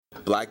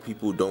Black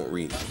people don't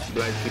read.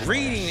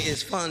 Reading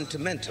is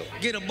fundamental.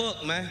 Get a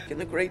book, man. Get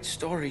the great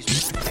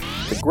stories.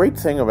 The great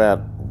thing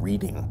about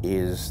reading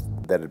is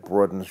that it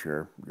broadens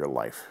your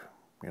life.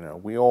 You know,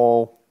 we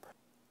all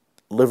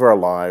live our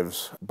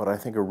lives, but I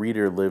think a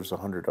reader lives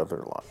 100 other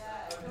lives.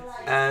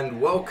 And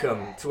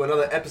welcome to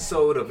another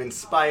episode of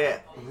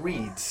Inspyre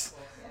Reads.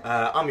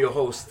 I'm your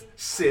host,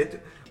 Sid,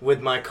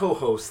 with my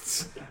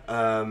co-hosts,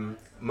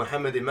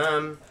 Mohammed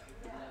Imam,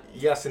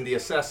 Yasin the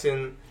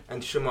Assassin,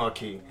 and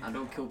Shamaki. I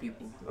don't kill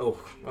people. Oh,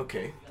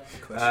 okay.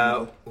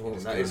 Questionable.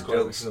 That is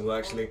quite questionable,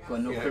 actually.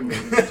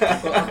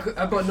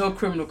 I've got no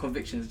criminal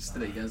convictions, just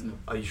to let you guys know.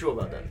 Are you sure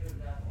about that?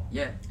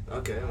 Yeah.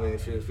 Okay, I mean,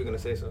 if you're going to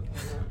say so.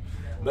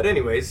 But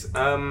anyways,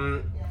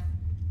 you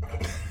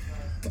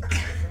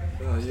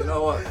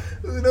know what?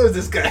 Who knows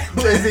this guy?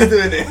 Where is he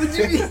doing it? What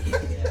do you mean?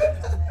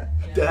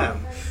 Damn.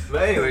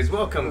 But anyways,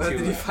 welcome to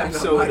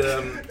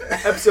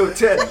episode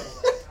 10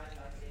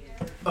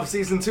 of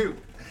season 2.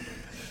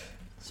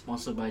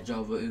 Sponsored by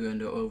Java Ugo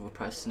and the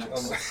overpriced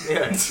snacks.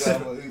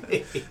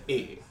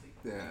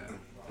 Yeah.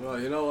 Well,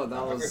 you know what?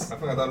 That was. I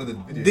think I downloaded the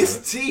video. This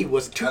tea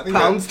was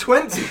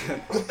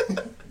 £2.20.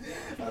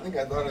 I think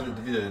I downloaded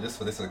the video just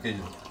for this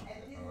occasion.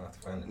 I'll have to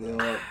find it. You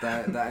know what?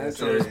 That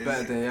intro is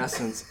better than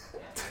Yasin's.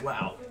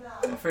 Wow.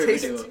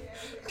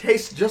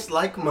 Tastes just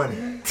like money.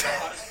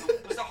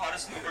 Who's the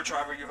hottest Uber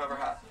driver you've ever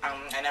had? I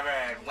never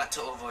went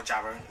to Uber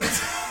driver.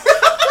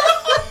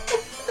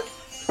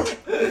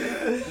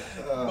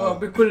 I've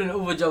been calling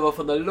Uber Java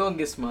for the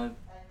longest, man.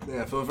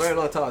 Yeah, for a very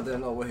long time I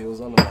didn't know what he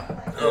was on about.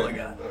 Oh my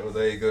god. Oh,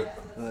 there you go.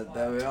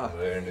 There we are.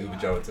 We're in Uber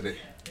Java today.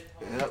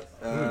 Yep.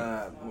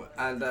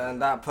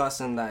 And that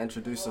person that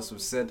introduced us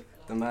was Sid,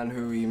 the man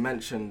who we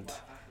mentioned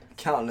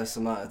countless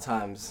amount of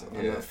times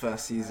in the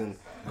first season.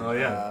 Oh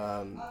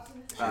yeah.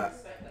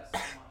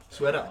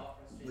 Swear up.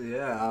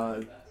 Yeah,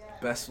 our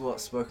best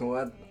spoken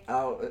word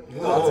out.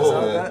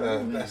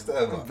 Best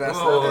ever. Best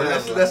Oh,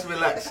 ever. let's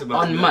relax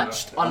about it.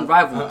 Unmatched,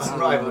 unrivaled.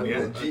 Unrivaled,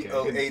 yeah.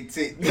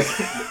 G-O-A-T.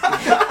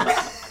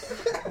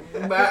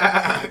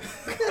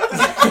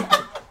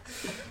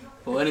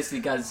 But honestly,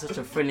 guys, he's such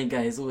a friendly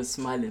guy. He's always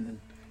smiling and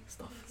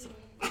stuff. So.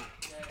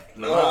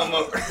 And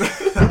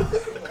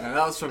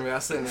that was from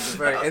Yasin. It's a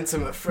very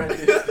intimate friend.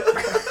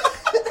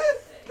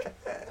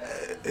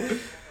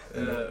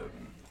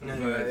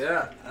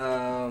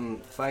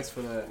 Thanks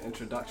for the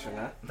introduction,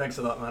 Thanks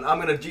a lot, man. I'm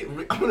gonna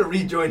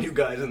rejoin you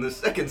guys in the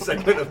second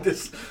segment of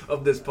this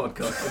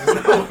podcast.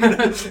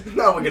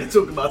 Now we're gonna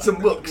talk about some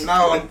books.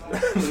 Now on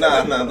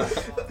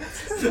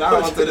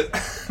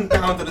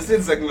to the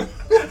Sid segment.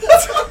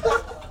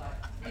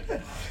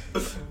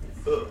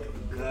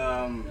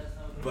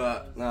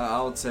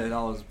 I would say that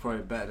was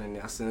probably better than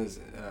Yasin's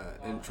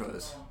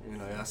intros. You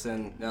know,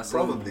 Yasin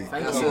Probably.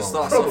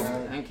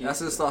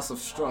 Yasin starts off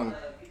strong.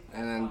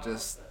 And then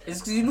just...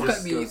 It's because you look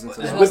at me... Withers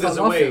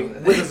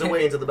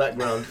away into the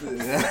background.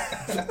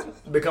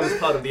 Becomes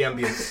part of the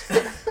ambience.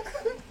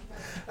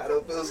 I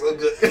don't feel so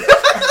good.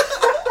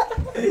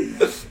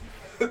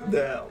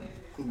 Damn.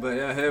 But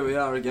yeah, here we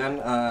are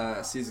again.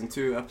 Season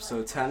 2,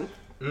 episode 10.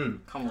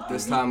 Come on,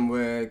 this time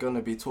we're going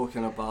to be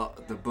talking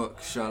about the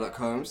book Sherlock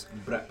Holmes.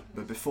 But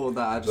before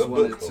that, I just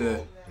wanted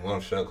to... One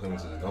of Sherlock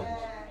Holmes' novels.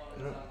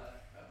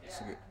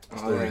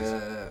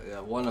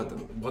 Yeah, one of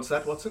them. What's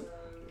that, Watson?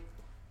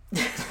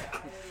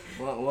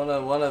 One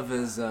of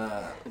his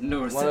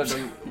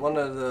one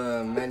of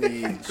the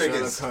many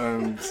Sherlock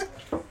Holmes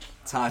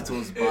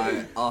titles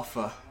by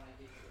Arthur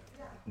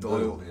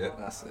Doyle. Yeah.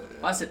 That's it.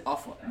 I said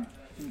Arthur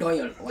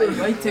Doyle.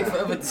 Why you take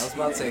forever to I was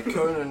about to say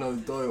Conan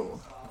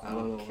O'Doyle. I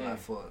don't know what I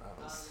thought.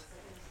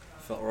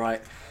 Felt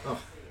right. Oh.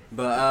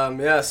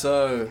 But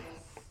so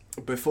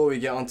before we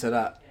get onto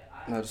that,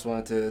 I just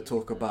wanted to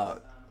talk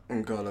about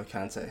N'Golo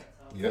Kante.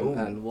 Yeah.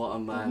 And what a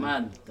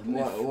man.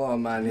 What a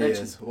man he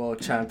Legend. is. World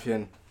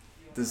champion,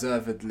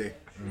 deservedly.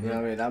 You know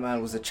what I mean? That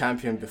man was a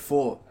champion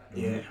before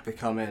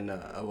becoming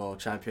a world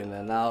champion,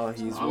 and now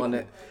he's won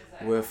it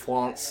with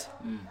France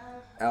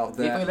out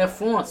there. Even left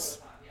France.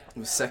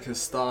 With second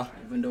star.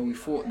 Even though we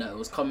thought that it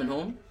was coming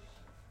home,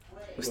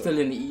 we're still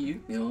in the EU,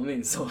 you know what I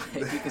mean? So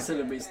you can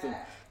celebrate still.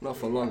 Not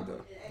for long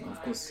though.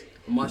 Of course.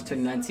 March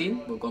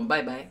 2019, we're gone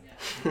bye-bye.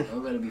 We're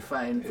going to be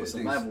fighting for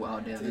survival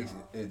out there.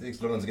 It takes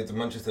longer to get to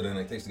Manchester than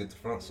it takes to get to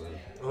France. So.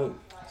 Oh,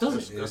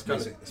 does it? That's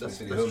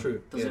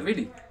true. Does it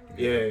really?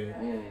 Yeah.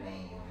 Oh,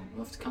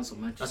 we'll have to cancel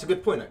Manchester. That's a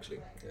good point,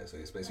 actually. Yeah, so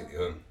it's basically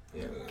home.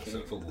 Yeah.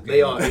 So football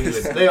They are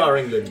England. They are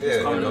England.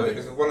 Yeah,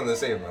 it's one and the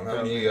same, man.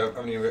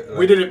 Haven't you,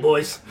 we did it,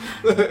 boys.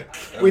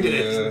 We did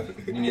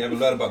it. You ever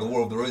learn about the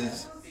War of the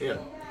Roses? Yeah.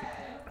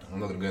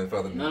 I'm not going to go any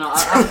further than No,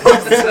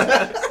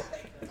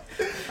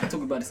 I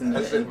talk about this in the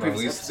previous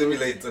we episode.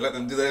 simulate to let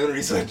them do their own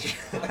research.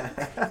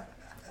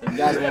 If you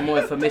guys want more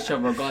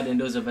information regarding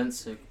those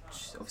events, so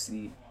just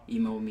obviously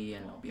email me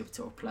and I'll be able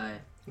to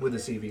reply. With a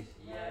CV.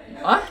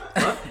 Huh?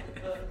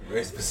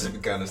 Very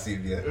specific kind of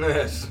CV, yeah?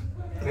 Yes,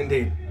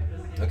 indeed.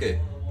 Okay,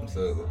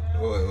 so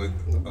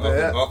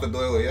Arthur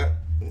Doyle, yeah?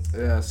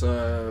 Yeah,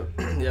 so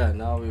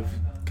now we've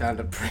kind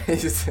of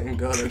praised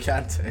N'Golo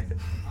Kante.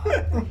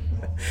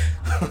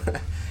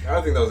 I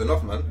don't think that was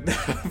enough, man. I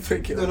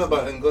think You it don't know was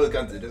about N'Golo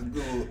Kante. Just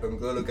Google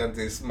N'Golo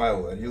Kante's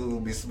smile, and you'll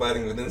be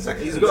smiling within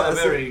seconds. He's got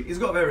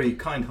a very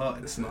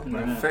kind-hearted smile. an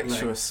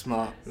infectious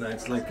smart. Like,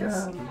 it's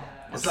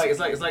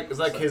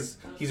like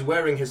he's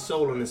wearing his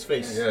soul on his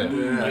face. Yeah.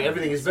 Like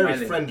everything is very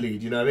Smiling. friendly.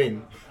 Do you know what I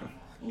mean?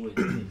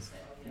 Always.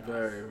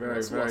 Very, very,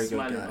 That's what very good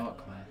smiling guy.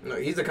 arc, man. No,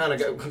 he's the kind of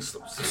guy.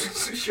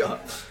 Shut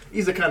up.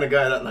 He's the kind of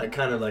guy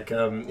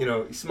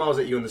that he smiles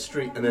at you on the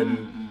street and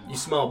then you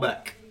smile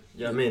back.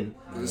 You know what I mean?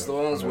 It's the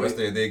ones The where rest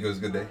of the day goes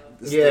good day.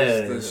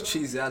 there's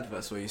cheesy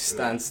adverts where you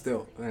stand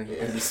still and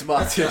you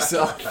smile to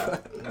yourself,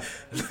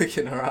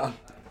 looking around.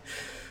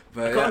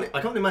 But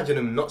I can't imagine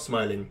him not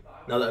smiling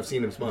now that I've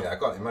seen him smile. Yeah, I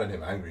can't imagine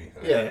him angry.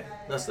 Yeah,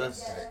 that's.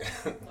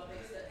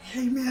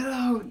 leave me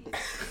alone.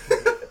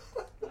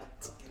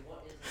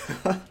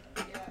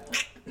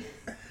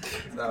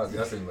 That was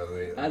disgusting, by the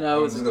way. I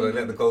know. I'm just gonna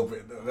let the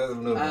culprit. Let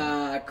them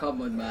know.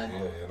 Come on, man.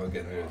 Yeah, you're not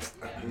getting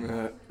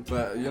rid.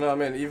 But you know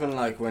what I mean. Even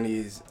like when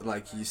he's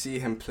like, you see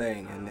him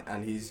playing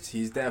and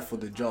he's there for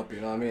the job.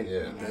 You know what I mean?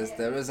 Yeah.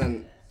 There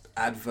isn't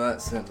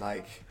adverts and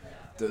like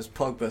those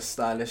Pogba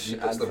stylish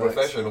It's adverts. the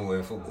professional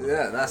in football.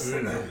 Yeah, that's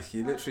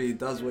he literally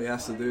does what he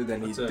has to do.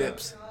 Then he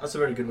dips. That's a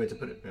very good way to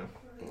put it. Yeah.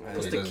 And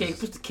Puts he the does- cake.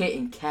 Puts the cake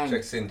in can.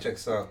 Checks in,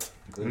 checks out.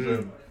 Goes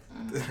home.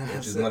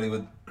 Watches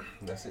Nollywood.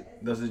 That's it.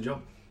 Does his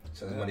job.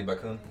 Sends money back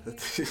home.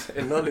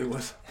 in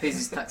Hollywood. Pays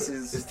his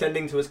taxes. He's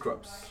tending to his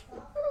crops.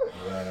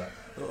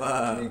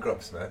 Wow. Green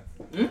crops, man.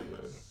 I mean,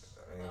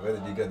 where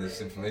did you get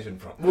this information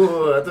from?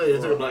 Whoa, I thought you were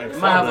talking about He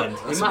might have farmland. a,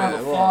 he might have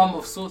a farm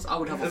of sorts. I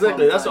would have a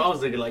Exactly, farm. that's what I was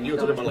thinking. Like you were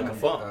talking about like a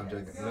farm. I'm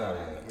joking. No,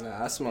 Nah,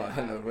 that's not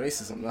hint of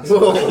racism. That's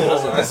Whoa.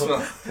 that's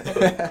not.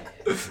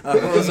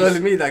 it was only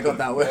me that got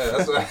that way. Yeah,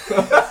 that's what.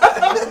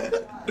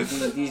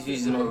 These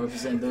views do not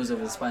represent those of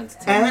Inspyre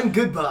Entertainment. And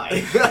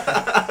goodbye.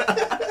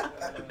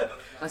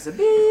 That's a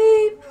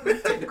beep.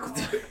 Technical.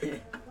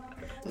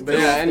 But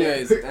yeah,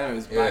 anyways, Yeah,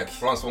 back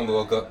France won the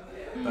World Cup.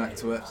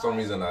 to it. For some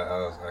reason,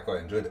 I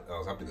quite enjoyed it. I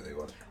was happy that they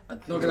won. Not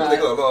Because gonna they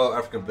got lie. a lot of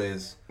African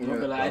players. Not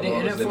gonna lie. It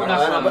Yeah. didn't feel Yeah. like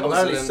a Apparently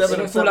Muslims. seven It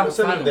didn't feel like a of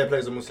their final.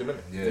 players are Muslim,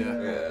 innit? Yeah.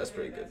 Yeah, that's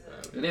pretty good.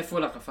 It didn't feel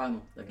like a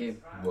final. The game.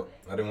 But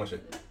I didn't watch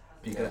it.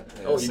 Peak Yeah, that.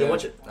 Oh, you didn't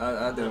watch it?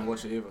 I didn't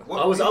watch it either.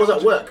 What? I was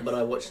at work, but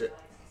I watched it.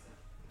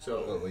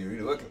 So Oh, were you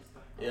really working?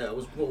 yeah, it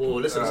was. Whoa,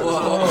 listen,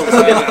 Whoa.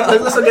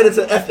 let's not get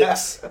into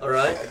ethics. All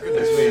right,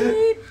 goodness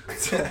me.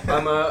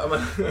 I'm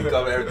You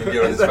cover everything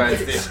here on this fine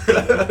stage.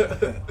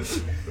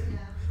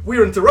 We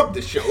interrupt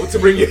this show to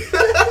bring you.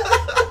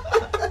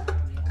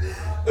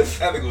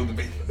 Having a little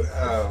debate.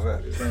 Oh,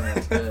 man.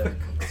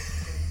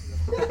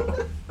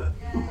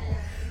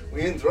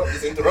 We interrupt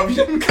this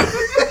interruption.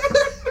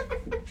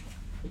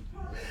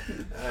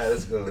 Alright,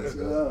 let's go.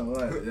 Oh,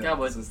 right, yeah. Yeah,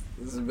 boys. This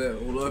is a bit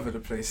all over the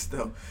place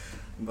still.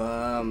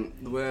 But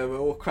we're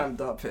all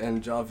cramped up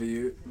in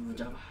JavaU.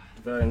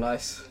 Very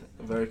nice,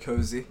 very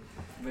cozy.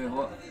 Very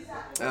hot.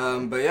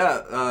 But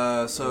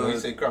yeah, so When you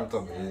say cramped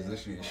up, it's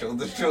literally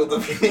shoulder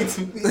feet.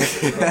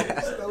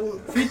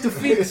 Feet to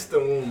feet. It's the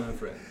wall, my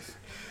friends.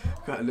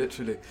 quite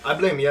literally. I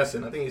blame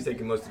Yasin. I think he's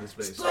taking most of the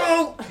space.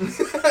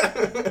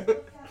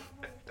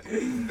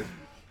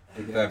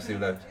 Live,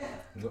 save lives.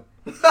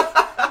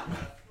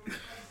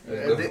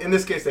 In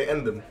this case, they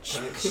end them.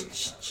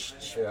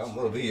 Yeah, I'm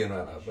more vegan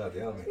right now. Bloody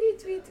hell, man.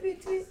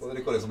 What do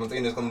they call it?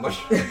 Spontaneous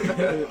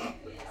combustion.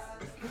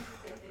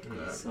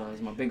 So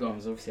it's my big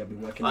arms. Obviously, I've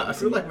been working. I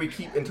feel like we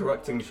keep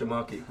interrupting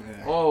Shamaki.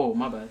 Oh,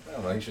 my bad.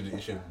 Yeah, man,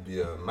 you should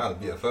be a man,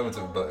 be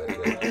affirmative, but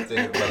take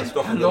it by the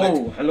scruff of the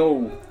Hello, neck.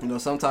 hello. You know,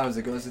 sometimes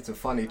it goes into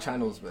funny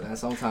channels, but then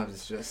sometimes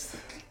it's just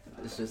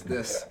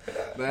this.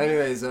 But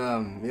anyways,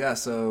 yeah.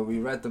 So we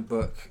read the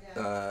book,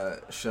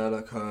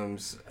 Sherlock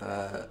Holmes,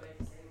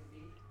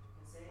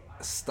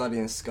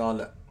 Studying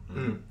Scarlet.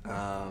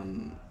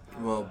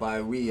 Well,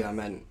 by we I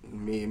meant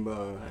me,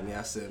 Mo, and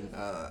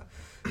Yasin.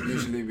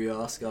 Usually we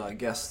ask our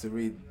guests to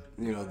read,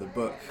 the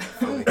book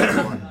before they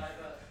come on.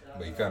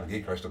 But you can't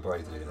gate crash the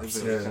party today.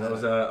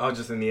 Yeah, I was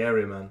just in the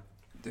area, man.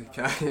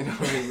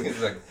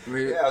 It's like,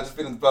 we, yeah, I was just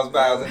feeling the buzz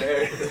by, I was in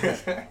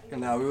there.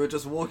 Now we were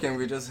just walking,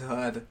 we just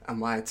heard,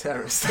 "Am I a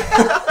terrorist?"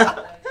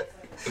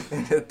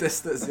 In the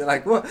distance, you're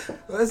like, "What?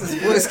 Where's this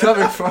voice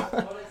coming from?"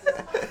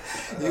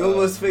 You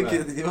almost think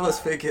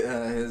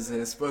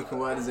his spoken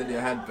word is in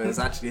your head, but it's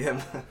actually him.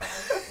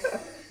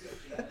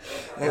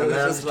 And Yeah, it was man,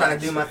 I'm just just trying like,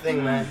 to do my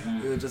thing,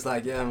 man. we were just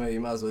like, "Yeah, mate, you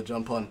might as well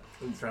jump on."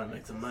 I'm trying to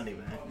make some money,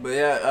 man. But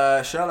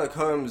yeah, Sherlock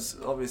Holmes,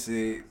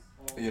 obviously,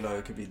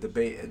 it could be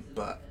debated,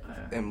 but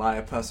in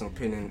my personal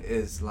opinion,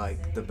 is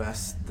like the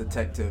best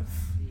detective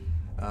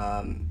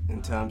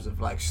in terms of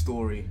like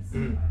story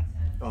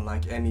on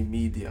like any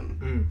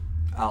medium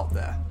out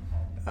there.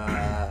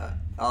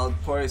 I'll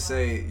probably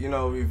say,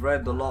 we've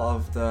read a lot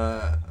of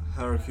the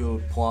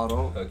Hercule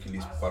Poirot,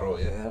 Hercules Poirot,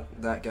 yeah. yeah,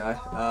 that guy.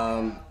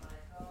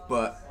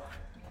 But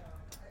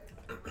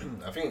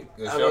I think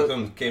Sherlock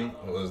Holmes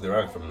was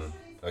derived from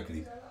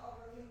Hercules.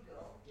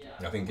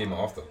 I think it came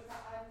after.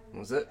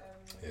 was it?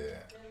 Yeah.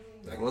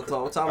 Like, What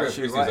time was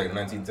she Christie's like writing?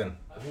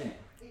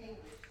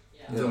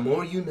 1910. The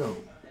more you know.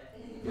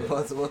 Yeah.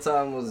 What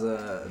time was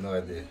No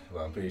idea, but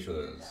I'm pretty sure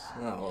it was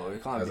No, well, we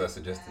can't. as I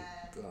suggested.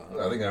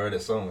 I think I read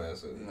it somewhere,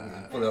 so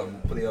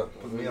put me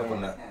up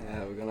on that.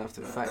 Yeah, we're gonna have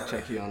to fact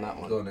check you on that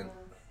one. Go on then.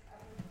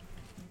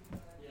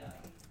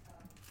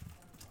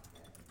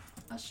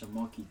 As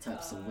Shamaki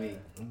taps away,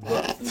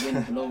 But, the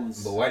wind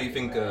blows. but why do you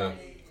think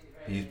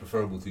he's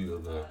preferable to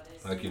the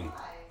Hercules?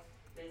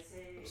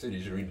 I said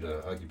you should read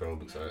the Hercule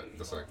books.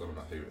 That's like one of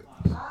my favorites.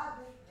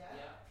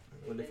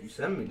 Well, if you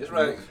send me, Just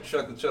right,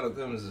 Sherlock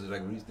Holmes is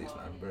like read this,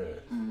 man, bro.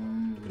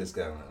 Look at this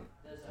guy, man.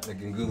 I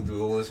can go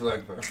through all this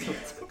work, bro.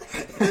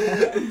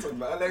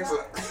 My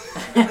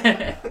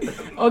Alexa.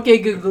 Okay,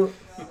 Google.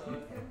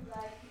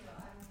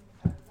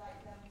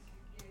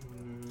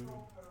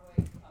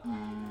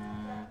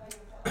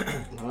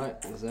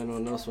 Alright, does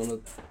anyone else want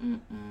to?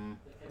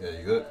 Yeah,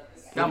 you good?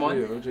 Come on.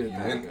 You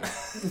win.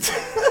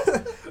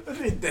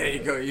 There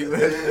you go, you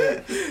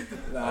win.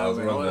 I was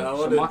wrong, man.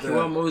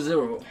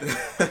 Shamaki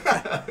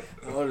 1-0.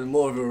 I wanted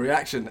more of a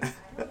reaction.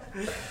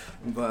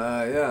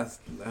 But yeah,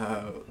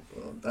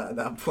 at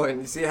that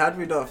point, you see, had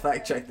we not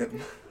fact checked them,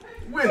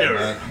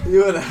 Winner!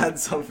 you would have had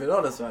something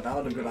honest, right? I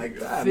would have been like,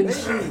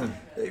 Finish.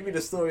 maybe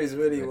the stories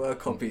really were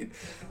copied.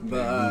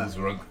 But Who's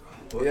wrong?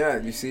 yeah,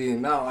 you see,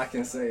 now I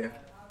can say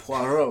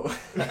Poirot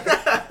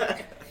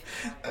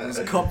was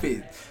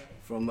copied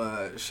from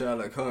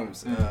Sherlock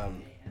Holmes.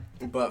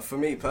 But for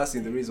me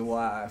personally, the reason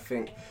why I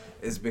think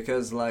is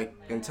because, like,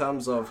 in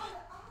terms of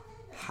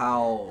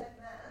how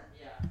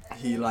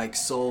he like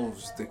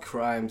solves the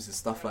crimes and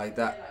stuff like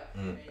that,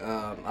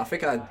 I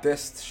think I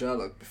dissed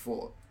Sherlock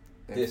before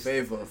in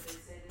favor of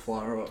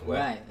Poirot.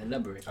 Right,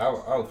 elaborate.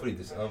 I'll free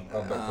this. I'll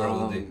back for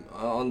all day.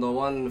 On the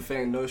one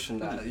thing notion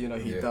that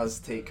he does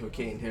take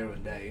cocaine here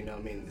and there, you know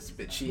what I mean, it's a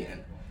bit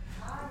cheating.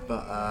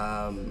 But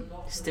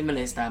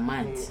Stimulates that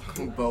mind.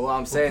 but what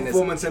I'm saying is,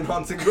 performance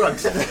enhancing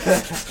drugs.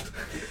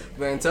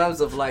 but in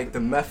terms of like the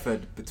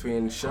method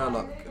between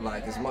Sherlock,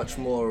 like, is much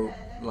more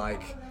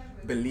like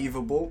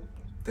believable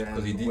than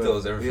 'Cause he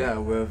details everything. Yeah,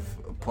 with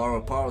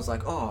Poirot. Poirot's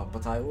like, oh,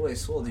 but I always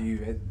saw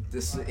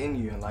this in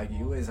you, and like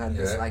you always had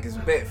this, Yeah. like, it's a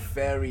bit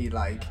fairy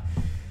like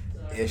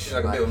ish, He's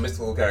like a bit of a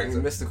mystical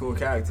character. mystical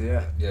character,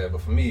 yeah. Yeah,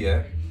 but for me,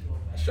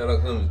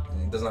 Sherlock Holmes,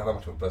 he doesn't have that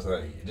much of a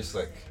personality. He just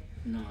like,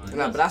 No,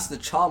 But that's the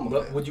charm of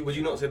But it. would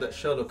you not say that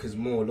Sherlock is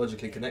more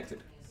logically connected?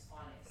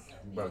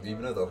 bro, do you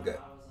even know the other guy?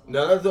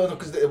 No,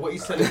 because what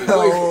he's telling me,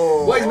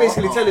 Oh. what he's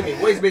basically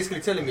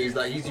telling me is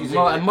that he's using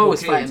and Mo is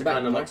cocaine fighting to back,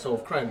 kind of bro. like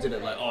solve crimes, isn't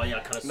it? Like, oh yeah, I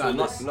kind of saw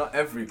No, this. not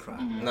every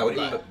crime. No, what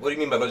do you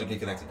mean by logically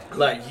connected?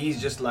 Like,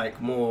 he's just like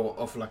more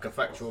off like a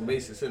factual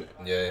basis, isn't it?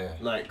 Yeah.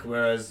 Like,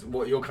 whereas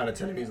what you're kind of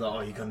telling me is like,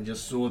 oh, you kind of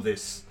just saw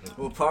this.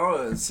 Well,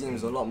 Poirot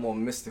seems a lot more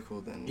mystical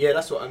than. Yeah,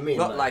 that's what I mean.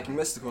 Not like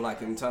mystical,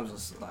 like in terms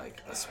of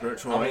like a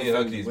spiritual. How many thing,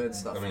 Hercules? weird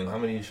stuff. I mean, how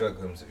many Sherlock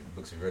Holmes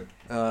books have you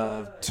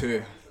read?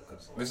 2.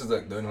 This is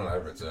like the only one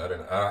I've read, so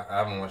I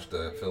haven't watched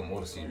the film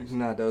or the series.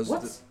 Nah, there's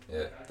What?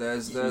 Yeah.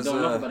 there's You don't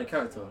know about the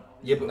character.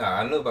 Yeah, but Nah,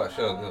 I know about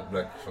Sherlock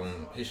like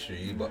from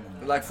history, but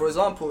like, for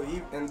example,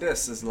 in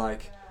this is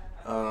like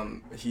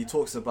he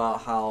talks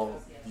about how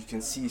you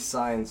can see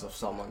signs of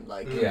someone,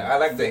 like yeah, I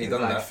like that he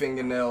done like that.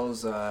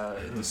 fingernails,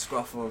 the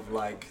scruff of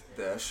like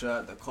the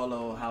shirt, the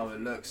collar, how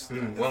it looks,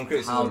 One how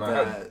criticism I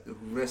had. the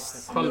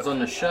wrists. Comes on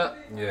the shirt.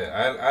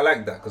 Yeah, I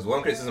like that because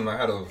one criticism I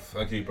had of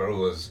Hercule Poirot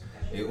was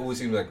it always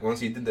seemed like once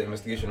he did the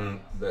investigation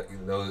that it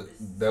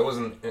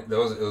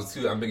was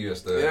too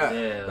ambiguous.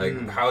 Yeah.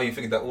 Like how he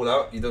figured that all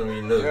out, you don't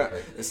really know. Yeah,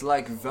 Like, it's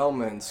like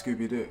Velma and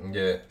Scooby Doo.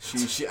 yeah.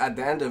 She at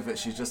the end of it,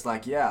 she's just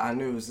like, yeah, I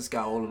knew it was this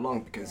guy all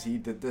along because he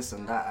did this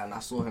and that, and I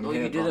saw him No,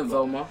 here. you blah, didn't, blah.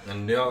 Velma.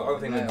 And the other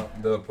thing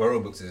with the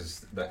Poirot books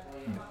is that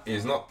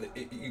it's not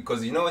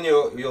because you know when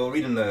you're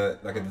reading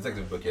like a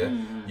detective book,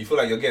 you feel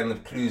like you're getting the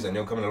clues and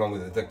you're coming along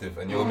with the detective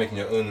and you're making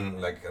your own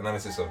like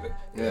analysis of it.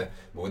 Yeah.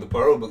 But with the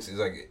Poirot books, it's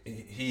like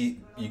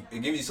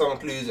it gives you some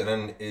clues and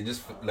then it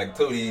just like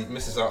totally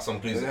misses out some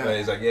clues. Yeah. And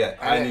it's like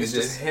I And knew it's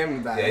this. just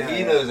him that. Yeah,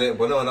 he knows it,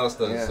 but no one else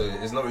does. Yeah. So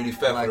it's not really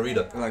fair like, for the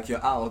reader. Like,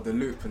 you're out of the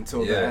loop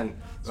until the Yeah.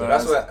 end. So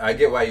Whereas- that's why I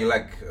get why you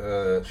like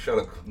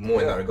Sherlock more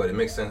in Yeah. that regard. It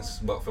makes sense.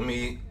 But for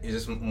me, he's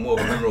just more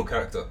of a memorable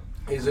character.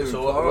 is it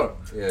so? Poirot.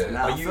 Yeah.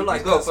 Nah, I feel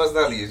like he's got that's-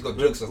 personality. He's got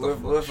jokes and stuff.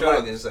 but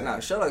Sherlock is like, nah,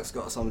 Sherlock's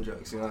got some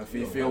jokes, you know.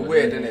 If you're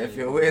weird in it, if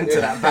you're weird into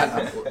that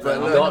banner, but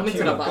I'm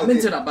into that. I'm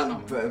into that banner.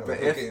 but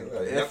if okay,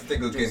 you have to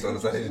take those games to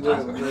understand his No,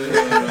 jokes. no,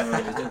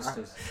 no,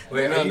 no.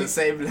 we're on the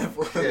same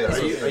level. Yeah.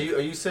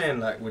 Are you saying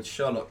like with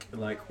Sherlock,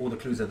 like all the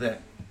clues are there?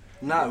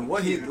 Nah,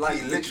 what he like,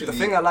 he the literally-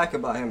 thing I like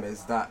about him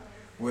is that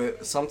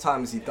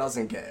sometimes he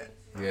doesn't get it.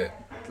 Yeah.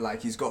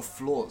 Like, he's got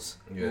flaws.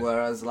 Yeah.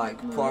 Whereas like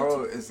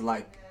Poirot is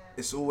like,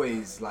 it's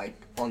always like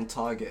on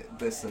target,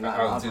 this and that.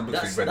 Out of 2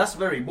 books we've read. That's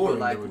very boring. But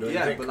like, though, don't you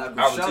yeah, think? but like with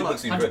Out of 2 Sherlock,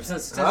 books we've read. 100%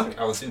 successful.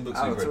 Out of 2 books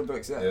out we've of read. 2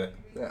 books, Yeah.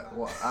 Yeah,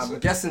 well, I'm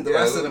guessing the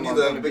rest of them need are a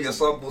going to be... bigger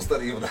sample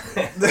study of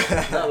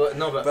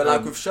that. But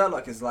like with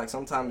Sherlock, it's like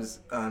sometimes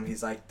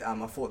he's like, I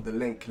thought the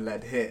link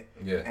led here.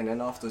 Yeah. And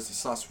then afterwards he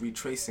starts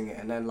retracing it,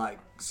 and then like,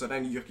 so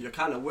then you're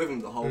kind of with him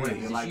the whole way.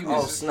 You're like, human.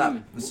 oh It's snap,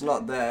 human. it's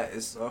not there.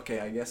 It's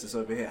okay, I guess it's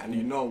over here, and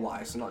you know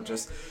why. It's not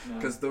just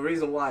because the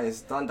reason why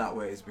it's done that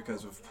way is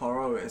because with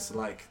Poirot, it's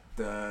like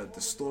the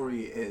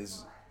story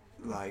is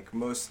like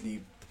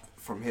mostly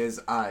from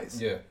his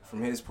eyes,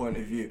 from his point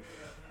of view.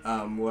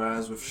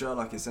 Whereas with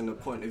Sherlock, it's in the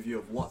point of view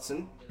of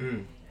Watson.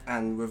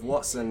 And with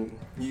Watson,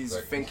 he's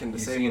Like, thinking the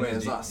he's same seeing way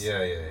his as us.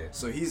 Yeah.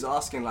 So he's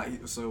asking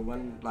like, so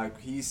when like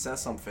he says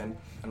something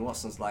and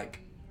Watson's like,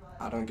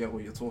 I don't get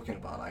what you're talking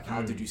about. Like,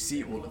 how did you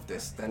see all of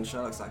this? Then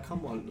Sherlock's like,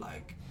 come on,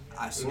 like,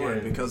 I saw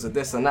it because of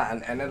this and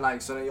that. And then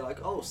like, so then you're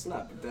like, oh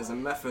snap, there's a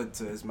method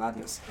to his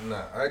madness.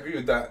 Nah, I agree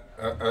with that.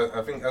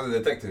 I think as a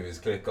detective, it's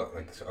clear cut.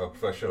 Like, I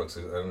prefer Sherlock.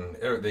 So,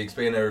 they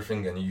explain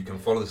everything and you can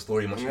follow the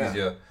story much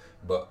easier.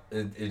 But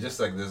it just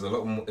like there's a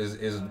lot more.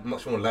 Is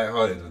much more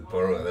lighthearted with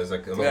Poirot. There's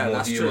like a lot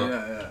more humor.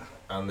 True,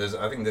 And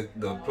I think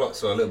the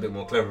plots are a little bit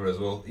more clever as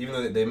well. Even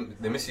though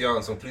they miss you out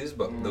on some clues,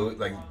 but the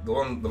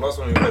last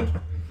one we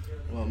read.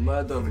 Well,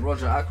 Murder of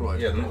Roger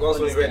Ackroyd. Yeah, the last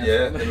one we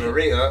read. The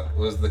narrator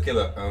was the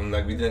killer, and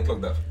like we didn't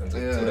clock that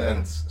until the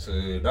end. So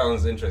that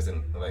one's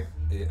interesting. Like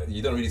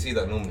you don't really see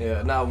that normally.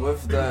 Yeah. Now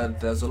with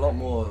there's a lot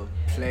more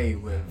play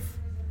with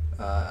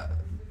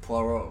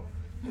Poirot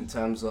in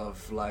terms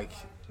of like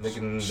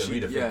Making the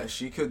reader think. Yeah,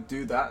 she could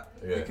do that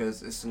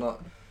because it's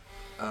not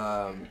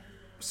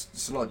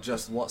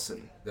just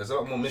Watson. There's a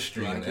lot more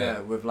mystery in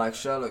there. With like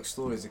Sherlock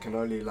stories, it can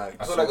only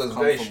like. I feel like it was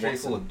very come from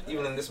straightforward. Watson.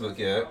 Even in this book,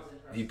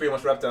 he pretty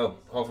much wrapped out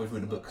halfway through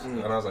the books,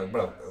 and I was like,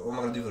 bro, what am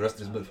I gonna do for the rest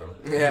of this book, fam?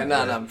 Yeah,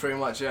 nah, pretty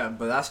much,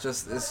 But that's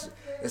just it's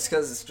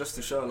because it's just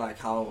to show like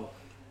how.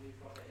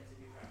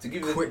 To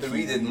give the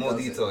reader more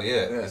detail,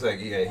 it's like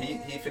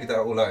he figured that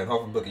all out in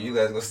half a book, and you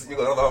guys you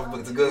got another half a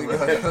book to go.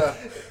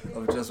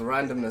 Of just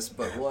randomness,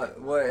 but what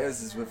it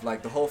is with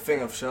like the whole thing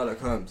of Sherlock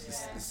Holmes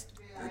is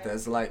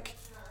there's like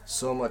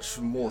so much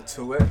more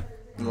to it.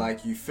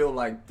 Like you feel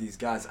like these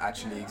guys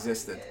actually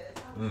existed.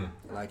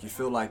 Like you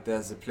feel like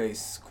there's a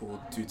place called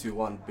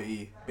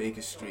 221B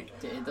Baker Street.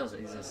 It does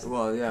exist.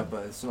 Well, yeah,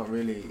 but it's not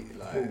really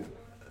like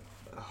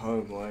a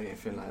home or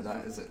anything like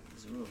that, is it?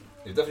 It's real.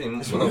 It's definitely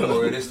a lot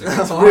more realistic.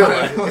 It's real,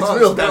 man. It's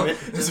real, damn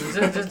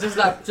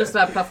it. Just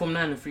like platform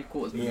 9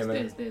 3/4. Yeah,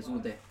 man. It's all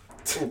there.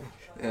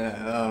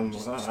 Yeah.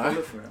 Just Alright.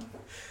 look for it.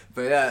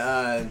 But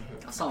yeah.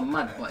 That sounds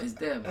mad, but it's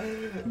there,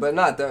 man. But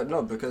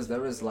no, because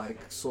there is like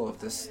sort of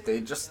this.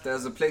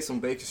 There's a place on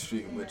Baker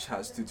Street which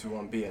has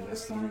 221B, and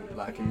it's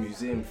like a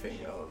museum thing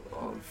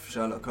of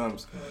Sherlock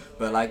Holmes.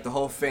 But like the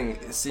whole thing,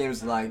 it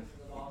seems like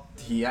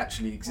he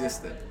actually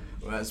existed.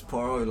 Whereas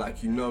Poirot, like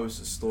it's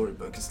a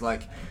storybook. It's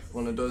like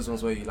one of those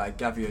ones where you like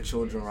gather your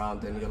children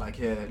around and you're like,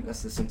 here,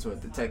 let's listen to a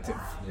detective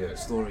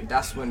story.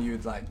 That's when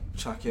you'd like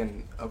chuck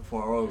in a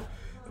Poirot.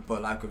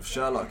 But like with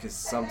Sherlock,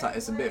 sometimes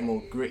it's a bit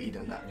more gritty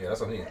than that. Yeah,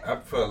 that's what I mean. I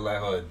prefer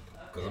lighthearted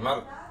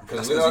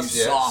because with Because us,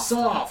 you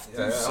Soft.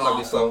 I like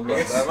this stuff,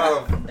 but the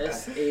amount of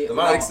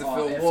Makes it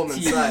feel warm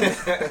inside.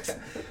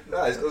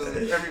 nah, it's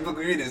because every book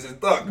we read is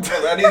dark.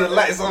 I need a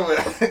light somewhere.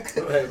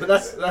 Right, but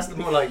that's the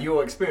more like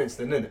your experience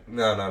then, isn't it?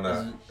 No.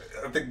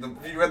 I think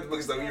if you read the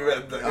books that we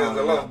read, there's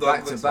a lot of dark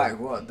back to books. back,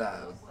 what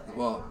that?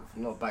 Well,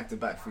 not back to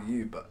back for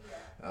you, but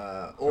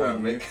or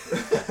you.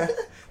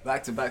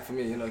 Back to back for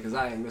me, because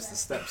I ain't missed a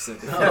step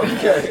since.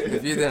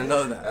 If you didn't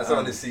know that. That's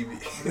on the CV.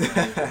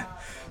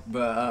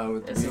 But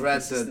we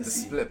read the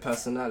split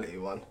personality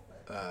one,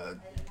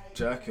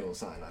 Jekyll or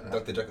something like that.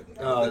 Dr.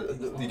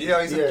 Jekyll. Did you hear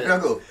how he said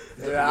Jekyll?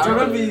 Yeah, I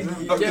remember you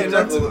Dr. getting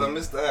Jekyll and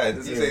Mr. Hyde.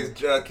 He says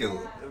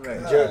Jekyll.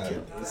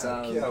 Jekyll.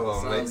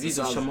 These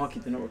are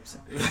Shamaki, do not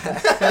represent.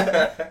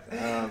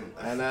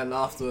 And then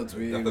afterwards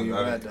we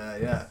read,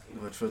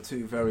 which were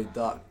two very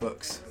dark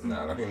books.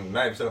 Nah, I think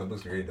 90% of the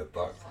books we read are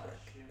dark.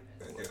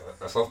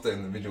 A softer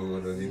individual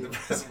would be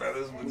depressed by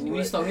those books. When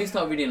you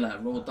start reading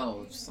like Roald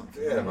Dahl or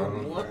something. Yeah,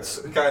 man.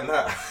 What? Kind of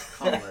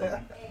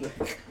that.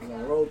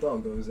 Roald Dahl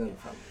goes in,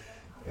 fam.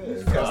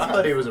 Yeah, I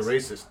thought he was a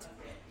racist.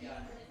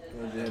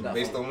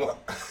 based on what?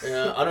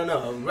 Yeah, I don't know.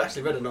 I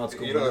actually read an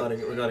article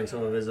regarding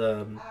some of his.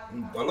 A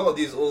lot of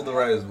these older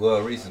writers were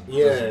racist.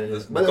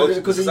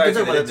 Because you can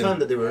tell by the time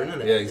that they were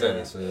in it. Yeah,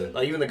 exactly. So,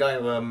 like even the guy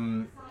of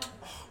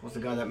what's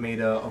the guy that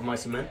made Of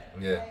Mice and Men?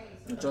 Yeah.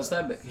 John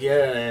Steinbeck.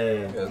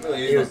 Yeah.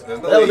 He's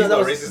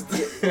not racist.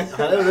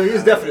 He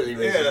was definitely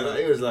racist. Yeah. Like,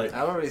 he was like.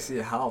 I don't really see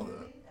how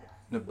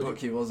the book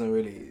he wasn't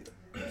really.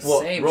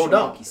 What? Same, Rolled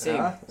up? Same.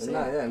 In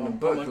the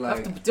book,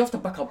 like. You have to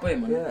back up,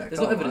 man. Yeah, There's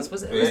no evidence.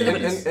 Where's Yeah, the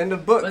evidence? In the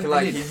book, Where's the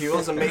like proof? he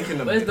wasn't making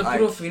a. Where's the like,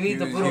 proof? We need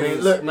the he proof. was- I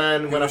mean, look,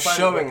 man. He When I was find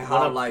showing when how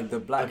I- like the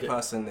black okay.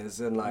 person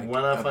is in like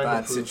When I a find the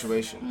bad proof.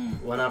 situation.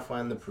 when I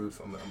find the proof,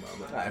 I'm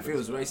If he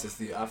was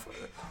racist,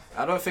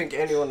 I don't think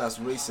anyone that's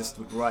racist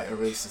would write a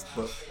racist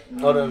book.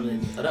 I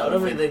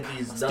don't really think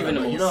he's done giving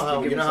it. them You know all-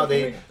 how giving they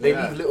something they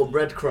away. leave little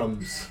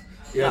breadcrumbs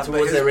Yeah, but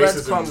towards his their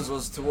breadcrumbs racism.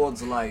 was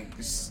towards like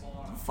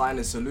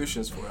finding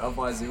solutions for it.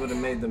 Otherwise, he would have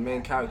made the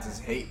main characters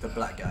hate the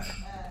black guy.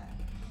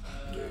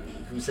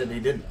 Who said they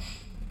didn't?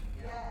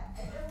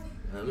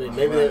 I mean,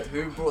 maybe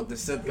Who brought the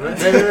Sid guy?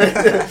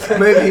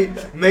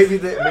 maybe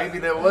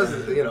there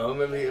was, you know,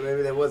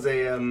 maybe there was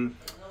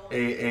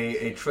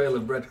a trail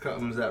of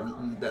breadcrumbs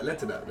that led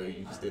to that. Though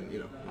you just didn't, you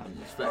know,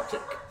 you just fact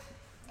check.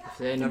 If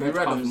there any Have you read of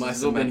breadcrumbs, Mice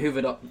it's all and been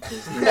Men? hoovered up.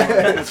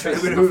 There's We're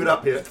gonna move it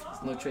up here.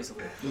 no trace of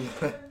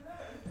it.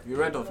 You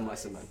read of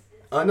Mice and Men?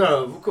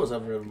 No, of course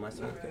I've read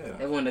myself.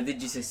 Everyone that did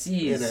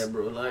GCSEs. Yeah, there,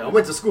 bro. Like I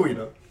went to school, you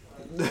know.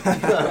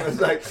 I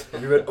was like,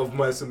 have you read Of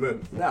Mice and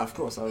Men? Yeah, of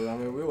course. I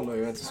mean, we all know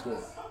you went to school.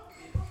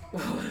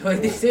 Why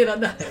did you say that?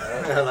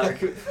 Yeah, like,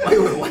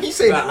 why you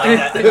saying that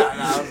like that?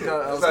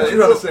 I was What you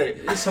trying to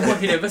say? Someone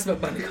in the investment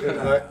bank.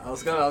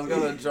 Like,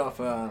 gonna drop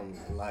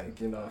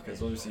like, you know,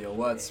 because obviously you're a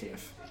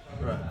wordsmith.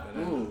 right.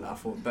 And then I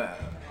thought better,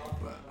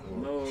 but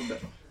No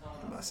better.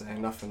 I'm not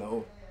saying nothing at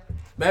all.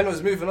 Ben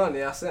was moving on.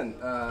 Yeah, I sent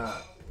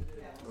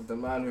the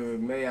man who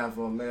may have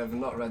or may have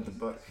not read the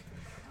book.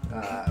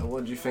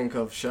 What do you think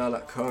of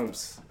Sherlock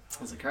Holmes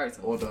As a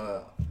character. or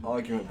the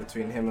argument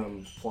between him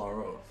and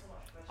Poirot?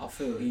 I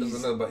feel Doesn't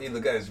he's... know about either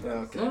guys. Yeah,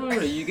 okay. No,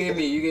 you gave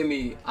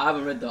me. I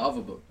haven't read the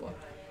other book, but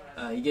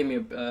you gave me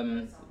a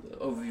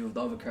overview of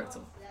the other character.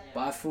 But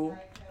I feel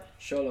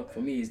Sherlock for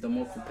me is the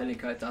more compelling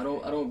character. I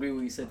don't agree with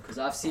what you said because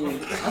I've seen.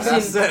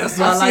 That's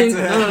what I like to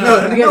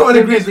hear. No one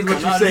agrees with what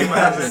you say,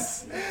 man.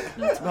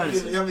 No, to be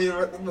honest, You haven't even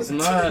read the book. he's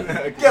not.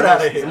 Get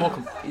out of He's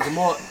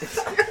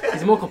here.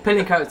 he's a more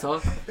compelling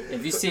character.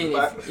 If you see,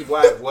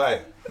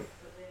 Why?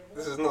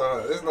 This is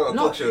not a no,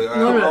 talk show.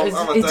 no, I'm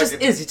it just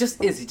attacking-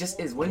 is. It just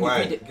is. When Why?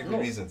 you read it, Give me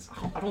reasons.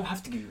 I don't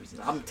have to give you reasons.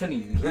 I'm telling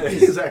you. It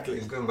is. Exactly.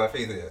 He's going by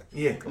faith here.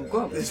 Yeah. I'm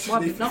going. It's Why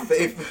really not?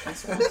 faith.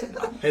 That's what I'm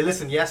saying. Hey,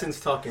 listen, Yasin's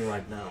talking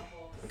right now.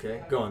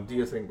 Okay, go on, do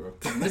your thing, bro.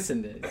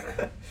 Listen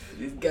there.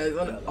 These guys,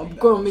 I'm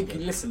going to make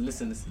you listen.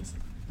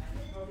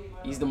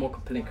 He's the more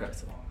compelling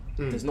character.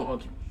 There's no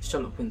argument.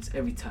 Sherlock wins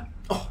every time.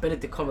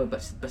 Benedict Cumberbatch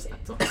is the best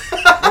actor.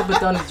 Robert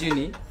Downey Jr.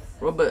 Judy?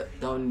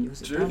 Downey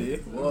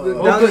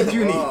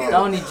Jr.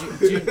 Downey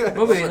Jr.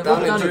 Robert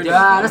Downey Jr. Jr.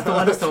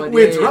 That's the one.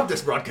 We Yeah, interrupt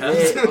this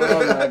broadcast. yeah.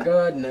 Oh my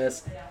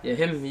goodness. Yeah,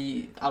 him.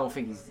 I don't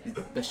think he's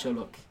the best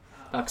Sherlock.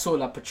 Like so,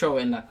 like portrayal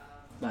in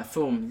like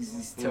film,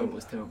 he's terrible.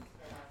 It's terrible.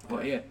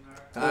 But yeah.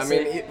 I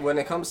mean, when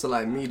it comes to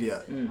like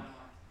media, Mm.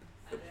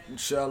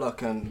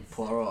 Sherlock and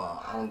Poirot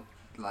aren't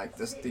like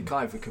this. They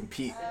can't even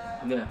compete.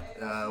 Yeah.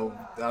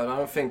 I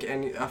don't think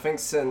any. I think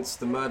since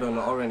the Murder on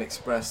the Orient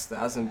Express, there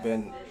hasn't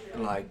been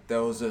like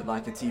there was a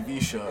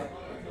TV show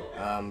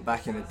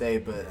back in the day,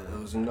 but it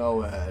was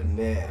nowhere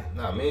near.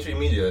 Nah, mainstream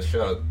media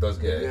Sherlock does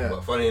get it, Yeah.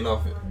 but funny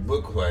enough,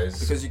 book-wise,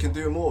 Because you can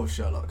do more with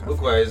Sherlock. I think.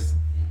 book-wise,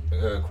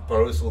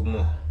 Poirot sold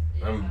more.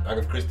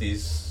 Agatha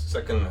Christie's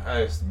second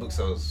highest book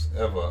sales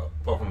ever,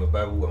 apart from the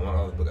Bible and one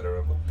other book I don't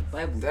remember. The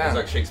Bible. Damn. It's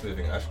like Shakespeare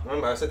thing.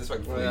 Remember I said this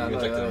fact before. Yeah, You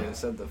rejected no, me. you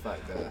said the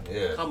fact that.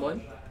 Yeah. Come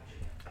on.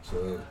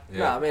 So Yeah,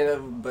 yeah. I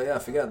mean, but yeah,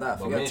 forget that.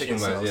 But Forget ticket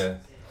mainstream-wise, sales.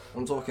 yeah.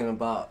 I'm talking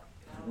about,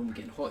 Room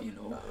getting hot, you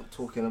know.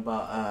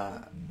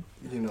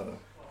 you know.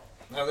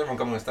 How's everyone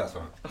coming with stats,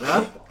 man?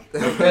 Huh?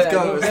 Let's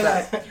go with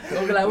that.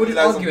 Don't be like, what is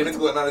Like some arguing?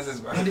 political analysis,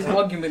 What is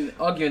man.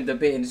 arguing,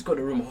 debating? It's got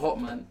the room hot,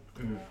 man.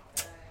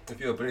 If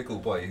you're a political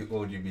party,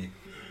 what would you be?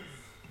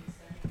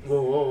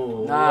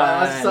 Whoa.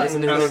 Nah, That's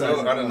something listen, else.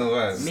 I don't know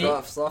why.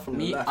 Me- Start from the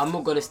Me, left. I'm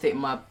not gonna state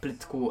my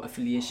political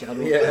affiliation. I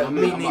don't. Yeah, I'm,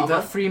 me I'm neither.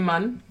 a free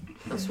man.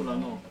 That's all I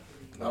know.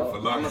 Not for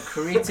I'm long. a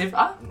creative.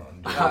 I'm a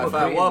What creative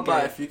about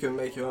guy. if you can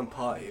make your own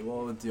party?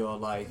 What would your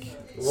like?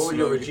 What would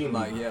your slogan- regime be?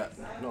 like? Yeah,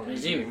 not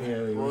Regime.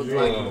 Yeah, What would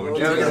yeah. like? Oh, what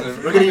would yeah, like-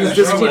 yeah. We're gonna use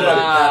this Nah, word.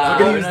 nah, We're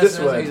gonna use this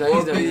nah, word. nah, What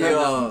he's would be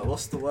the-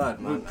 what's the word,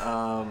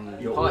 man?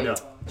 Your Party.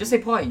 order. Just say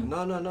party.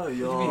 No,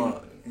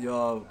 you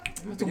your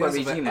Let's talk about begins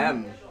with regime, an man.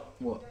 M.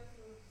 What?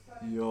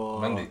 Your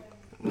Monday.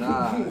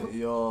 Nah,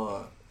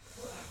 your.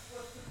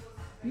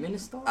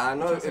 Minister? I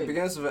know What's that it say?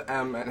 begins with an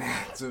M and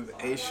ends with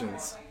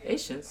Asians.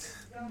 Asians?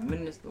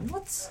 Minister?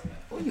 What?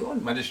 What are you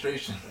on?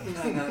 Magistration.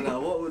 No.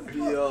 What would be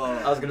your?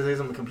 I was gonna say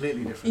something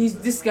completely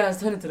different. This guy's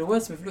turning to the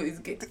wordsmith. Look, he's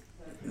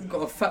got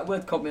a fat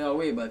word coming our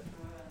way, but.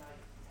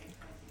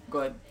 Go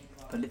ahead.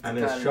 Political. And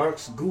as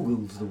Sharks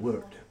Googles the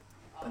word,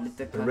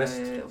 Political. the rest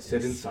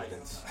said in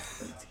silence.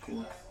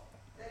 Political.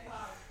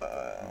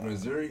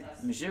 Missouri.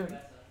 Missouri.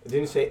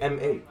 Didn't you say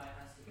MA?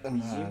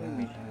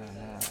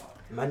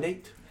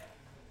 Mandate?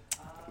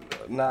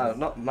 Nah,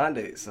 not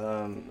mandates.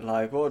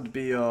 Like what would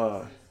be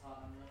your?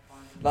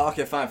 Like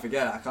okay, fine,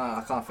 forget it.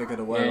 I can't think of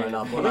the word Yeah. right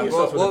now. I But think like, it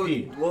starts with a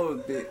P. what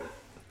would be?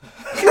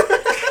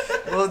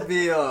 What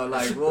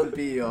would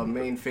be your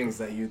main things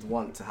that you'd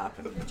want to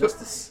happen?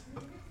 Justice.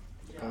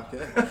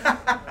 Okay.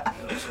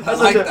 That's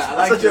like such a- that. I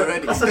like that's it such a-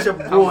 already. That's such a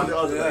broad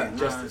answer. Yeah. Like,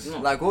 justice. No.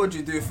 Like what would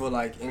you do for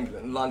like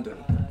England,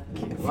 London?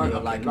 If you were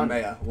London, like London.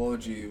 mayor, what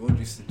would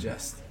you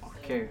suggest?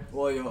 Okay.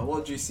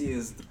 What do you see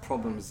as the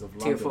problems of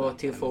London?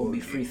 Tier 4 will be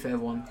free for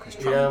everyone because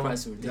Trump Yeah,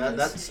 price is ridiculous.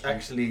 that's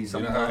actually You know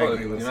something how I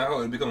agree with. it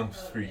would become if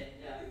it's free.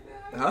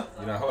 Huh?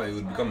 You know how it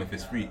would become if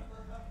it's free.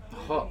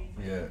 hot.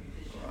 Yeah.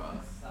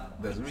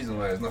 There's a reason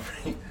why it's not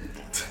free.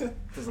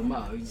 Doesn't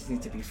matter. You just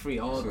need to be free.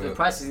 So The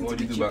prices need what to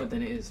do be you do cheaper about-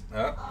 than it is.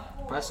 Huh?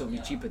 Price will be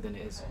cheaper than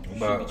it is. It should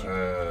About be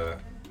cheaper.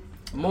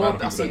 more I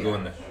people see. that go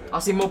on there. I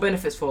see more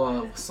benefits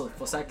for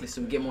cyclists.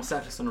 So we get more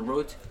cyclists on the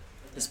road,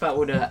 despite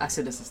all the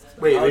accidents and stuff.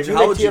 Wait, How if you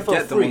would make you TFL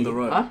get them on free, the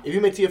road? Huh? if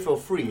you make TFL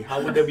free,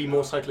 how would there be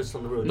more cyclists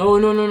on the road? No.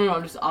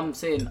 I'm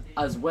saying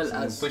as well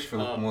as Push for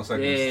more yeah.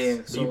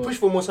 cyclists. So you push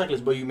for more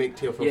cyclists, but you make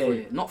TFL yeah,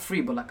 free. not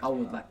free, but like I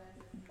would like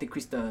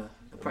decrease the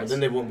But price. then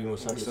there won't be more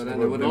cyclists. So on then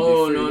the it road. wouldn't No,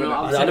 be free. no, would no, it?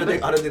 I'm I saying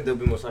don't think there'll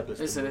be more cyclists.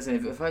 Listen.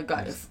 If I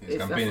got His if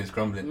campaign is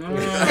crumbling.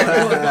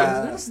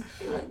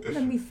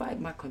 let me fight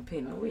my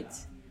campaign. No wait.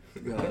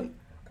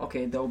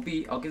 Okay,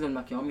 I'll give them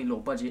like a little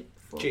budget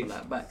for Cheap.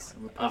 like bikes.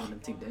 We'll put them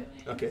thing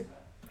there. Okay.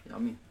 You know what I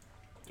mean?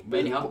 But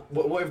anyhow.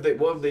 what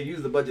if they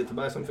use the budget to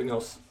buy something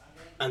else,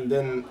 and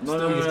then No.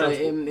 still use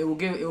transport?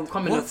 It will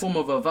come in the form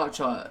of a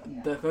voucher.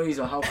 The coins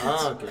are how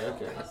Okay.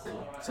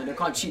 so they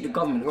can't cheat the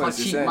government. They What, can't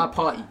so cheat saying- my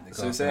party.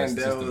 So you're saying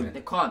They can't they'll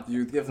They can't.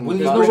 you give them Will a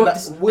you no voucher? bring rob- back,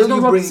 there's will no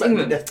you rob bring to back the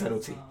England. death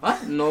penalty? Huh?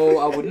 No,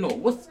 I would not.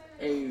 What's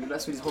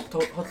that's with these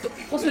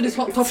what's with these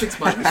hot topics,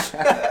 man?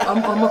 I'm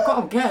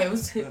a guy. I'm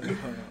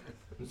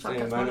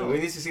saying, man, we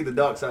need to see the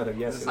dark side of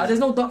yes. There's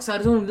no dark side.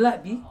 There's only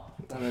light, B.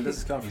 I mean, this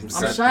is coming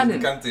from I'm shining.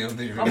 Kante of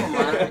the Come on,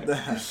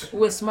 man.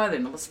 Always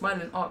smiling. I'm a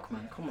smiling arc,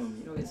 man. Come on,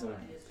 you know it's alright.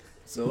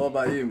 So what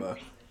about you, Mo?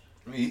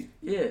 Me,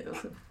 Yeah.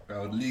 I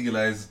would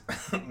legalize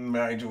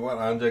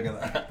marijuana. I'm joking.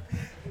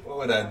 What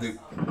would I do?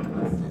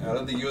 I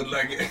don't think you would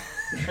like it.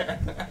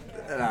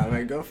 Nah,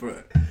 man, go for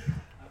it.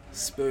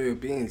 Spill your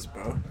beans,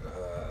 bro.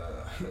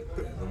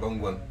 It's a long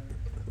one.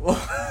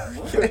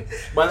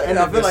 By the end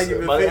I of feel this, like you've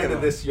been by the end thinking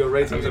of this, your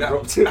ratings have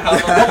dropped.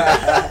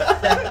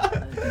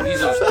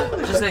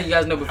 Just letting you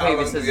guys know before How he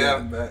even long says do you it.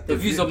 have? The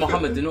views of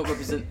Muhammad do not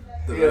represent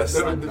The Yeah, rest.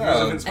 the views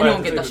of Inspyre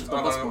anyone get that Entertainment. shit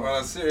on gospel.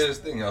 On a serious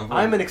thing,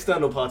 I'm an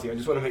external party. I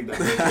just want to make that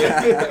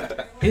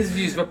clear. His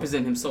views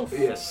represent himself.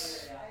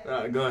 Yes.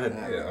 Go ahead.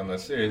 Yeah, on a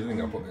serious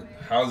thing, I put it.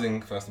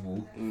 Housing, first of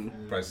all,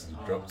 prices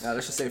dropped. Nah,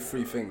 let's just say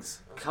three things.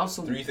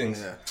 Council. Three things: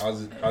 Yeah.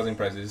 housing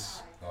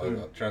prices,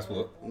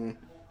 transport, and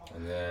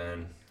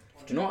then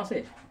Do you know what I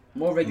say?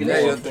 More Yeah,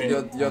 regulation.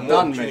 you're more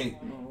done, opportunity. mate.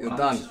 You're I'm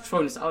done. just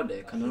throwing this out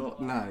there, kind of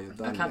not. Nah, you're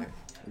done, can't-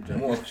 mate.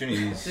 more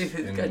opportunities Get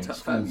in to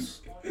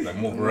schools, like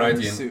more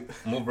suit.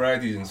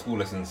 varieties in school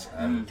lessons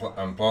and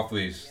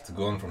pathways to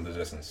go on from those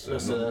lessons. So,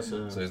 so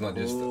it's not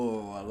just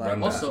Oh, I like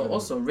random. that.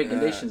 Also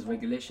regulations,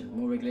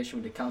 more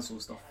regulation with the council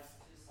stuff.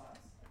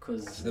 It's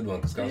Because a good one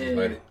because councils Yeah.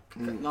 fight it.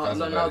 now, Councils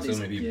fight nowadays,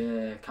 so many people.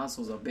 yeah,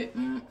 councils are a bit.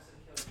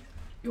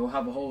 You'll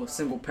have a whole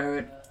single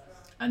parent,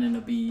 and then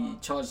they'll be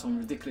charged some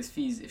ridiculous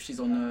fees if she's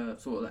on a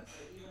sort of like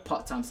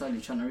part-time salary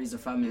trying to raise a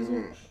family as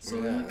well. So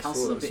Yeah, the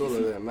councils are a it's bit all a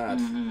iffy. bit mad.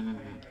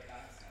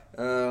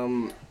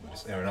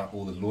 Just airing out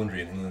all the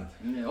laundry in England.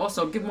 Yeah.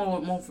 Also, give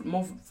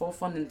more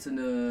funding to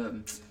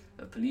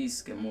the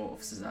police. Get more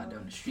officers out there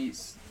on the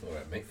streets.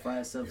 Alright, mate. Fire You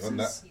want services.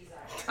 that?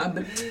 And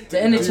the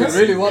NHS.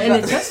 really want the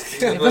that?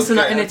 NHS. Invest in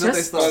our Until they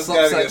NHS. start Those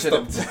guys get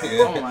searching it. stopped.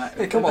 Oh Yeah. my.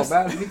 Hey, come on,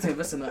 man. You need to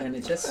invest in our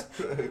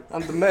NHS.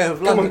 I'm the mayor of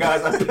Come on, London.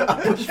 guys.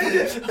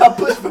 I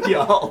push for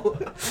y'all.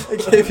 I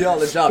gave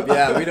y'all a job.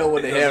 Yeah, we don't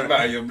want to It hear doesn't it.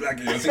 matter, you're black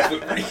and you're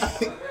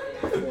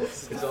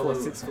 6'3". It's all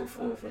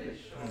 6'4".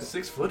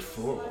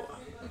 6'4".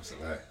 That's a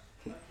lie.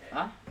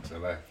 Huh? That's a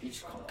lie. You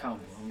just can't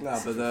count. Nah,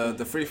 but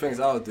the three things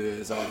I would do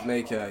is I would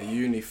make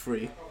uni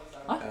free.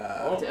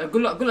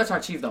 Good luck trying to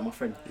achieve that, my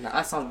friend.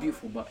 That sounds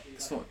beautiful, but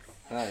it's not.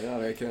 You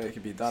know, it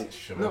can be done.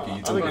 No, I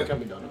think it can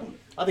be done.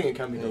 I think it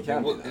can be done. It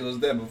can. It was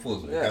there before,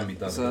 so it can be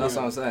done. So that's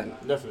what I'm saying.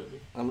 Definitely.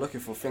 I'm looking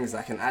for things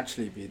that can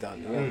actually be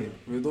done. You know?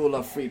 With all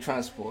our free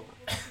transport.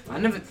 I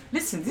never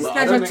listen. This Well,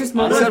 guy I don't tried to twist think-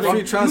 my I don't words, think bro.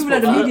 free transport-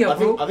 You like the media,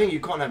 bro. I think you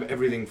can't have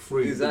everything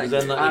free. Exactly.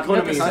 Because then I've the economy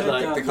never is said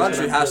like The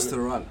country has to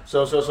run.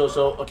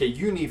 So okay,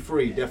 uni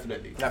free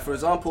definitely. Like for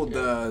example,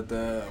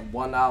 the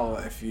 1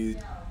 hour if you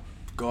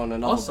go on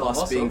another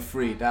bus being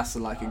free, that's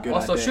like a good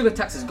Also, idea. sugar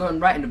tax is going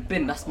right in the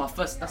bin. That's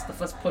the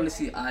first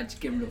policy I'd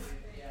get rid of.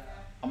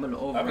 I'm gonna I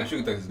over think it.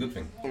 sugar tax is a good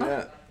thing.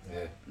 Yeah.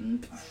 Yeah.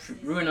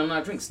 Ruining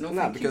our drinks. No,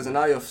 Nah, thank because you.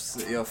 now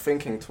you're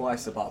thinking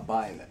twice about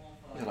buying it.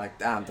 You're like,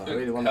 damn, do I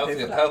really want to pay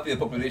for that? Healthier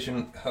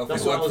population, healthier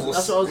That's what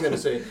workforce. I was gonna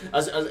say.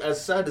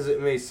 As sad as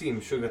it may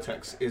seem, sugar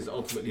tax is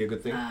ultimately a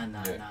good thing. Nah.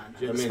 Do you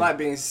know what I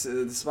mean?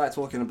 Despite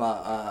talking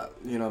about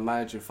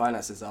managing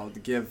finances, I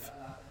would give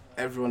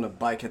everyone a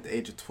bike at the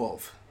age of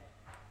 12.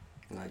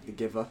 Like the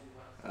giver.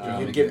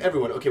 You'd give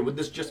everyone. Okay, would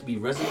this just be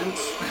residents?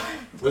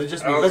 Would it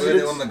just be I was really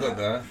residents? on the gut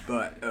there.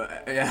 But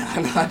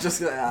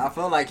I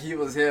felt like he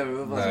was here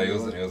with us. Nah, he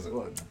wasn't.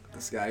 What,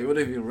 this guy, he would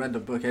have even read the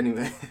book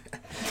anyway.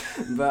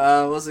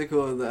 But what's it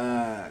called?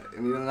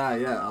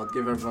 I'll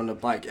give everyone a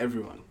bike.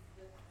 Everyone,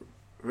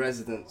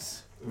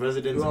 residents,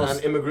 Residents Who else?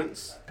 and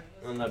immigrants,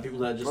 and like people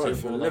that are just bro, here if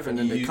for you're like living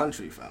a in the year.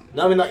 country, fam.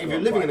 No, I mean like if Got you're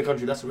a living in bike. the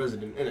country, that's a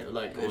resident, innit?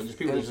 Like or If- just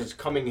people if- just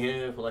coming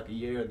here for like a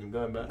year and then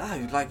going back.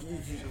 Nah,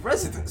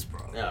 residents,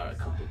 bro. Yeah, alright,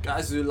 cool.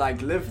 Guys who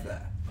like live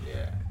there.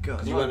 Yeah.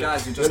 God, You not wanna-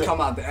 guys who you just wanna-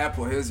 come out the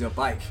airport. Here's your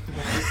bike.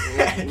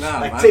 Nah,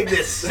 Like man. take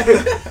this,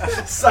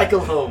 cycle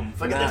home,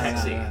 forget the Nah,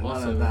 taxi. nah, nah, none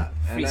Also, of that.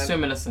 And free then-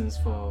 swimming lessons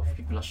for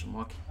people at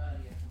Sherlock.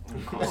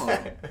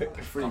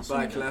 Free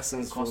bike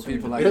lessons for Can't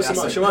people swim. like Listen,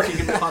 that. Shamaki,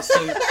 give me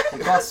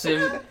You can't swim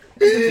at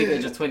the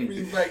age of 20.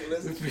 Free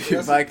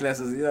bike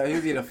lessons. You know,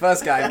 he'd be the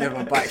first guy to give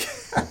him a bike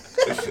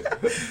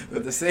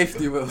with the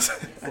safety wheels.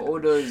 For all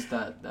those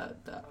that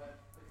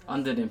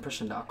under the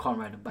impression that I can't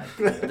ride a bike,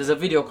 there's a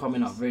video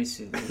coming up very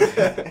soon.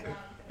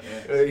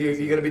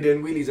 you're gonna be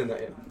doing wheelies in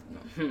that, yeah?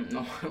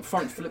 No,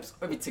 front flips,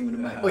 everything with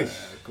the bike. Oi.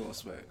 Of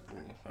course, mate.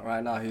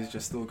 Right now, he's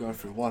just still going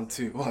through 1,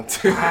 2, 1,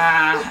 2.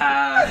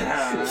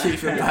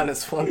 Keep your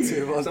balance 1, 2,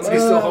 1, 2.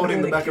 Somebody's still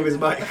holding the back of his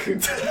bike.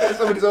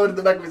 Somebody's holding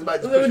the back of his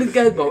bike. Look at this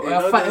guy, bro.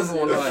 I fight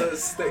everyone like.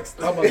 Sticks.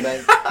 Come on,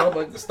 guys. Come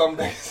on. The stump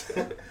days.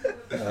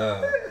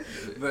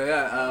 But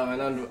yeah, and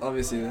then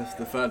obviously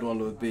the third one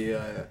would be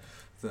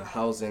the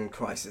housing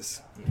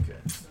crisis. Okay.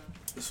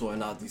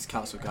 Sorting out these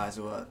council guys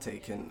who are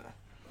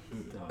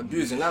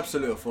abusing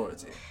absolute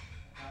authority.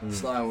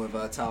 Starting with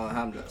Tower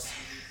Hamlets.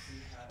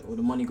 All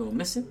the money going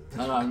missing.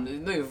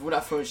 No,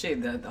 without throwing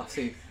shade, I'll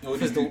say. How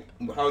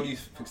do you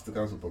fix the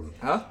council problem?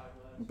 Huh?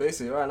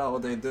 Basically, right now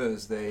what they do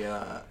is they,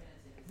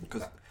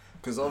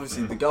 because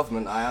obviously the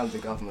government, I am the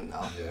government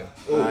now. Yeah.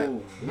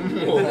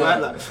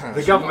 Right?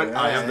 The government,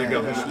 I am the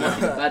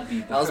government. Bad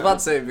people. I was about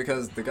to say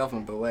because the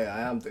government, but wait,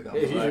 I am the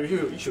government. Right?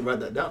 You should write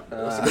that down.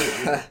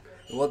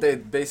 What they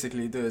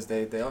basically do is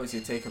they obviously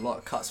take a lot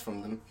of cuts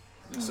from them,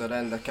 so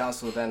then the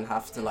council then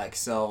have to like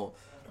sell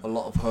a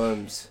lot of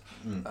homes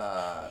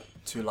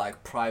to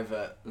like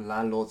private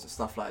landlords and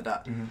stuff like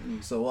that.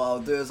 So what I'll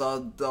do is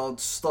I'll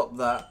stop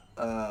that.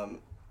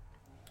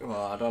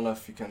 Well, I don't know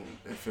if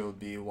it would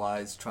be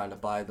wise trying to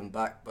buy them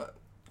back, but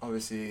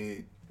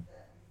obviously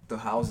the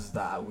houses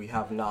that we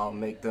have now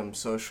make them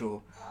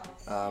social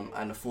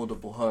and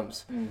affordable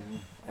homes.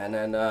 And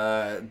then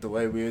the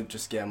way we would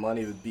just get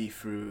money would be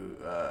through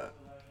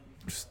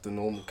just the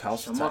normal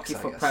council tax, Shamaki I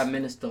for guess. Prime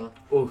Minister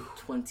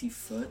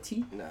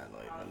 2030? Nah, not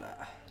even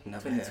that.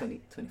 Never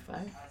 2020,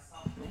 25?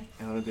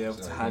 I want to be able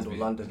to handle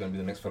London. It's going to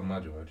be the next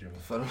Farmajo, what do you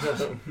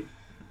mean?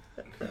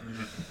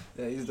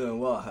 Yeah, he's doing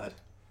well, I heard.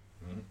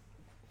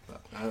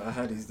 I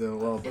heard he's doing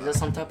well. Is there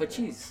some type of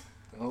cheese?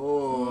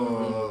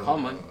 Oh,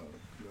 Come on.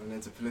 Going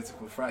into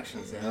political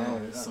fractions. Yeah,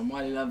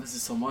 Somaliland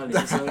versus Somali.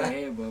 It's over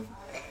here, bro.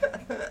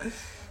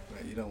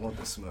 Mate, you don't want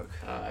the smoke.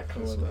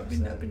 Come on, I've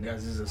been there.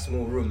 Guys, this is a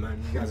small room,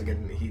 man. You guys are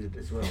getting heated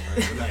as well,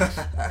 man. Relax.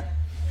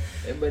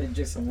 Everybody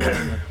drink some water,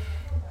 man.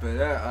 But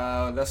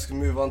yeah, let's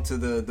move on to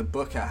the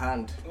book at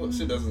hand. Well,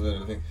 shit doesn't do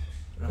anything.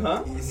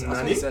 Huh?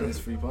 He said his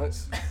 3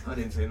 points. I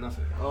didn't say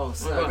nothing. Oh,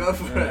 so go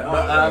for it.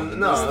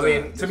 No, I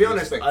mean, to be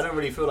honest, I don't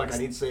really feel like I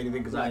need to say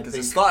anything because I Because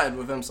think it started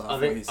with him, so I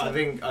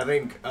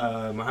think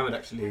Mohammed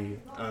actually,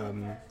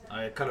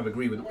 I kind of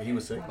agree with what he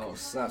was saying. Oh,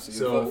 snap! So you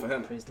So- vote for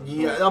him?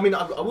 Yeah, I mean,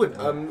 I would.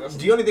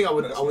 The only thing I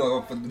would,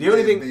 the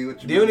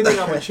only thing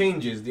I would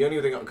change is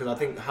because I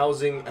think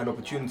housing and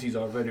opportunities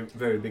are a very,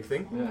 very big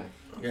thing.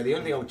 Yeah, the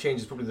only thing I would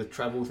change is probably the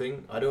travel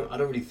thing. I don't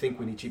really think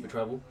we need cheaper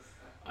travel.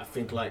 I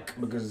think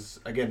because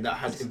again that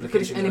has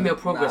implications. Any more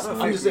progress?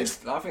 Nah, I'm just saying.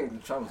 I think the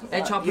travel's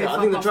HR Yeah, I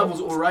think the travel's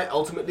all right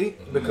ultimately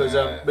because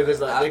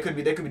like, they could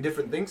be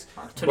different things.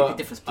 Totally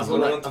different I feel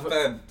like,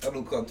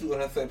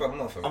 £230 a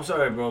month. I'm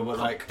sorry, bro, but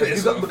like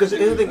because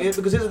here's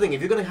the thing. If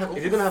you're gonna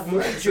have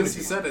more Since opportunities,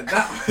 you said it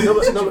that no,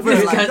 but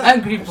This guy's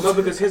angry. no,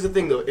 because here's the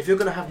thing though. If you're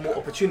gonna have more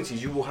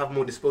opportunities, you will have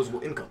more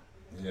disposable income.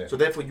 Yeah. So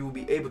therefore, you will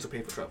be able to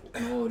pay for travel.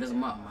 No, it doesn't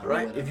matter, man.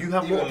 Right? If you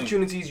have more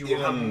opportunities, you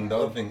will have the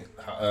more. other thing,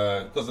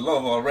 because a lot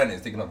of our rent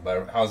is taken up by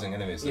housing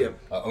anyway. So Yeah.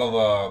 a lot of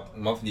our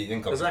monthly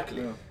income.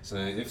 Exactly. So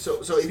if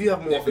So if you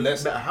have more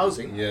better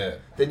housing, yeah,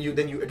 then you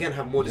again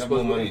have more You have more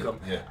disposable money, income.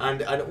 yeah.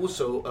 And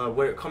also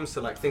where it comes to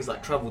like things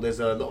like travel,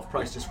 there's a lot of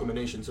price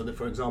discrimination. So that,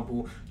 for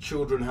example,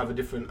 children have a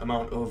different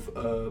amount of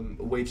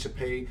wage to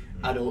pay.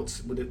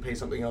 Adults would pay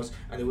something else,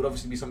 and it would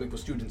obviously be something for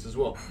students as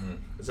well.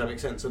 Does that make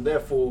sense? So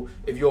therefore,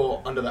 if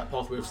you're under that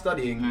pathway of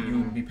studying, you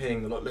would be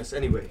paying a lot less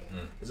anyway.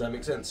 Does that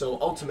make sense? So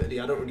ultimately,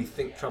 I don't really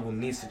think travel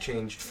needs to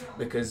change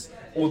because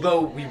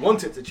although we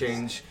want it to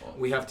change,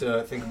 we have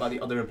to think about the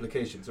other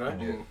implications, right?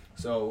 Yeah.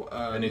 So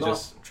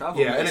NHS.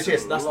 travel. yeah, makes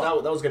NHS. a That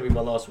lot. was going to be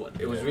my last one.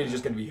 It was Yeah. really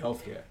just going to be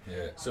healthcare.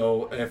 Yeah.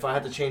 So if I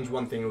had to change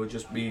one thing, it would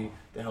just be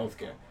the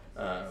healthcare.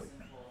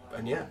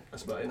 And yeah,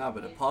 that's about it. Nah,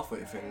 but the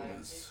pathway thing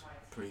is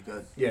pretty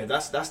good. Yeah,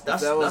 that's If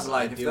there was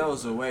like, if ideal. there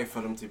was a way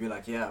for them to be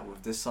like, yeah,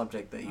 with this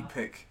subject that you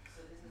pick,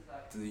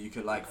 you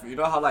could like, you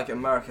know how like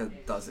America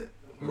does it,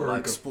 with, like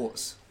America.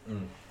 sports.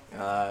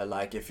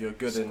 Like if you're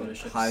good in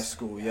Scholarships. high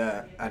school,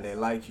 yeah, and they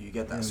like you, you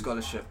get that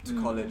scholarship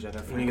to college, and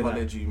then When you from get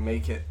college you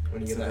make it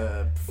when you to get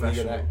the when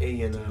you get professional. that A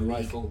in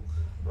rifle.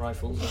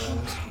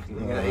 You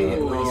get A in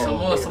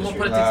Some more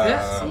politics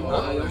there. Some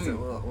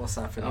more. What's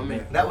happening? I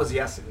mean, That was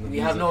Yassin. we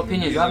have no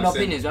opinions. We have no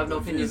opinions. We have no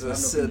opinions. We have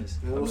no Sid, opinions.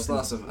 it all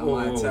starts with Whoa, am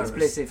I a whoa, whoa. Let's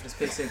play terrorist? safe. Let's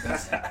play safe,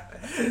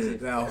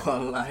 guys. Now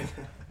online.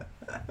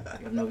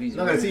 You have no views.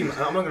 I'm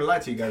not gonna lie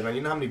to you guys, man.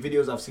 You know how many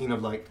videos I've seen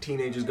of like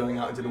teenagers going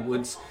out into the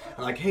woods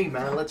and like, hey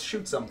man, let's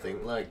shoot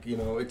something. Like, you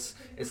know, it's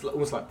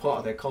almost like part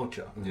of their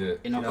culture. Yeah.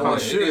 In our You know,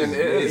 culture. shooting it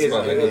is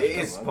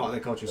part of their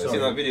culture. I seen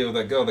that video of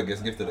that girl that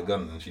gets gifted a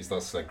gun and she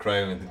starts like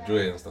crying with the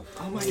joy and stuff.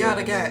 Oh my god,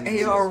 I got an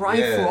AR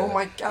rifle. Yeah. Oh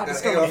my god,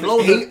 it's AR gonna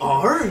blow the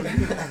AR?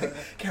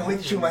 Can't wait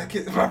to shoot my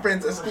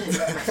friends at school.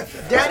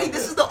 Daddy,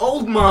 this is the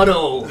old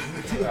model.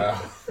 Yeah,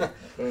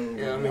 I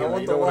like,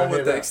 want you the don't one wanna with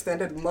hear the that.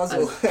 extended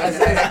muzzle, as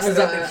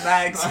extended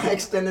mags.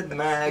 Extended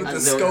mag. With the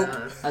As scope.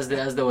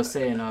 as they were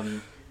saying,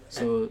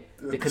 so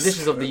the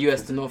conditions of the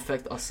US do not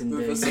affect us in the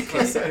With the UK.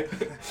 suppressor.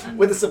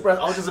 With the suppress,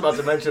 I was just about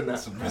to mention that.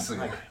 Suppressor.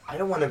 Like, I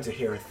don't want him to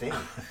hear a thing.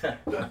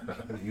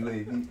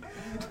 UAV.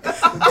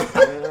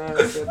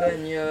 So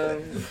then, yeah.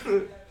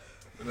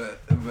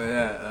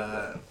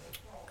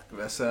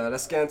 But yeah,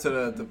 let's get into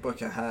the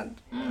book at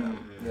hand.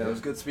 Yeah, it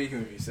was good speaking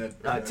with you, Sid.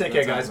 Take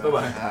care, guys.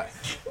 Bye-bye.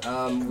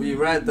 We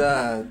read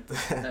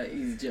That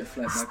easy jet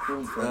flight back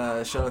home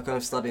from. Sherlock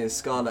Holmes Studying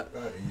Scarlet.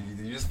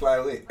 Did you just fly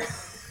away?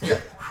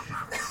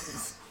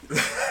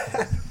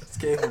 It's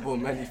capable of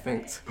many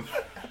things.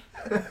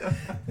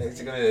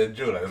 It's gonna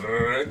drill like.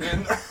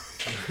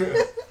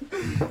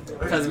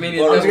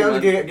 Tasmanian I'm just devil,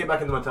 gonna man. get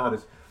back into my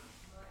TARDIS.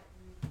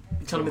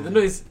 You telling me the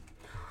noise?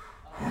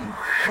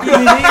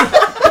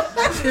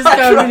 This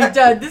guy really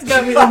tried. This guy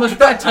made so much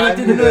bad trying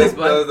to do the noise,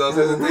 man. That was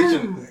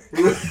hesitation.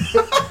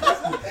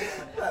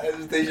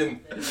 Hesitation.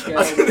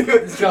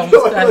 This guy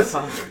almost died,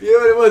 fam. You know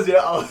what it was?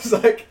 Yeah,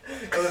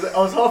 I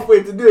was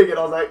halfway to doing it. I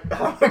was like,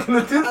 how am I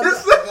gonna do this?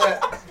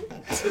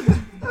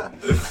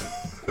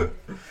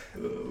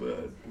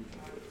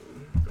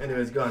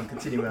 Anyways, go on,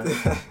 continue, man.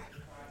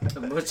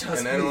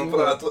 And anyone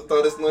pull out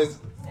this noise?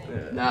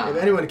 Nah. If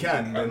anyone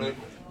can, I then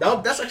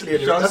know. that's actually a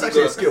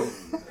skill.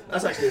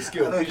 That's actually a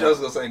skill. I know you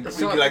just got something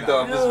creepy like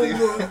that.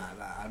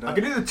 I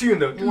can do the tune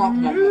though.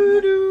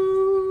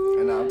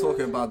 And I'm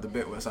talking about the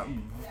bit where it's like.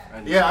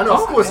 Yeah, I know.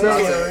 Of course, He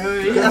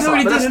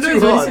already did the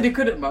noise when he said he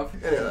couldn't, man.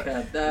 Yeah. God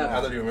I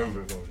damn. don't even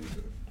remember.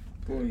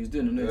 Bro, he was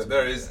doing the noise.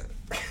 There it is.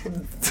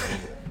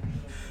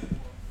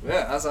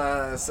 Yeah, as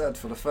I said,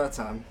 for the third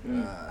time,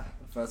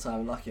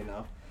 lucky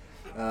now.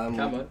 Come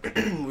on.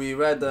 We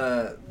read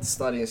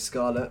Studying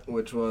Scarlet,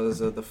 which was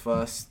the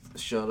first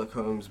Sherlock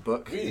Holmes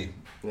book. Really?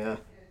 Yeah.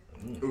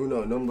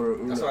 Numero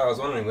uno. That's why I was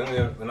wondering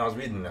when I was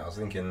reading it. I was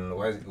thinking,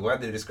 why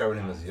did they describe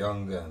him as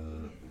young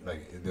and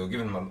like they were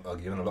giving him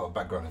a lot of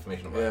background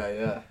information about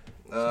him.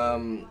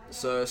 Yeah.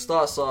 So it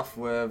starts off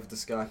with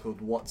this guy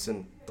called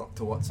Watson,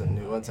 Dr. Watson,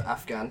 who went to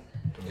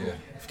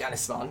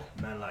Afghanistan,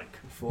 Man, like.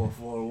 for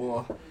a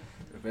war.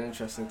 It'd been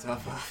interesting to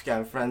have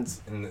Afghan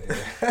friends.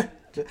 Yeah.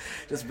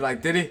 Just be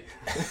like, did he?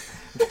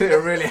 Did it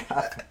really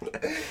happen?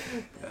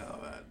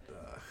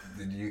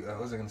 Did you?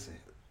 What was I gonna say?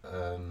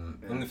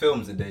 In the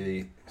films, did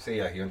they say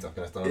he went to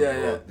Afghanistan? Yeah,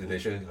 or yeah. Did they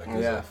show like he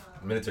was a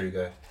military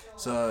guy?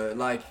 So,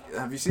 like,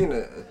 have you seen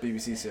a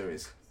BBC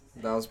series?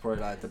 That was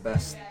probably like the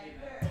best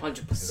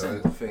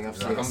 100%. thing I've Is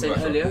that seen. a Said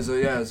comeback? earlier.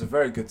 It was a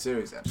very good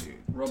series actually.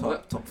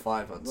 Robert? Top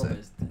 5, I'd say. Robert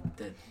is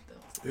dead.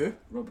 Who?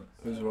 Robert.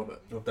 Who's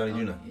Robert? Robert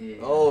Downey Jr. Yeah.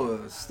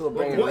 Oh, still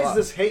bringing What it is up.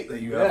 this hate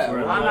that you have Yeah, for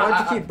him? why'd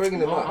you keep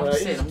bringing him up? I'm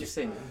just saying.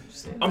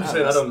 I'm just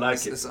saying I don't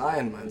like it. It's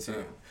Iron Man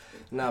too.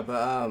 Nah,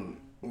 but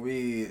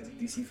we.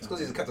 DC It's fan. because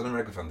he's a Captain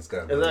America fan. This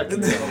guy.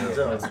 Exactly.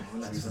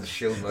 He's the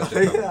shield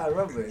merchant. Yeah, I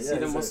remember. See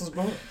the muscles,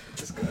 bro?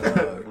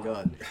 Oh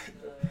god.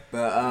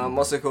 But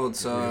what's it called?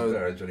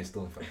 So Johnny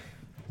Storm fan.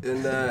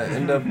 in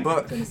the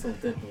book. Then he's still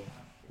dead, bro.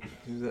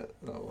 Who's that?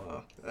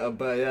 Oh wow.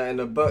 But yeah, in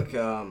the book,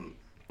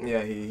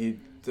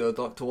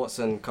 Dr.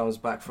 Watson comes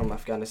back from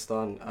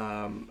Afghanistan,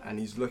 and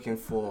he's looking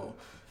for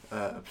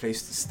a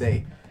place to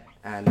stay,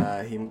 and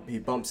he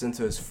bumps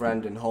into his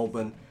friend in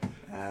Holborn,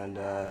 and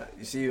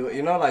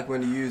you know like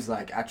when you use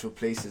like actual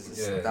places,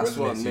 that's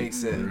what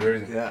makes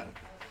it. Yeah.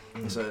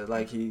 So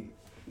like he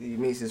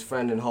meets his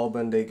friend in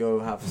Holborn, they go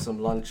have some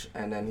lunch,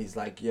 and then he's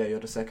like, yeah, you're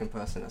the second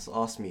person that's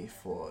asked me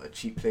for a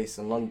cheap place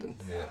in London.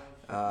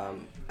 Yeah.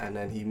 And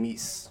then he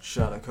meets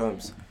Sherlock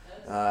Holmes,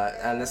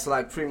 and it's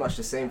like pretty much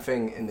the same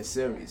thing in the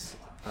series.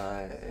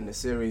 In the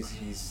series,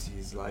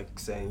 he's like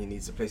saying he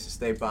needs a place to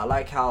stay, but I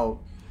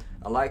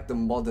like the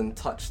modern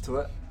touch to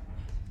it.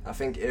 I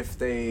think if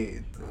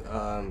they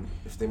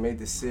made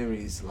this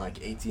series like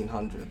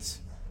 1800s.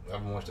 I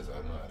haven't watched it, so I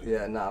have no idea.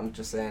 Yeah, nah, I'm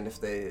just saying if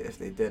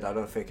they did, I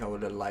don't think I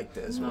would have liked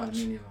it as much.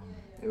 It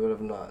would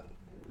have not.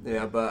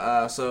 Yeah,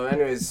 but so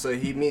anyways, so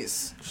he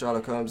meets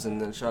Sherlock Holmes,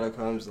 and then Sherlock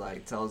Holmes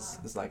like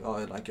it's like,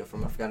 oh, like you're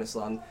from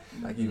Afghanistan,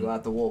 like you were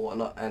at the war,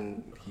 whatnot,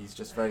 and he's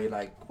just very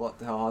like, what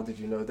the hell? How did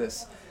you know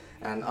this?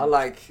 And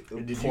unlike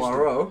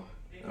Poirot,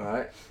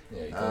 alright.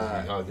 Yeah, he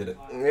tells you how I did it.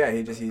 Yeah,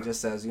 he just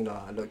says, you know,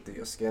 I looked at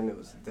your skin, it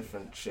was a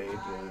different shade,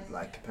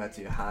 like compared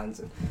to your hands,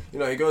 and you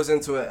know, he goes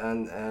into it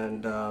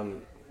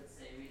and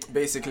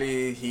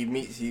basically he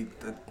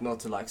not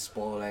to like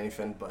spoil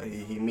anything, but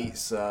he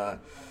meets him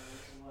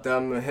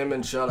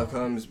and Sherlock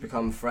Holmes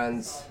become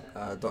friends,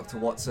 Dr.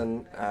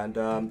 Watson, and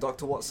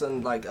Dr.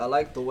 Watson, like, I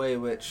like the way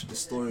which the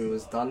story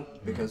was done,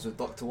 because with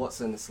Dr.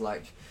 Watson it's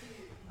like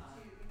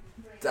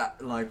that,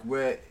 like,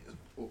 we're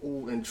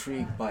all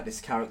intrigued by this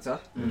character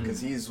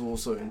because he's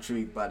also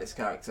intrigued by this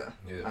character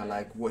and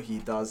like what he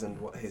does and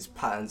what his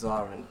patterns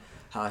are and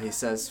how he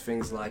says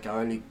things like, I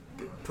only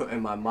put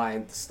in my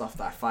mind the stuff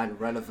that I find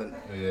relevant.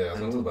 Yeah, I was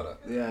going to talk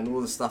about that. Yeah, and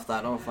all the stuff that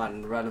I don't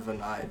find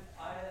relevant, I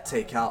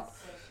take out.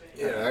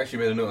 Yeah, I actually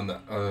made a note on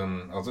that.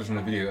 I was watching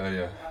a video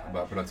earlier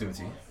about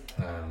productivity.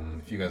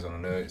 If you guys want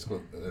to know,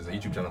 there's a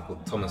YouTube channel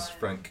called Thomas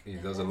Frank. He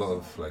does a lot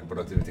of like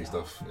productivity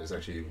stuff. It's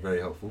actually very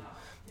helpful.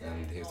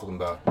 And he was talking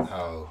about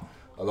how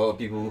a lot of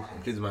people,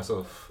 including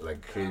myself,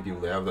 like creative people,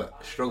 they have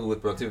that struggle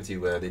with productivity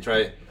where they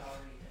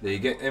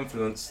get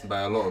influenced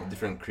by a lot of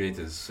different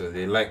creators. So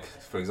they like,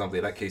 for example,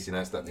 they like Casey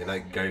Neistat, they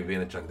like Gary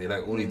Vaynerchuk, they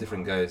like all these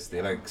different guys.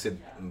 They like Sid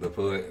the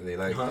poet, they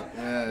like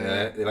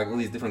they like all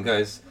these different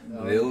guys. No,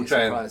 and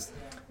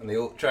they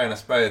all try and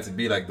aspire to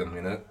be like them,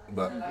 you know.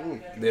 But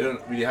they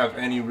don't really have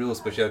any real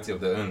speciality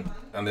of their own,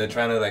 and they're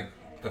trying to like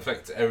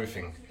perfect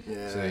everything.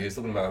 Yeah. So he's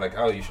talking about like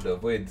how you should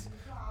avoid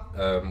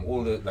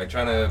all the like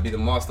trying to be the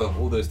master of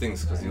all those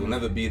things because you'll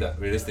never be that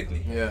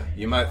realistically. Yeah.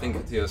 You might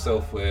think to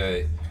yourself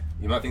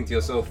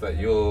that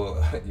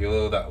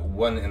you're that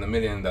one in a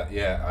million that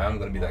I am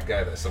gonna be that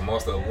guy that's a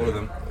master of all of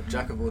them.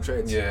 Jack of all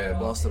trades. Yeah,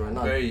 master of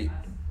none. Very,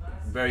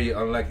 very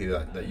unlikely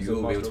that you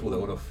will be able to pull that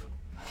all off.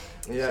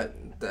 Yeah,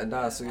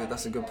 that's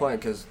a good point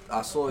because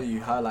I saw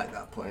you highlight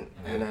that point,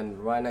 and then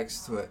right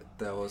next to it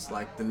there was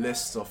like the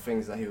lists of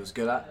things that he was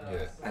good at,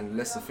 and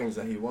lists of things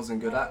that he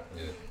wasn't good at.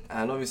 Yeah.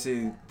 And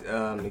obviously,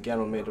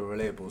 again, made it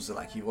relatable. So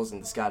like, he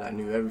wasn't this guy that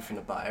knew everything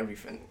about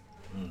everything.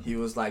 He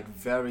was like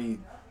very,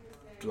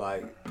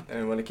 like,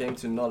 and when it came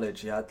to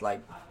knowledge, he had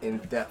like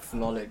in-depth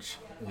knowledge.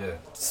 Yeah.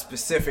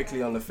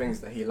 Specifically on the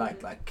things that he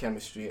liked, like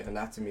chemistry,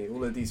 anatomy,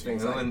 all of these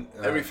things. You know, like,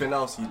 everything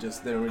else he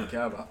just didn't really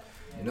care about.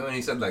 You know when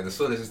he said like the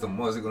solar system,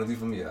 what is it gonna do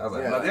for me? I was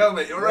like, Yeah. bloody hell,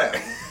 mate, you're right.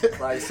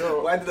 Like,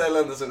 so Why did I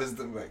learn the solar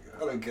system? Like, I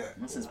don't care.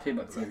 This is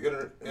payback Like,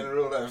 time. in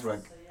real life,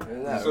 like, Nah,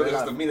 the solar real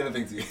system life. mean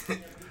anything to you?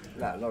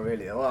 Nah, not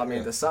really. Well, I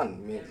mean, the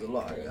sun means a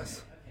lot, I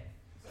guess.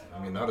 I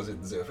mean, how does it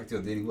affect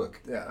your daily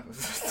work? Yeah.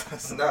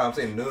 Nah, I'm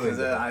saying knowing. Because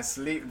I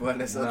sleep when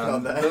it's Nah,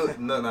 not there.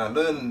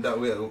 knowing that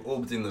we're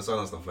orbiting the sun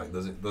and stuff like,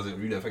 does it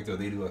really affect your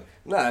daily work?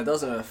 No, it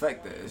doesn't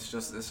affect it. It's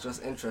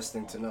just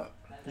interesting to know.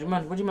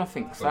 What do you man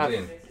think? That's what I'm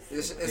saying.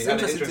 It's kinda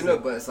interesting to know,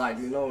 but it's like,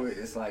 you know,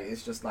 it's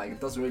just like,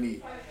 it doesn't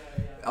really,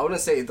 I wouldn't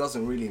say it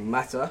doesn't really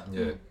matter.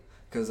 Yeah.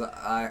 Because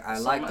I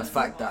like the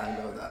fact that I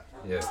know that.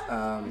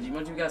 Yeah.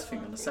 What do you guys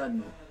think on the side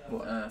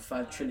note?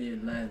 5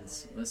 trillion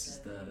lions versus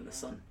the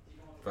sun.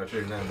 5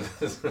 trillion lions.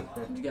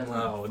 What do you guys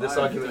Wow, think? this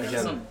argument The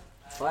again. sun.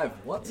 5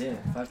 what? Yeah,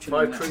 5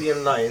 trillion. 5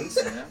 trillion lines.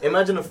 Yeah.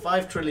 Imagine a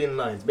 5 trillion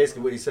lines.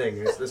 Basically, what he's saying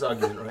is this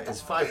argument, right?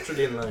 It's 5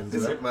 trillion lines,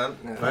 Is right? it, man?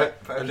 Yeah. Right?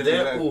 5 And trillion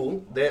they're lines.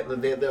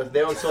 all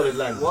they're on solid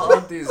land. What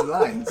are these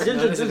lines?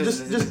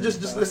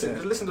 Just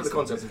listen to the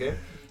concept, okay?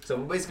 So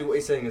basically, what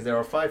he's saying is there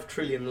are 5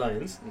 trillion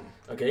lines.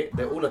 Okay,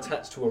 they're all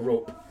attached to a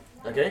rope.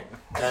 Okay,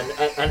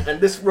 and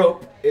this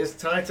rope is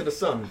tied to the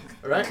sun,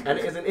 right? And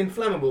it is an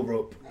inflammable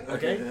rope.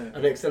 Okay,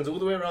 and it extends all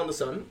the way around the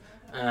sun.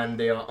 And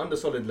they are under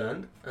solid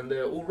land, and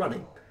they're all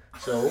running.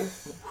 So,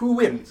 who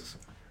wins?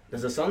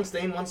 Does the sun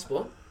stay in one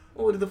spot,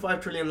 or do the 5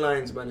 trillion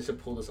lions manage to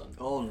pull the sun?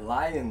 Oh,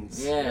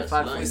 lions. Yeah, Yes,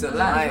 5 lions.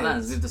 trillion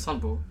lions with the sun,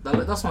 bro.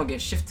 That's not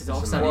get shifted to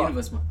outside the what?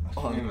 universe, man.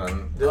 Yeah,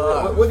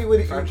 man. What do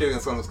you 5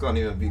 trillion suns can't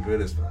even be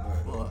gorillas, man.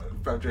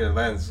 5 trillion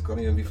lions can't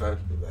even be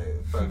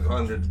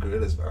 500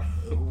 gorillas, man.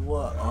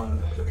 What on?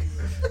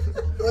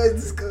 Where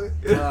is this going?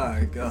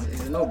 Oh god.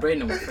 It's a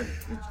no-brainer, my friend.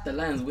 The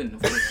lions win.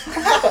 Of course.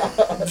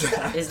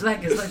 it's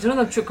like, do you know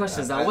them trick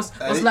questions? Like, what's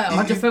like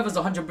 100 feathers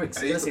or 100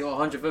 bricks? Let's say,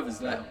 100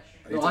 feathers, like,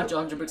 no,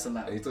 100 bricks are Are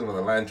like. you talking about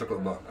the lion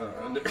chocolate bar?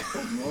 Oh, man.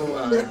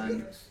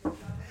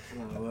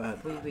 Oh, word.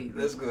 Wait.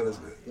 Let's go. Those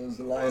are What's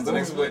lions. the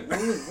next point?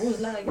 What was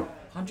like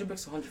 100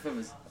 bricks or 100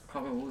 feathers? I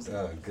can't remember what was it.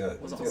 Oh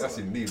god, What's it that's called?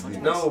 in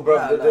leave. No, bro.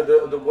 Nah,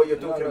 The what you're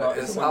talking No, about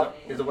it's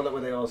is the one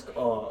where they ask,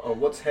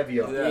 what's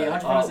heavier? Yeah,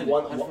 100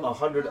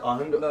 feathers.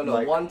 100. No,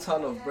 like, 1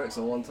 ton of bricks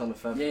or 1 ton of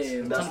feathers. Yeah,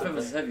 10 That's the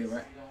feathers is heavy,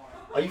 right?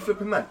 Are you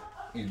flipping mad?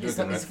 He's It's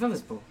joking, the right?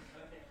 feathers, bro.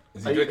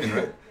 Is he joking,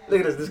 right?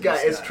 Look at this guy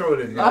is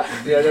trolling. Yeah,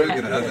 Yeah, joking. I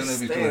don't know if he's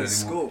Stay trolling in anymore.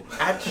 school.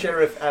 at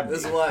Sheriff Abdi.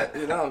 This is why,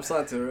 I'm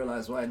starting to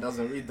realize why he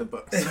doesn't read the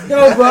books.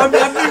 No, bro, I've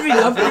been reading.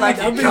 I've been Like,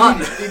 reading. he can't.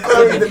 He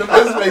can't read in the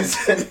first place.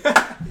 He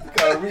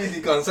can't read,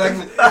 he can't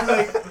sang.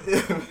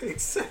 It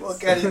makes sense. What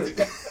can he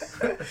do?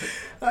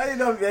 How you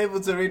not be able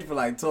to read for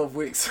like 12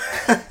 weeks?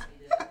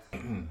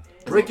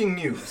 Breaking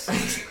news.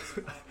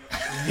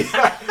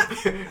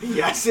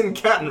 Yasin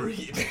can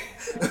read.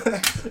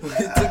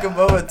 It took a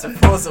moment to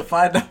pause to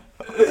find out.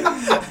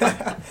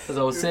 As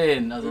I was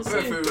saying. Went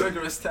through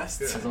rigorous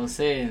tests. As I was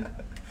saying.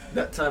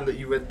 That time that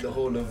you read the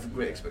whole of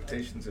Great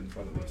Expectations in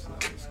front of us,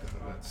 that was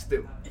kind of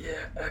still.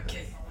 Yeah,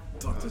 okay.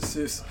 Dr.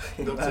 Seuss.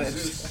 Dr. Managed.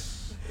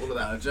 Seuss, all of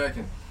Nah, that. I'm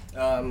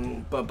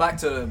joking. But back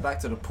to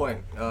the point.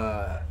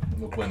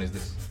 What point is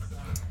this?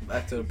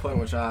 Back to the point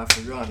which I have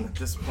forgotten at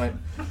this point.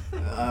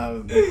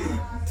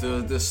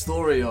 To the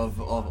story of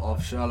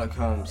Sherlock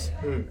Holmes.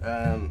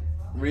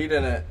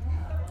 Reading it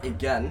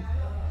again,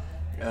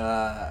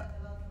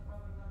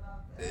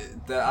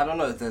 I don't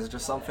know. There's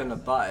just something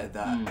about it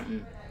that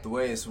the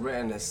way it's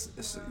written is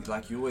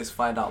like you always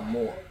find out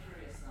more.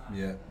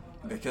 Yeah.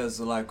 Because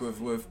like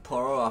with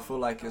Poirot, I feel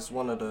like it's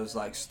one of those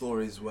like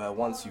stories where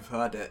once you've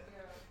heard it,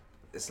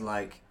 it's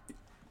like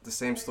the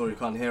same story, you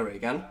can't hear it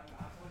again.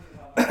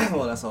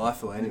 Well, that's how I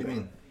feel anyway. What do you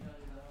mean?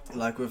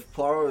 Like with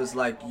Poirot, it's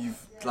like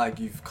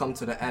you've come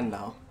to the end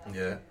now.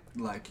 Yeah.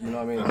 Like, you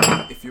know what I mean?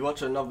 Like, if you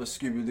watch another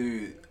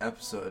Scooby-Doo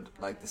episode,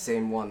 like the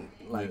same one,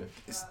 like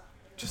it's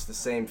just the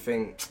same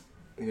thing,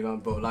 you know.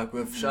 But like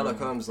with Sherlock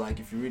Holmes,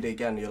 like if you read it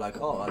again, you're like,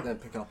 oh, I didn't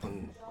pick up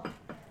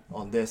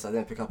on this, I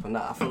didn't pick up on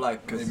that. I feel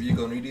like Maybe you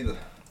gonna read either.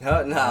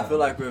 I feel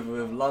like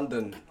with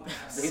London,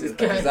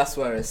 because that's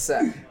where it's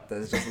set.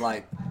 There's just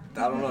like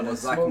I don't know.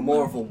 There's like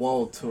more of a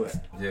world to it.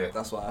 Yeah.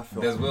 That's what I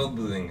feel. There's world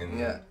building and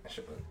yeah,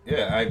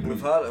 I agree.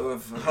 With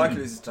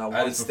Hercules, it's like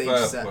one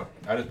stage set.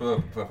 I just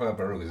prefer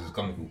Poirot because it's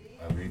comical.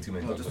 I read too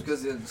many. Just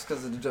because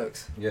of the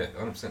jokes. Yeah,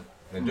 100%.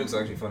 The jokes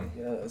are actually funny.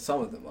 Yeah,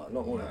 some of them are,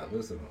 not all of them.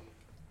 Most of them.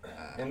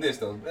 In this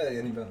though,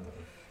 any better.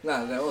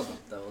 Nah, there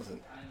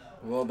wasn't.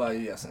 What about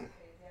you, Yasin?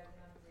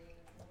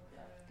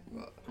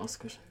 Ask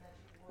a question.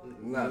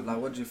 Nah, like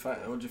what do you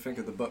think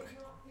of the book?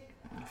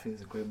 I think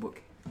it's a great book.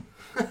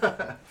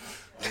 Yeah,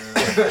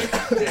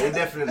 he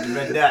definitely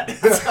read that.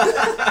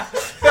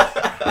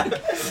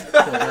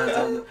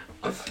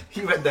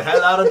 He read the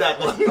hell out of that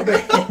one.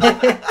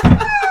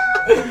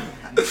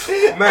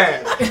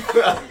 Man.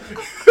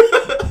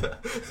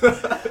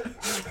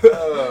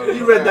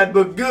 You read that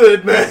book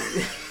good, man.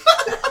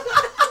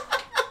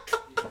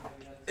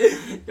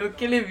 You're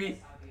killing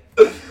me.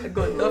 I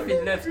got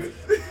nothing left. The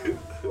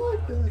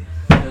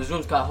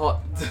room's quite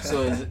hot,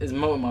 so it's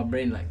melting my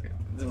brain like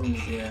the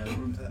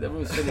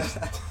room's finished.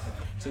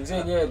 So he's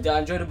saying, yeah, did I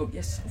enjoy the book?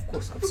 Yes, of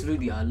course,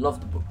 absolutely. I love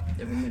the book,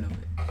 every minute of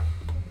it.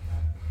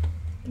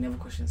 Any other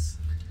questions?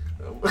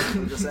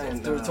 I'm just saying.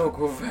 It's the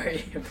rhetorical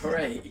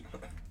variety.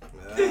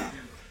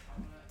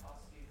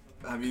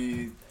 Have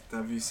you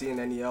seen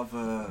any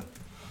other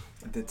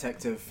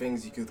detective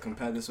things you could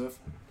compare this with?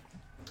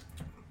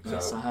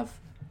 Yes, I have.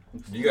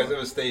 Do you guys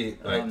ever stay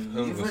like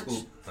home you've from read-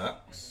 school? Huh?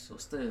 So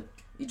what's the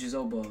Idris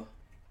Elba,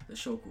 the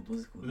show called?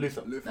 What's it called?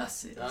 Luther.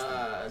 That's it.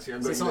 See,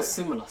 So it's all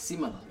similar,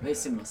 very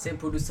similar. Same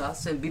producer,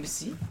 same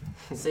BBC,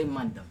 same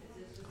man.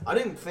 I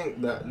didn't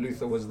think that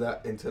Luther was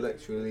that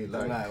intellectually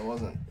like. No, it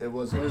wasn't. It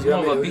was. It was you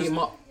know more what of I a mean? beat him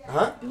up.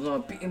 Huh? It was more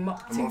of a beat him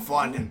up. I'm gonna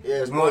find him.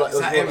 Yeah, it's more like. Is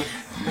that him?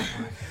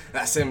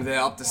 That's him there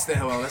up the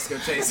stairwell. Let's go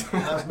chase him.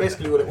 That's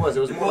basically what it was.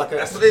 It was more like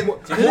a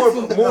more of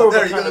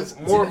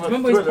a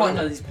Remember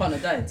thriller. his partner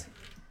died?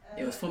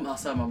 It was filmed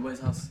outside my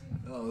boy's house.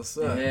 Oh,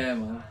 sir. Yeah,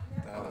 man.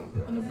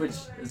 On the bridge.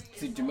 It's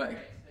too dramatic.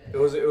 It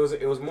was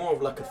more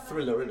of like a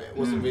thriller, innit? It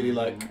wasn't really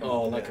like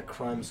like a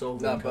crime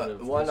solving. No, kind but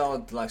of one I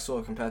would like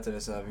sort of compare to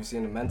this. Have you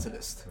seen The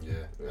Mentalist?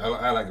 Yeah.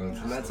 I like them. The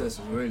Mentalist is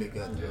really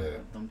good. Yeah.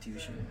 Dumb TV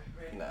show.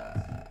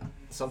 Nah.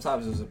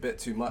 Sometimes it was a bit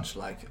too much.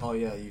 Like, oh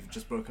yeah, you've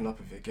just broken up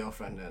with your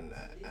girlfriend and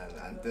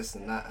this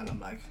and that, and I'm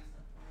like,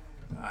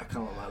 alright,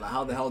 come on, man. Like,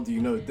 how the hell do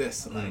you know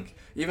this? Like,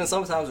 even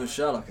sometimes with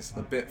Sherlock, it's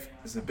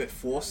a bit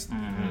forced.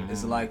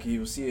 It's like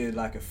you'll see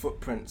like a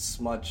footprint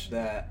smudge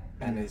there,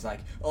 and it's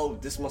like, oh,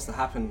 this must have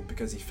happened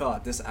because he fell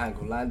at this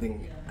angle,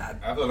 landing at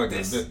I feel like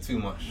this, it's a bit too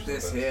much.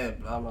 this here.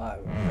 I'm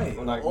like, hey,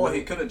 or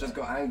he could have just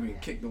got angry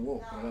and kicked the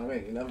wall. You know what I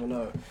mean? You never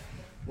know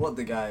what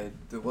the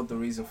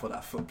reason for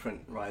that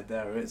footprint right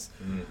there is.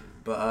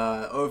 But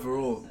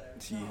overall,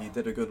 he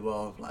did a good job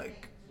of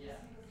like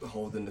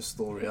holding the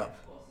story up.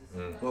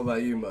 What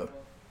about you, Mo?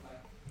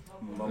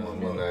 I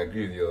mean, I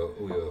agree with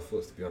all your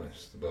thoughts, to be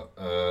honest. But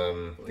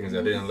things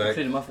I didn't like.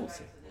 Including my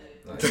thoughts.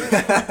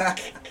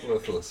 All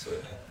thoughts.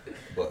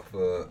 But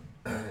for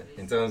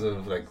in terms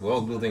of like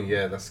world building,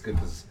 yeah, that's good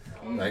because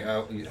like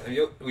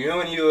you know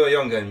when you were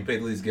younger and you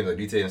played all these games like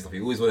GTA and stuff,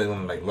 you always wanted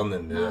on like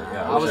London.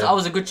 Yeah, I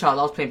was a good child.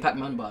 I was playing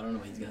Pac-Man, but I don't know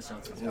what these guys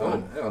shouting.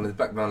 Yeah, on the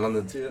background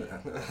London too.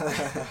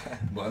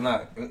 But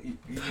nah,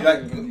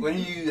 like when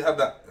you have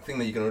that thing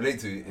that you can relate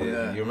to,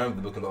 you remember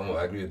the book a lot more.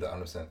 I agree with that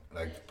 100%.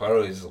 Like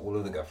Poirot is all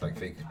over the gaff, like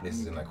fake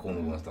places in like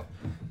Cornwall and stuff.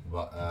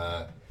 But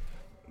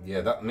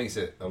yeah, that makes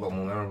it a lot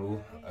more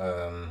memorable.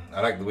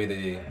 I like the way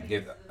they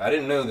gave. I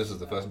didn't know this was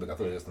the first book. I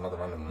thought it was just another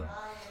random one.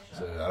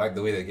 So I like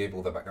the way they gave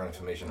all the background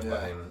information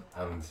about him,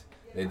 and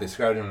they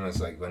described him as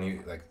like when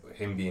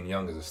him being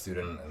young as a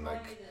student and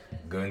like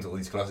going to all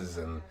these classes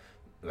and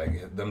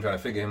like them trying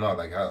to figure him out,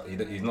 like how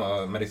he's not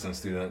a medicine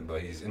student but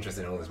he's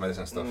interested in all this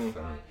medicine stuff.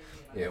 And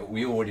yeah,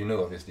 we already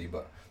know obviously,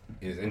 but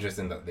it's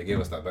interesting that they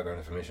gave us that background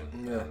information.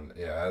 And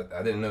yeah,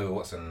 I didn't know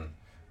Watson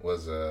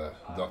was a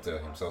doctor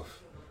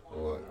himself.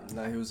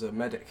 No, he was a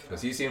medic.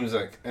 Because he seems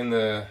like in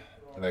the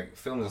like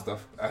films and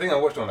stuff. I think I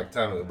watched one like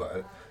time ago,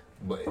 but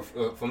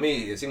for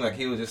me, it seemed like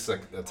he was just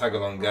like a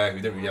tag-along guy who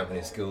didn't really have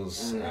any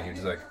skills. And he was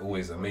just like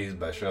always amazed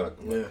by Sherlock.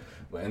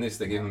 But in this,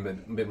 they gave him a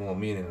bit more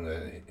meaning.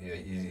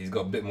 He's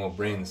got a bit more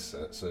brains,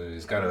 so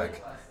it's kind of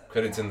like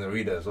crediting the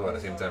reader as well at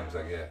the same time. It's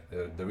like, yeah,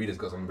 the reader's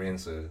got some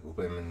brains, so we'll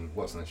put him in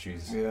Watson's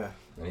shoes. Yeah.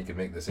 And he can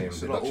make the same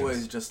so deductions. Not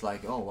always just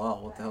like, oh wow,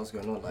 what the hell's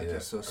going on? Like, you're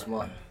so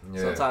smart.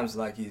 Yeah. Sometimes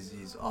like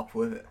he's up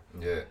with it.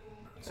 Yeah.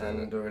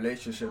 and the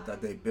relationship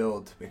that they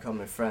build,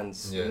 becoming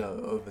friends, you know,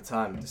 over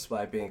time,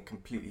 despite being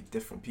completely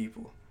different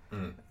people,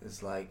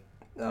 it's like,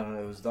 I don't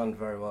know, it was done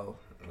very well.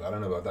 I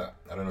don't know about that.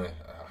 I don't know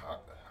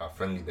how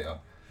friendly they are.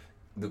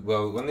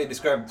 Well, when they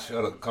described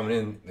Sherlock coming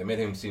in, they made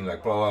him seem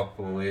like blow up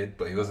or weird,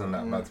 but he wasn't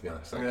that bad, to be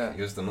honest. Like,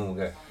 he was the normal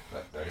guy.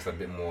 Like just a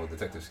bit more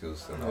detective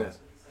skills than ours.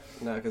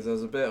 No, because there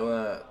was a bit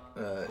where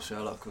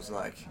Sherlock was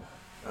like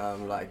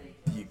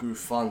he grew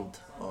fond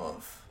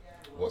of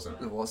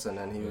Watson,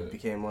 and he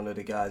became one of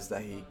the guys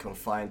that he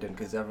confided in,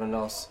 because everyone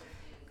else,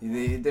 he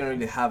didn't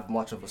really have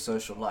much of a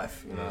social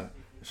life, you know,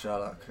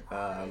 Sherlock.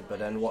 But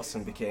then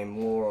Watson became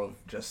more of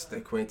just the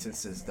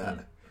acquaintances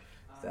that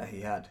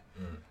he had.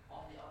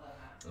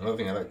 Another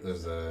thing I liked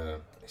was,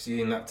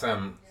 in that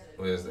time,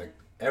 was like,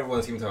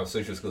 everyone seemed to have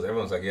social skills.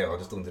 Everyone's like, yeah, I'll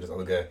just talk to this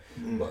other guy.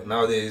 But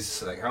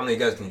nowadays, like, how many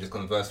guys can you just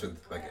converse with,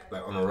 like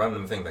on a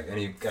random thing? Like,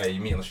 any guy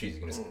you meet on the street, you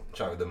can just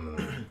chat with them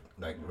and,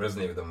 like,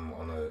 resonate with them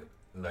on a,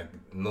 like,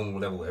 normal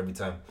level every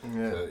time.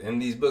 So in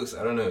these books,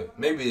 I don't know,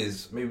 maybe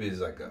it's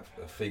like a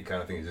fake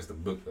kind of thing. It's just a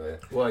book.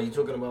 Well, are you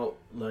talking about,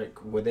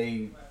 like, were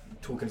they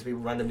talking to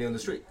people randomly on the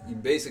street? You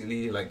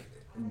basically, like,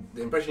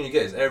 the impression you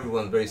get is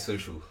everyone's very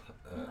social.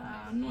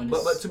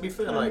 But to be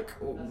fair, like,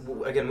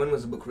 again, when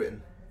was the book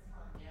written?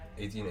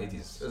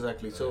 1880s.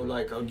 Exactly. So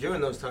like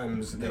during those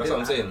times, that's what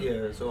I'm saying.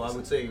 Yeah. So I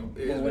would say it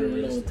is when a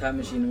little time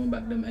machine went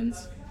back them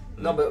ends.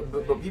 No,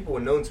 but people were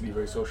known to be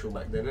very social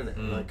back then,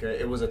 innit? Like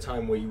it was a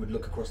time where you would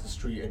look across the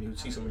street and you would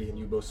see somebody and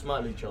you both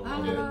smile at each other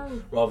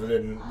rather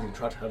than you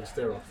try to have a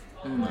stare off.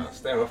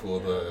 Stare off or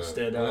the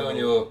stare down.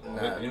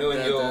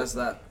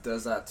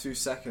 There's that 2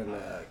 second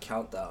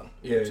countdown,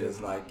 which is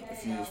like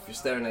if you're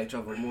staring at each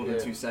other more than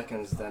 2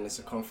 seconds, then it's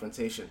a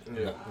confrontation.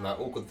 That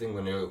awkward thing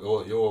when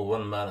you're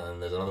one man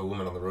and there's another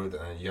woman on the road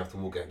and you have to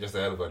walk just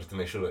ahead of her just to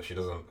make sure that she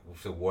doesn't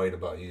feel worried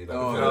about you.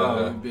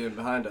 Like, being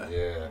behind her.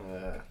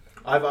 Yeah.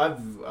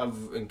 I've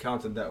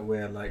encountered that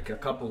where like a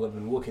couple have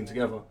been walking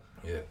together.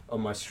 On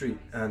my street,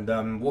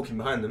 and walking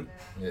behind them,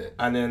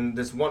 and then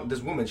this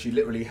woman, she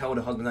literally held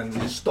her husband and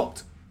just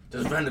stopped,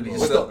 just randomly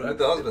stopped. With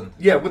the husband?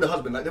 Yeah, with the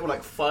husband. Like they were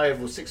like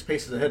 5 or 6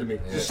 paces ahead of me,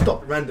 just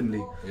stopped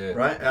randomly,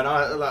 right? And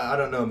I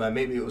don't know, man.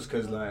 Maybe it was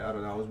because like I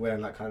don't know, I was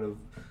wearing like kind of.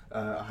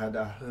 I had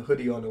a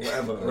hoodie on or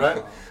whatever,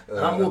 right? And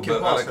I'm walking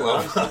past her. I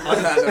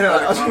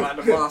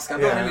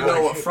don't really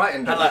know what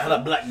frightened her. I had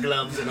like black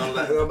gloves and all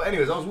that. But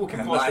anyways, I was walking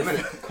past a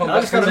minute. Come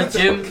back from the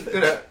gym.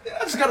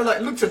 I just kind of like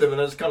looked at them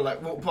and I just kind of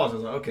like walked past. I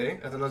was like, okay.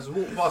 And then I just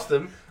walked past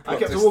them. I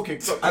kept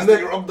walking. And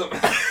then robbed them.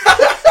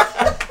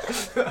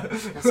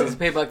 That's his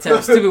payback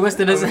time. Stupid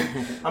Westerners.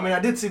 I mean, I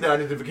did see the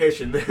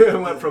identification. It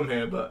went from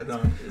here, but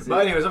no.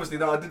 But anyways, obviously,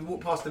 no, I did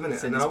walk past a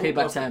minute. And then I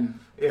payback time.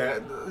 Yeah,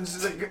 I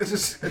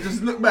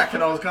just looked back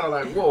and I was kind of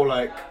like, whoa,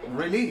 like,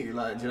 really?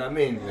 Like, do you know what I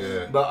mean?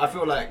 Yeah. But I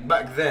feel like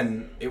back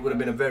then, it would have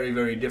been a very,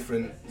 very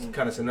different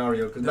kind of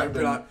scenario. Because back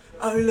then, like,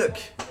 oh, look,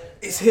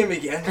 it's him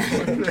again.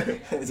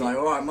 It's like,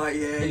 alright, mate,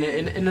 yeah.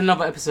 In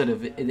another episode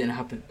of it didn't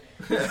happen.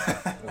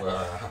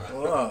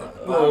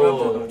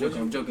 Whoa.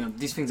 I'm joking.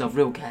 These things are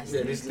real, guys.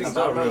 Yeah, these things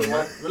are real,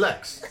 man.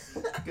 Relax.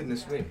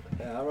 Goodness me.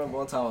 Yeah, I remember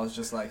one time I was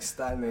just like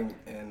standing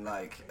in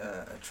like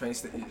a train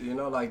station. You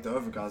know, like the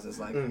overgrounds, there's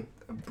like a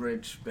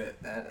bridge bit.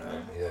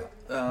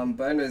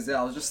 But anyways,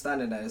 I was just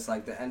standing there. It's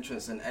like the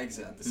entrance and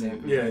exit at the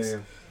same place.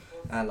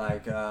 And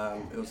like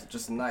it was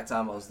just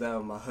nighttime. I was there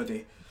with my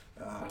hoodie.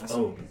 That's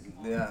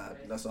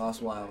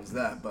why I was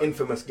there. But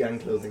infamous gang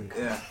clothing.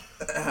 Yeah.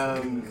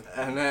 And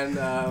then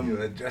you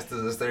were dressed as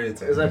a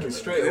stereotype. Exactly,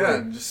 straight away.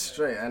 Yeah, just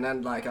straight. And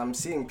then like I'm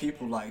seeing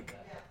people like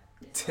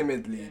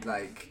timidly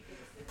like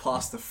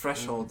past the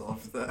threshold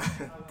of the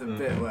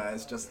bit where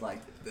it's just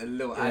like a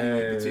little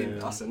alleyway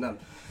between us and them.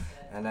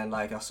 And then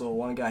like I saw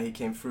one guy, he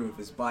came through with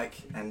his bike,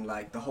 and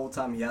like the whole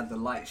time he had the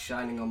light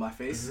shining on my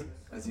face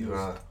as he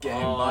was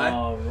getting by.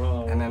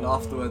 And then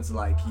afterwards,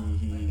 like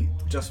he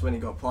just when he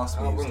got past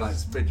me, he was like,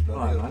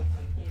 "Alright, man."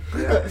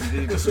 Yeah,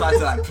 he just tried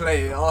to like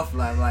play it off,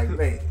 like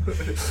mate. He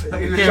was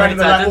trying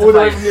to like all the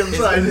way from the other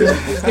side.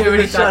 He's getting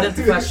ready to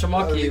identify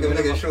Shamaki. You're gonna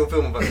make a short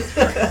film about this.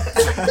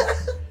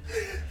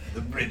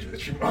 The bridge with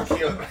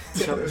Shamaki on.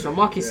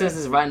 Shamaki says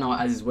this right now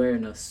as he's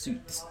wearing a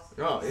suit.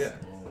 Oh yeah.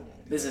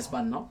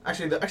 Businessman, no?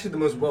 Actually, the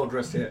most well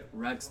dressed here.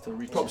 Rags to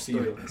riches. Props to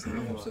you.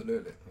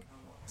 Absolutely.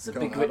 It's a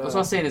big. That's what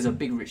I'm saying. Is a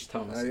big rich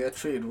town. I get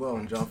treated well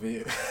in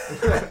Javi.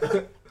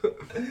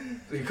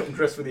 So you come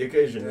dressed for the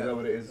occasion. Is that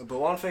what it is? But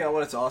one thing I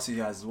wanted to ask you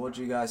guys is, what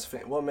do you guys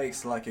think? What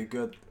makes like a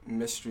good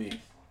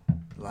mystery,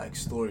 like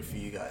story for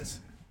you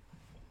guys?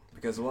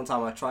 Because one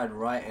time I tried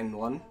writing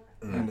one,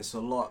 and it's a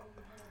lot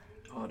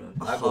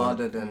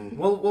harder than.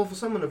 Well, for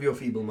someone of your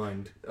feeble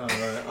mind, I'm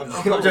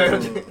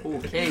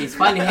okay, he's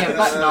finally here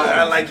back now.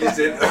 I like you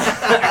said.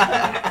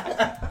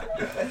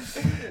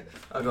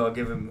 I gotta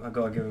give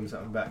him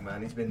something back,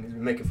 man. He's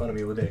been making fun of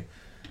me all day.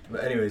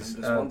 But anyways,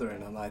 I'm just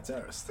wondering, am I a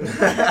terrorist?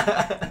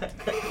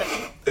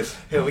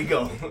 Here we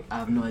go. I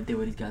have no idea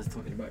what these guys are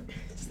talking about.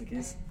 Just like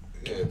this.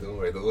 Yeah, don't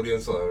worry. The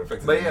audience are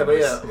affected. But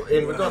yeah.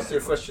 In regards to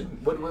your question,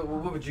 what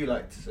would you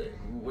like to say?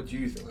 What do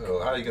you think?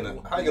 Oh, how are you gonna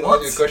ask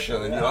your question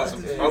and you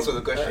answer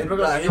the question? In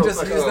regards to You your just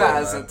question, use that Oh,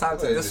 as a man. time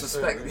to Yeah,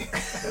 disrespect me.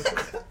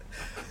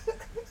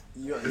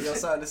 You got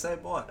something to say,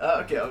 boy?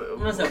 okay. I'm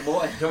gonna say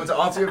boy. Do you want me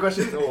to answer your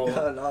question? Or?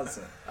 An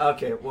answer.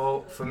 Okay,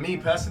 well, for me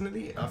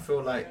personally, I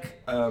feel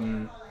like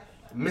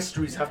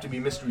mysteries have to be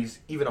mysteries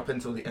even up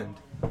until the end.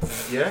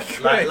 Yeah,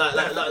 like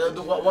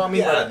what I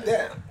mean by that.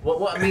 Damn.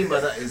 What I mean by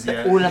that is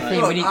All I'm saying,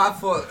 Look, we need. I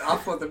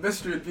thought the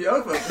mystery would be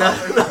over.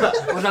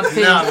 All I'm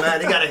saying. Nah,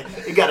 man,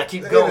 you gotta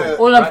keep going.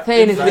 All I'm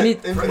saying is we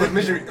need. Infinite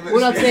mystery.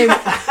 All I'm saying.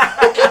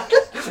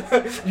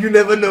 You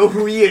never know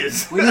who he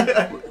is. We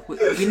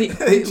need.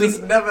 You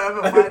just never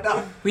ever find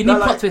out. We need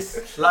plot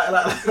twists. like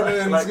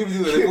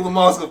Scooby-Doo, they pull the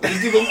mask off.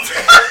 Just give them.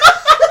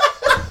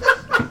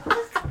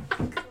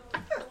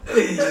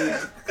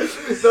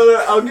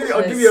 No, I'll give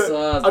you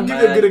a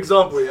man. good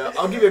example. Yeah,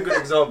 I'll give you a good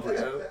example.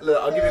 Yeah, look,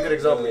 I'll give you a good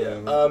example.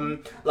 Yeah,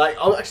 like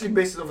I'll actually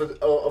base it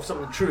off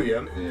something true. Yeah,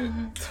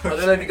 I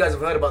don't know if you guys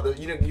have heard about the.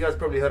 You guys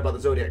probably heard about the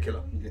Zodiac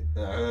killer. Yeah,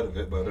 I heard of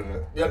it, but I don't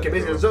know. Yeah, okay.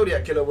 Basically, the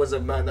Zodiac killer was a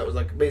man that was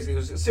like basically he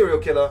was a serial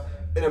killer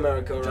in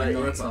America, right?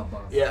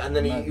 Yeah, and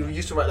then he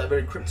used to write like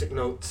very cryptic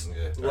notes.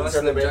 Yeah. and Worse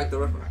send than them in. Jack the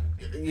Ripper.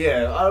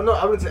 Yeah, I don't know.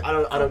 I wouldn't say. I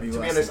don't. be To be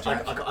worse honest, than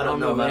I Jack. don't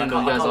know, man. I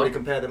can't guys really are.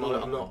 compare them.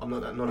 I'm not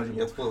that knowledgeable.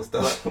 You have to pull the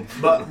stuff.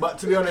 But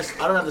to be honest,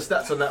 I don't have the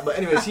stats on that. But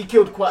anyways, he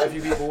killed quite a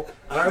few people,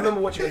 and I remember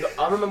watching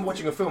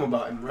a film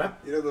about him, right?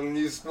 You know the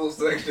new sports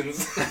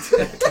selections.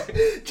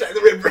 Jack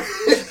the Ripper.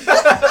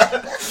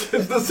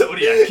 It's the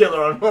Zodiac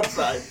killer on one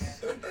side.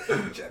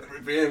 Jack the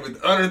Ripper in with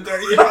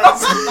 130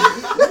 yards.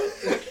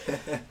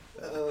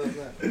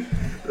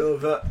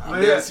 But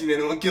I've yeah. never seen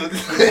anyone killed.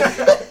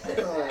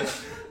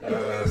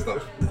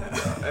 Stop.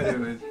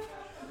 Anyways.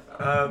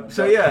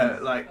 So yeah,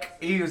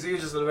 like he was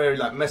just a very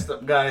like messed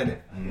up guy in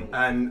it,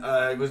 and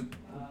he was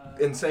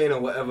insane or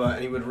whatever,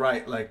 and he would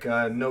write like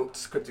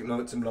notes, cryptic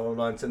notes, and blah blah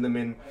blah, and send them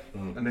in,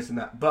 and this and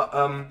that. But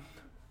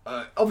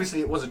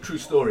obviously it was a true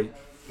story.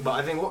 But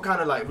I think what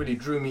kind of like really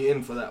drew me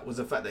in for that was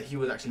the fact that he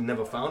was actually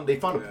never found. They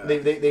found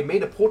they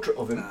made a portrait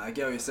of him. Nah, I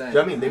get what you're saying. Do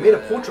you know what I mean? They made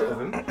a portrait of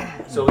him,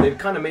 so they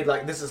kind of made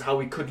like this is how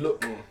he could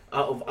look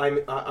out of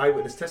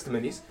eyewitness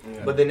testimonies,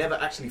 but they never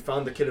actually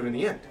found the killer in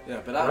the end.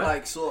 Yeah, but that Right?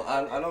 like sort.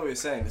 I know what you're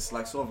saying. It's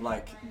like sort of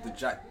like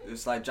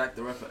it's like Jack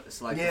the Ripper.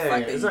 It's like Yeah, the fact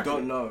yeah, that exactly. you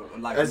don't know,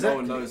 like Exactly.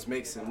 no one knows,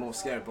 makes it more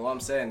scary. But what I'm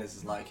saying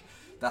is like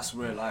that's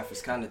real life.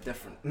 It's kind of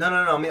different. No.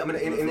 I mean,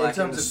 in Like in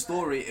terms the of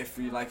story, if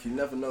you like, you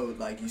never know.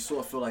 Like you sort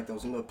of feel like there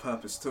was no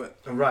purpose to it.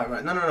 right.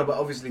 No. But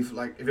obviously,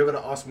 like if you're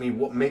gonna ask me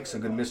what makes a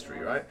good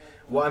mystery, right?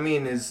 What I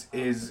mean is You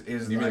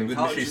mean like, good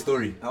how mystery would you-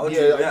 story? How would yeah,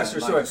 you, like,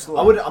 mystery like,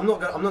 story. I'm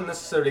not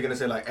necessarily gonna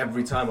say like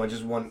every time. I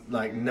just want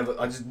like never.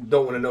 I just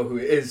don't want to know who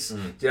it is. Do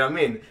you know what I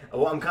mean?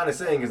 What I'm kind of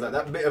saying is like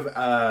that bit of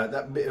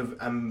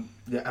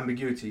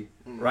ambiguity,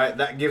 right?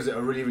 That gives it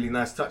a really really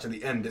nice touch at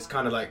the end. It's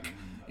kind of like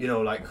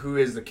like who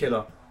is the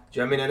killer? Do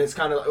you know what I mean? And it's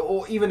kind of,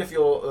 or even if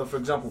you're, for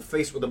example,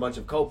 faced with a bunch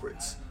of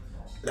culprits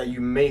that you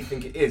may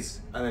think it is,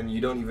 and then you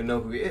don't even know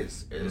who it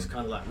is. It's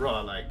kind of like raw,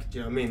 like, do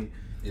you know what I mean?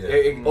 Yeah.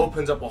 It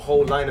opens up a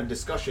whole line of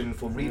discussion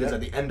for readers at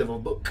the end of a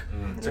book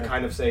to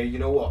kind of say, you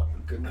know what,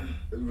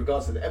 in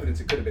regards to the evidence,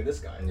 it could have been this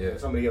guy. Yeah.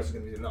 Somebody else is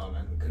going to be, no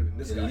man, it could have been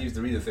this It guy. leaves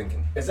the reader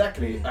thinking.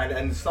 Exactly,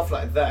 and stuff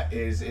like that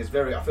is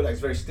very. I feel like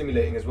it's very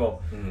stimulating as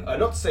well.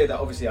 Not to say that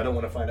obviously I don't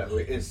want to find out who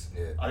it is.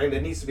 Yeah. I think there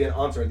needs to be an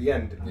answer at the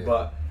end, Yeah.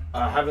 but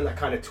having that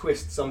kind of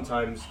twist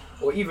sometimes,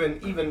 or even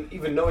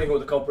knowing who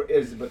the culprit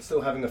is, but still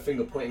having a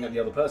finger pointing at the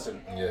other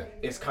person, Yeah.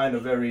 it's kind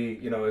of very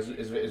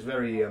is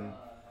very.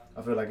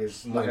 I feel like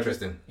it's More like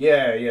interesting.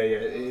 Yeah.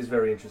 It is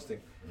very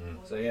interesting.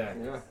 So yeah.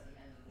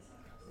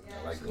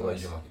 I like the way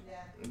you mark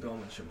it. Go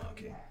on,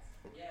 Shamaki.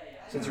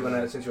 Since you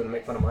wanna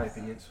make fun of my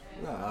opinions.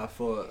 No, I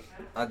thought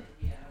I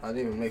didn't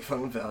even make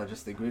fun of it. I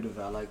just agreed with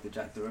it. I like the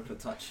Jack the Ripper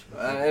touch.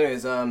 But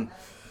anyways, I mean,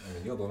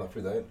 you're the one that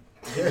threw that in.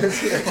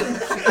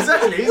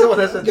 Exactly, he's the one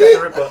that said Jack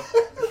the Ripper.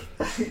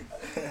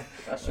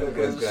 That's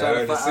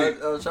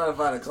I was trying to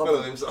find a Follow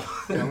couple.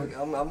 himself.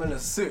 I'm in a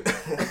suit.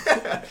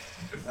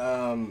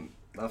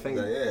 I think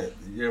Yeah,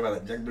 you hear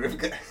about that Jack the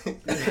Ripper guy?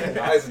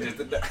 I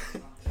suggested that.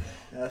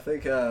 I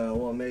think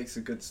what makes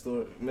a good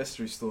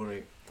mystery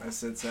story, as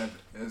Sid said,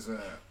 is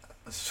a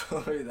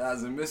story that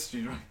has a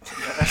mystery,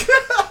 right?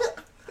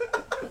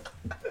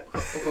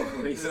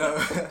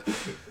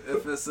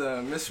 If it's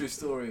a mystery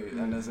story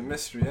and there's a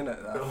mystery in it,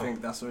 I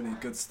think that's already a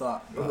good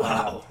start. But,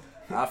 Wow.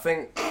 I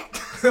think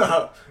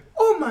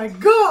Oh my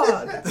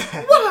god!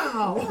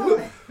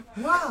 Wow!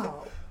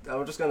 Wow!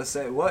 I'm just gonna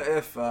say, what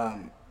if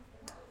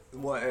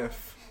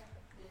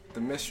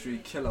the mystery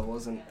killer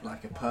wasn't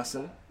like a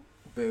person,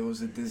 but it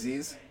was a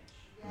disease?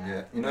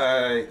 Yeah,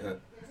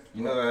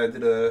 I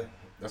did a.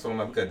 That's one of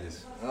my book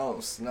ideas. Oh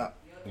snap!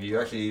 you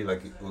actually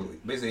like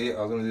basically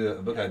I was gonna do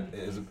a book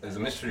as a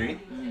mystery,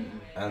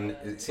 and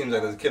it seems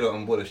like there's a killer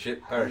on board a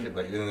ship, pirate ship,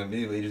 like in the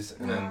medieval ages,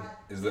 and then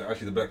is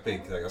actually the Black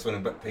Pig. Like that's when the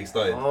Black Pig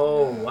started.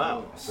 Oh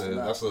wow! So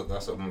that's what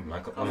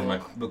one of my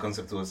book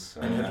concept was.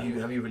 And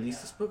have you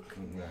released this book?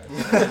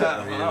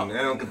 I mean,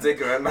 anyone can take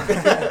it right now.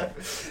 I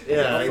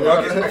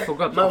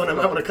forgot. Might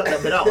want to cut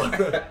that bit out.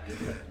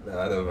 No,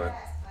 I don't mind.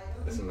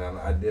 Listen, man,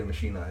 idea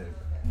machine out here.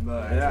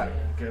 But yeah,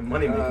 okay,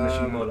 money making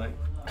machine more like.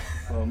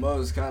 Well,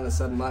 Mo's kind of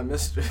said my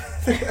mystery.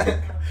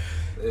 There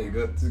you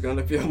go. He's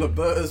gonna be on the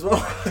boat as well.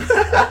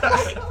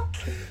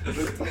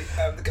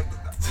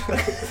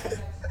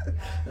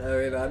 I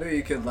mean, I knew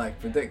you could like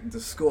predict the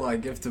score I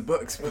give to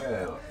books,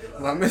 but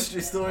my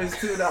mystery stories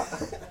too. That.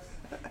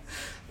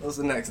 What's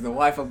the next? The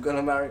wife I'm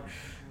gonna marry.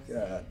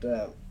 Yeah,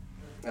 damn.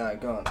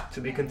 Alright, go on.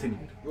 To be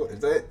continued. What is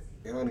that?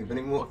 You don't need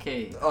any more.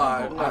 Okay.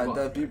 Alright,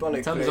 the bubonic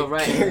in terms plague of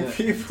writing,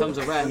 killing in terms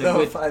of writing, no one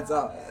good. finds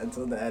out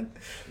until the end.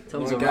 In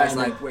terms One of guy's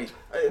writing, like, wait.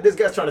 This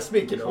guy's trying to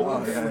speak, you know.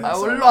 Oh, yeah, I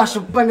sorry. will lash a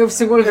bang of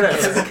single.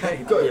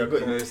 Got you.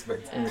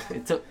 Respect.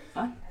 It took.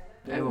 Huh?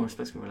 Everyone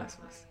respects me. Relax.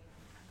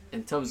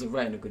 In terms of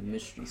writing a good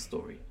mystery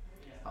story,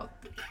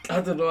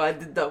 I don't know. I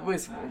did that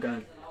voice for a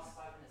guy.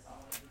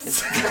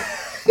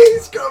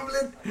 He's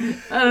grumbling.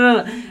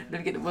 No. Let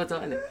me get the words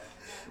out in it.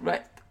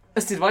 Right.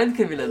 Steve, why are you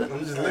looking at me like that? I'm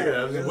just looking at it.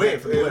 I'm just waiting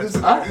for the words.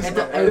 I'm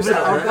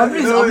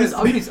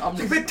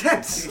It's a bit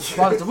tense.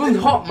 Bro, the room's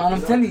hot, man.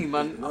 I'm telling you,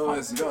 man. No,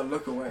 you gotta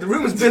look away. The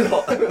room has been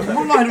hot.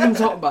 I'm not the room's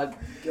hot, man.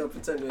 You gotta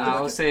pretend you're I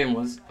was saying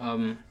was,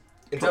 In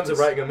terms of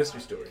writing a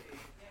mystery story.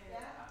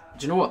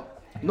 do you know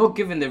what? Not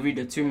giving the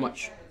reader too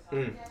much.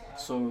 Mm.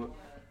 So,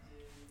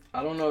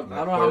 I don't know. Like I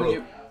don't know how Poirot.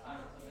 you.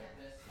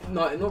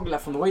 No, not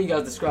like from the way you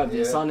guys described it.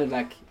 It Yeah. sounded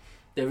like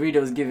the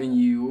reader was giving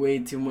you way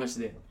too much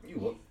there. You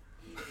what?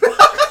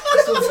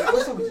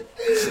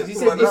 You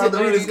said the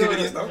reader's giving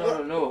you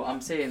stuff. No,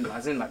 I'm saying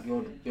as in like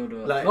you're the.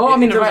 Like, No, I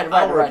mean in the terms writer. of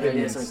our Yeah,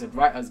 opinions. so I said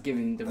writer's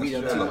giving the That's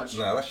reader too Sherlock. much.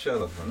 Nah, that's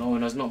Sherlock, man.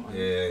 No, it's not, man.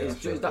 Yeah, It's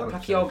that's just that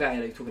Sherlock. Pacquiao guy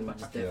that you're talking about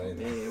just there.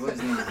 Pacquiao, Yeah, what's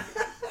his name?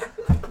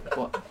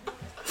 What?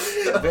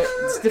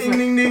 It's different.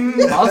 Ding, ding,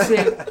 ding.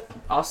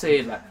 I'll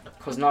say like,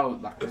 cause now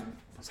like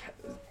it's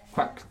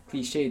quite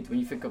cliched when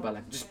you think about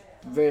like just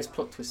various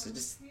plot twists.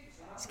 Just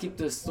keep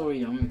the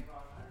story.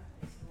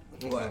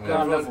 What,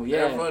 ground level,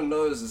 yeah. Everyone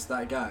knows it's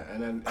that guy,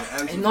 and then it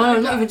ends with No,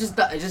 that not guy. even just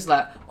that. It's just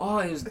like, oh,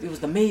 it was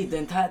the maid the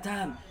entire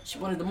time. She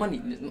wanted the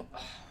money. It's not,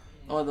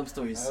 all of them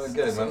stories. I don't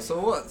get it, man. So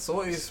what? So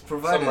what he's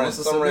providing? What's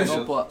the Summarize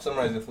solution? but-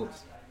 your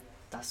thoughts.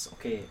 That's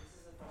okay.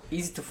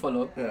 Easy to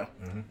follow, Yeah.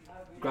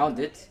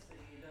 grounded,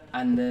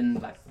 and then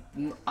like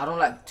I don't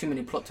like too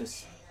many plot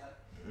twists.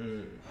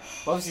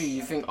 But obviously,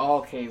 you think, oh,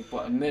 okay,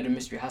 but a murder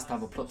mystery has to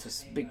have a plot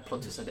twist, big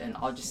plot twist at the end.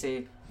 I'll just say,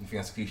 You think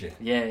that's a cliche?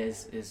 yeah,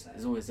 it's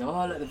always,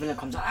 oh, look, the villain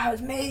comes out,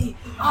 it's me,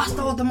 I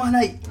stole the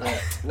money.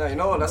 No, you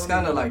know what? That's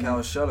kind of like how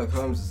Sherlock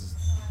Holmes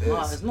is. No,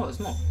 it's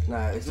not.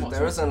 Nah, It's not,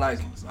 there it's isn't like,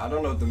 I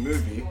don't know the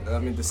movie. I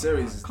mean, the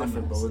series is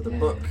different, but with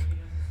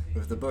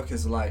the book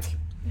is like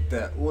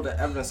all the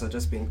evidence are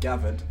just being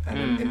gathered,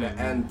 and in the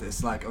end,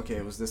 it's like, okay,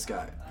 it was this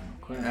guy.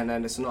 And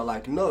then it's not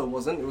like, no, it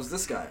wasn't, it was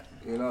this guy.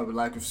 You know, but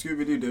like with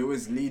Scooby-Doo, they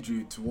always lead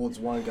you towards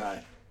one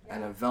guy,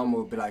 and then Velma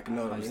will be like,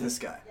 no, it was this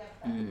guy.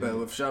 But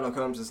with Sherlock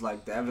Holmes, it's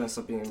like the evidence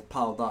are being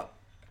piled up,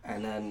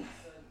 and then,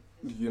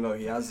 you know,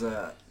 he has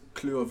a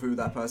clue of who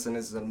that person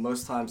is, and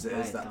most times it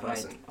is that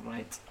person.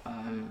 Right.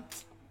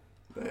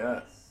 But yeah.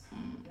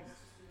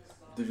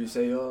 Did you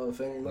say your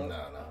thing, No, man?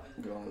 no.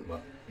 Go on.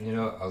 But you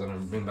know, I was gonna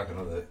bring back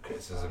another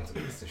criticism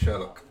to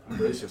Sherlock.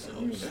 Brace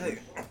yourselves. Hey.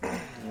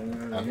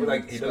 I feel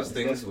like he does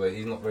things where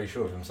he's not very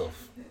sure of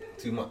himself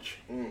too much.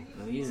 No,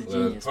 he's a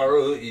Whereas genius.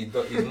 Poirot,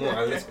 he's more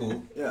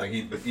analytical. Yeah. Like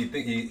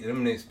he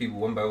eliminates people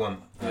one by one.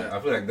 Yeah. I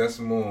feel like that's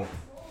more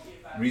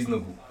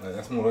reasonable. Like,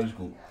 that's more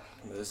logical.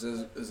 Is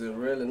it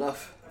real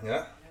enough?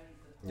 Yeah.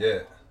 Yeah.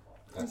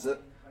 Is it?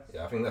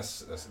 Yeah, I think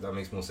that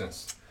makes more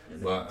sense.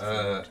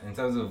 But in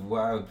terms of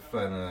what I would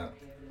find a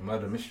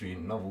murder mystery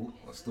novel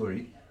or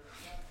story,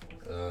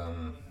 let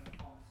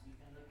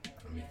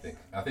me think.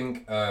 I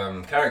think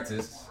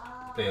characters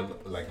play a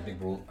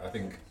big role. I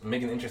think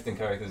making interesting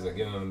characters, like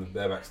giving them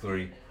their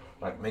backstory,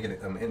 like making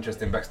it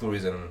interesting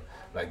backstories and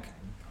like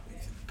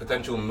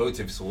potential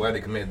motives for why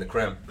they committed the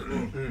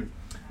crime.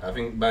 I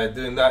think by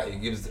doing that,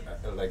 it gives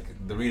like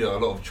the reader a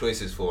lot of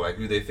choices for like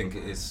who they think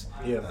it is.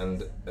 Yeah.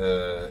 And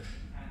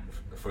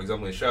for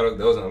example, in Sherlock,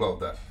 there wasn't a lot of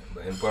that.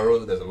 But in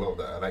Poirot, there's a lot of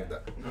that. I like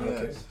that.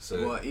 Okay.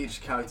 So Well,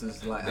 each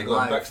character's like they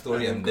alive, got a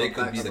backstory and they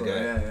got could be the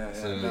backstory. guy. Yeah.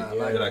 So Nah, I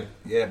you're like like,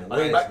 yeah, but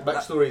I think why is-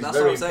 backstory is That's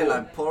very what I'm saying.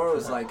 important. Like Poirot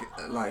is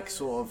like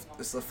sort of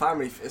it's a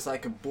family. It's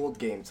like a board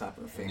game type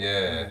of thing.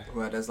 Yeah.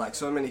 Where there's like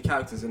so many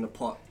characters in the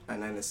pot,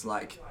 and then it's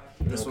like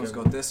this one's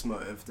got this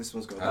motive, this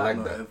one's got I that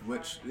like that. motive.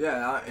 Which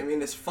I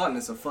mean it's fun.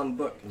 It's a fun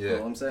book. Yeah.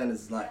 What I'm saying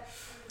is like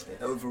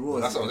overall.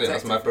 That's it's what I'm saying.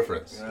 That's my detective.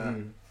 preference. Yeah.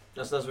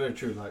 That's very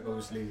true. Like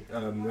obviously,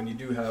 when you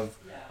do have,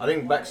 I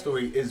think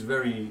backstory is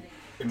very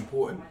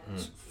important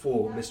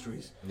for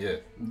mysteries. Yeah.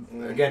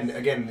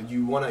 Again,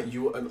 you want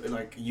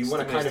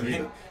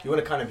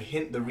to kind of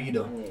hint the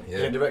reader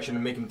in a direction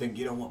and make him think,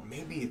 you know what,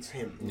 maybe it's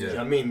him. Yeah. Do you know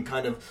what I mean?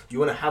 Kind of, you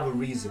want to have a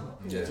reason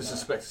Yeah. to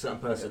suspect a certain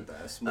person.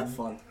 That's more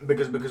fun.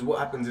 Because what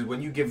happens is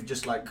when you give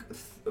just like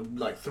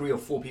 3 or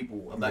 4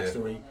 people a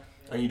backstory.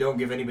 And you don't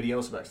give anybody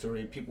else a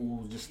backstory, people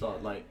will just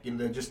start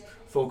just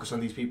focus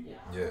on these people.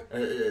 Yeah.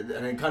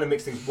 And it kind of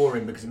makes things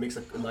boring because it makes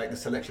the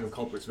selection of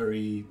culprits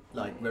very.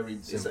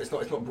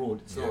 It's not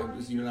broad.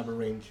 You don't have a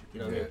range. You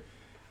know what I mean?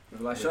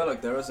 Like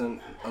Sherlock, there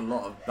isn't a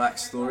lot of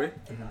backstory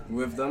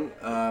with them.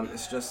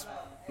 It's just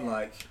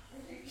like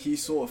he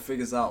sort of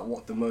figures out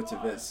what the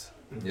motive is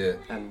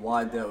and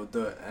why they'll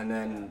do it, and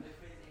then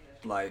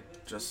like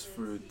just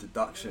through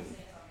deduction,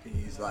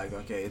 he's like,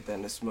 okay,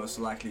 then it's most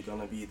likely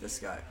gonna be this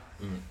guy.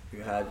 Who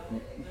had,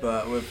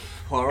 but with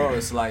Poirot,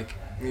 it's like,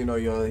 you know,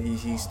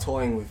 he's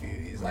toying with you.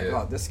 He's like,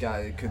 oh, this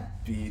guy could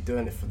be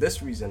doing it for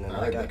this reason, and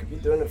that guy could be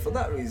doing it for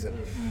that reason.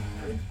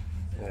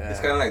 Yeah. It's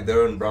kind of like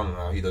Darren Brown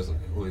how he does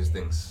all his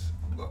things.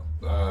 But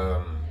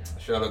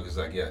Sherlock is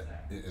like,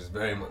 it's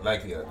very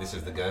likely that this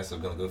is the guy, so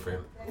we're gonna go for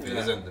him. If it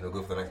isn't, then we'll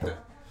go for the next guy.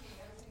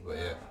 But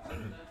yeah,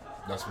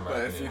 that's my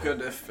opinion. If you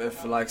could,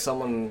 if like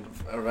a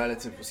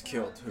relative was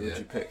killed, who would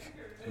you pick?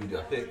 Who do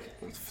I pick?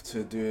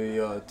 To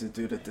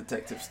do the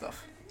detective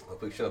stuff. I'll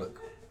pick Sherlock.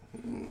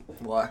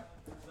 Why?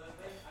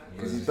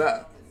 Because he's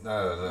better.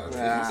 No.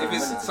 If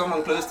it's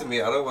someone close to me,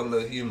 I don't want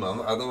the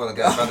humour. I don't want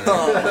to get mad.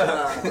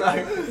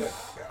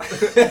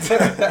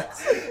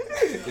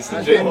 It's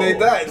the dream they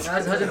died.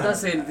 How's that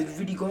saying? Did it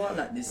really go out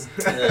like this?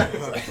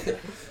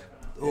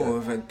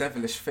 With a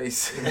devilish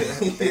face.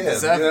 They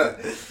deserve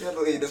it. Yeah,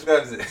 the way he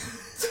describes it.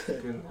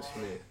 Goodness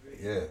me.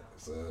 Yeah,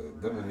 so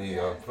definitely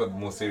I'll put the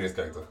more serious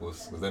character, of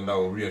course, because then that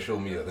will reassure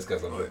me that this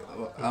guy's on it.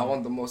 I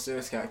want the more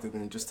serious character,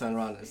 then you just turn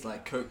around and it's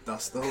like coke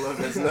dust all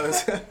over his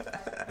nose.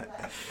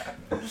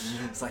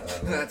 It's like,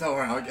 don't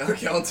worry, I'll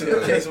get onto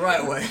your case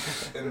right away.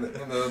 In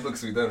the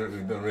books, we don't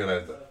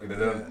realize that. We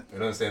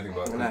don't say anything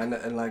about it.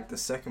 And like the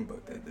second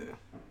book, they do.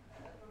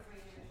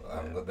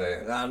 I'm not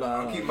there. No.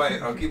 I'll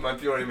keep my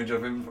pure image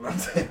of him.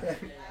 But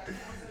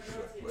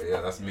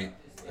yeah, that's me.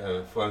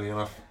 Funnily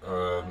enough,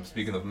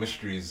 speaking of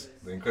mysteries,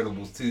 The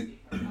Incredibles 2.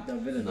 The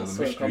villain, I There's a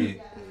saw it coming.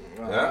 mystery.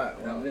 Yeah?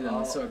 That villain,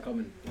 I saw it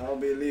coming. I'll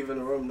be leaving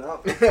the room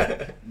now.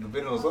 The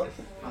villain was what?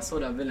 I saw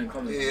that villain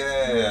coming.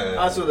 Yeah.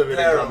 I saw the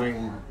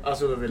villain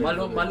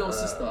coming. My little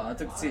sister, I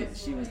took to see it.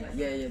 She was like,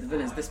 yeah, the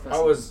villain's this person. I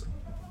was.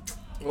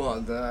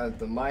 What,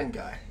 the mine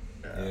guy?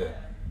 Yeah. It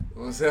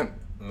was him.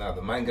 No,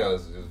 the main guy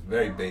was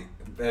very big.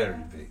 Very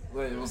big.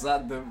 Wait, was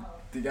that the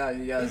guy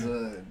you guys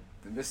the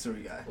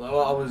mystery guy? Well,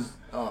 I was.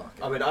 Oh,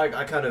 okay. I mean,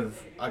 I kind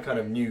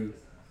of knew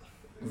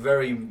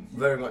very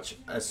much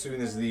as soon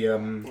as the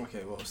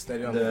Okay, well,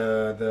 steady on.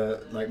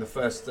 the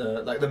first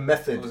the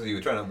method. Obviously, you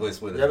were trying to avoid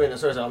spoilers. Yeah, I mean,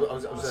 sorry,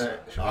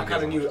 I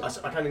kind of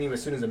knew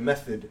as soon as the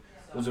method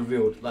was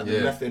revealed, like the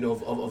method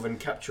of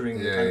capturing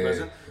the kind of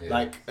person,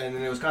 and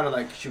then it was kind of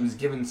like she was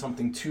given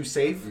something to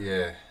save. Yeah. Do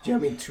you know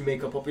what I mean? To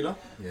make her popular.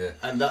 Yeah.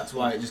 And that's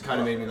why it just kind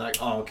of made me like,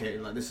 oh, okay,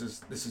 like this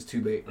is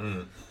too big.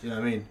 Do you know what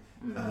I mean?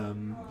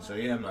 So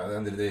yeah, man. At the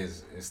end of the day,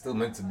 it's still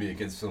meant to be a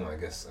kids' film, I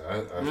guess. I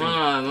think,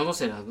 No, don't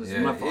say that. It's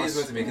Yeah, my it fault. is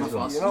meant to be a kids'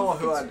 film. You know what,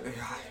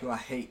 who I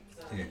hate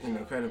in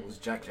Incredibles?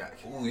 Jack.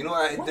 Ooh, you know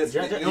what?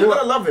 You're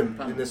gonna love him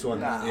in this one.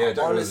 Nah, Yeah, Jack was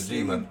a honestly,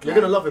 G, man. You're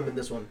gonna love him in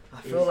this one.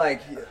 I feel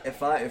like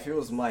if he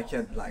was my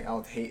kid, like I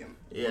would hate him.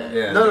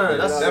 Yeah. No,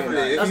 that's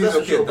definitely. If that's he's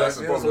your true, kid, that's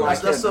but the if it was problem. my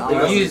That's kid, something I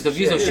else. would- The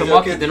views of Yeah,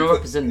 Shamaki kid, didn't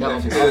represent that.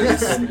 If he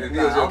was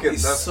your I'll kid, be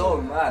that's so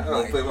mad.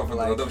 I'll play him up for the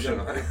like, adoption.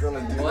 You're gonna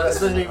do Well, this,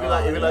 Especially if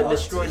you like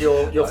destroyed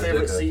your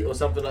favorite seat or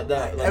something like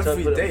that. Like,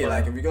 every put it day. in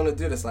Like front. if you're gonna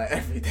do this, like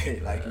every day,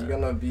 like you're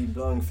gonna be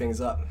blowing things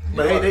up.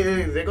 But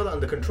hey, they got that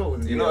under control.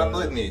 In You the, know what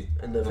annoyed me?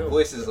 in the The film.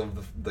 voices of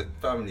the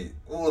family,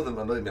 all of them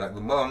annoyed me. Like the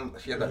mom,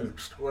 she had that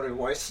squirrely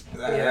voice.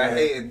 I Yeah.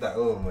 hated that.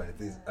 Oh my,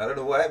 I don't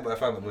know why, but I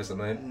found that voice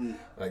annoying.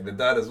 Like the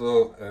dad as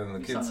well, and the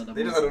You kids, sound like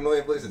they the just had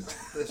annoying voices.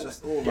 It's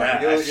just all Yeah.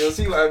 like You'll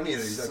see what I mean.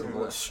 Exactly.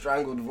 some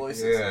strangled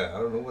voices. Yeah, I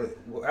don't know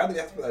how do you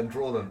have to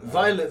draw them?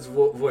 Violet's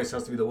voice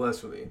has to be the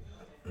worst for me.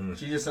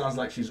 She just sounds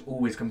like she's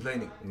always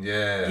complaining,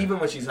 Yeah. even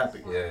when she's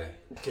happy. Yeah.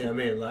 You know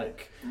what I mean?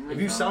 Like,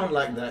 if you sound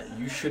like that,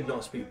 you should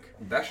not speak.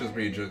 Dash was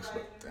pretty jokes,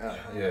 but Yeah.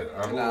 yeah.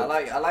 Nah, I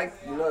like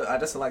I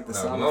just like the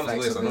sound mom's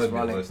effects voice of this annoyed me the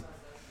running. most.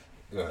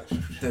 Yeah.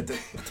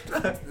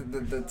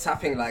 The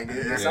tapping, like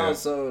it sounds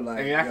so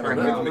like. Yeah, you for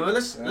know, now. But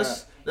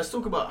let's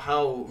talk about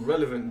how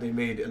relevant they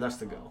made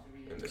Elastigirl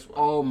in this one.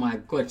 Oh my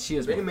god, she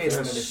was. They made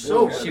her she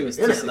so was good,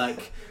 tissy. innit?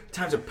 Like,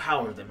 time to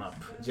power them up.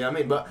 Do you know what I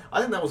mean? But I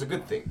think that was a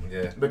good thing.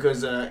 Yeah.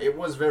 Because it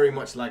was very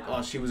much like,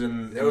 oh, she was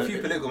in. There were a few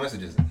political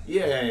messages.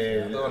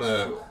 Yeah. I don't want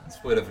to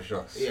spoil it for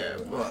shocks. Yeah.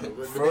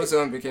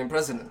 Frozone became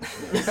president.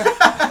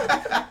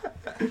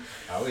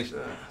 I wish.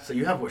 So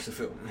you have watched the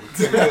film?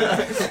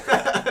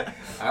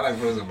 I like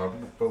Frozen, my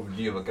proper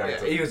G of a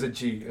character. Yeah, he was a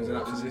G. He was an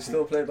Is absolute he G.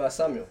 still played by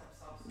Samuel?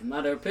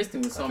 Now they replaced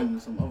him with some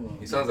other.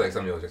 He sounds like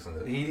Samuel Jackson.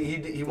 Though.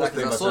 He was Like,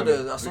 played by I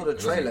Samuel. saw the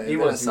trailer. He It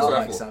was- didn't sound what I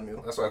like thought.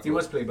 Samuel. That's what I thought. He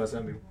was played by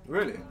Samuel.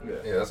 Really?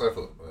 Yeah, that's what I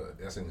thought.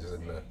 Yasin just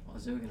said no. I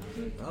was joking.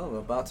 Oh, we're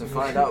about to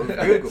find out with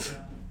Google.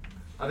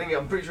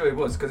 I'm pretty sure he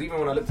was, because even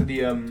when I looked at the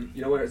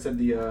you know where it said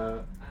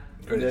the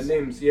Credits.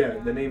 names,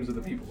 the names of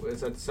the people, it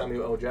said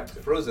Samuel L.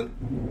 Jackson.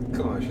 Frozen.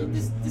 Come on, shit.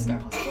 This guy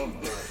can't spell,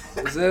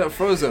 man. Is it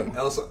Frozen?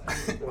 Elsa.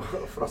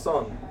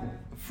 Frozen.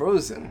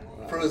 Frozen?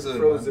 Frozen.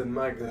 Frozen,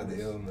 my God goodness.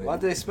 damn, man. Why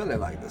do they spell it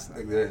like this?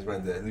 Like there is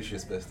right there.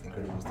 Lucius Best,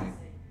 Incredibles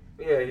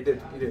 2. Yeah, he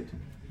did.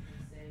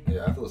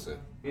 Yeah, I thought so.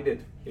 He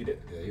did. Yeah,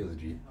 he was a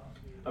G.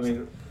 I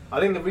mean, I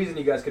think the reason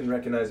you guys couldn't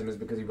recognize him is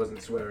because he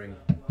wasn't swearing.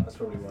 That's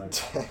probably why.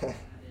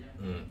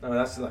 No,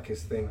 that's like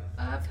his thing.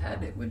 I've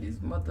had it with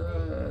his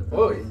mother.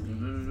 Oi.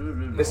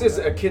 This is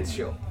a kids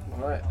show.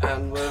 Alright,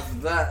 and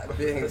with that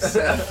being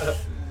said,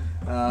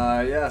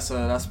 yeah,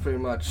 so that's pretty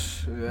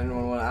much.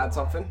 Anyone want to add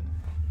something?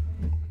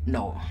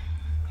 No.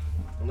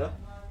 No?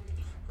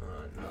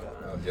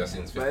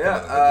 Yasin's But 5th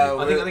yeah,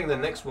 one. I think the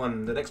next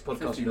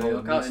podcast 50 we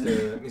hold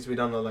you're needs to be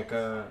done like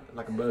a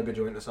burger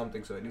joint or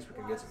something, so at least we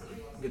can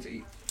get to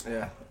eat.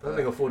 Yeah.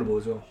 Something affordable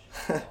as well.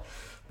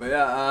 But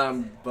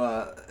yeah,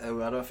 but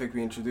I don't think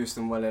we introduced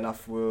him well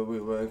enough. We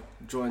were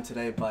joined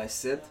today by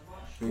Sid,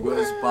 who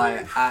goes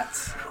by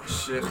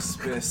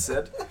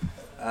 @Shakespeare_Sid.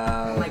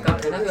 Oh my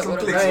god, can I get one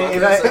of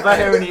If I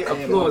hear any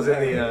applause in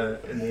the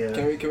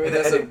Can we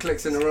get some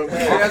clicks in the room? Can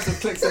we have some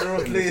clicks in the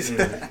room, please?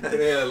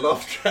 Yeah,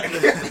 laugh track.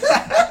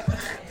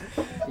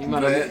 You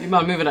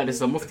man moving like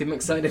this, Mufti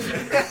excited.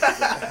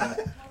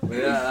 But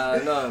yeah,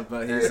 no,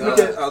 but he's.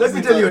 Let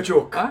me tell you a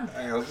joke. Huh?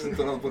 I was listening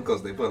to another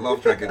podcast. They put a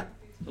laugh track in.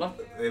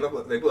 They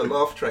put a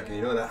laugh track in.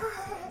 You know that?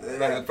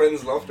 Like a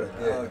friend's laugh track.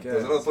 Yeah. Okay.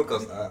 There's another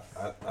podcast.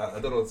 I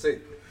don't know what to say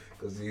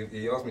because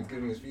he asked me to give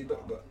him his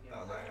feedback, but I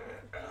was like,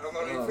 I'm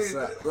not really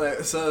feeling it.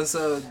 Wait,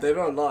 so they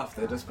don't laugh.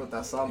 They just put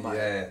that soundbite.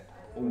 Yeah.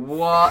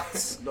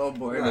 What? No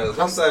boy. No, it was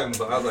one time,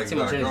 but I was like, Too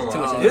much nah, energy, come too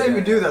on. much You don't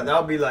even do that.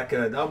 That'll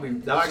actually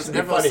be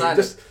everyone funny.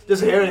 silent.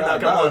 Just hearing that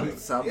come on.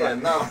 Soundbite. Yeah,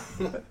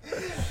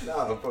 now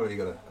I'm probably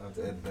gonna have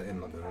to edit that in,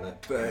 not gonna lie.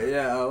 But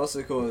yeah, what's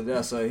it called?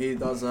 Yeah, so he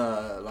does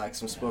like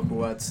some spoken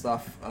word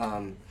stuff.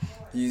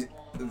 He's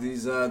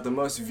the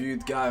most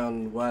viewed guy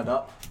on Word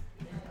Up.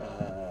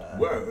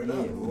 Word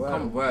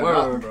Word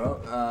Up,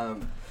 bro.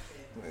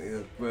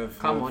 With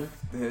Come on.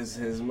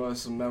 His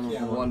most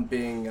memorable one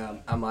being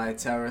 "Am I a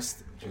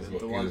Terrorist?" He was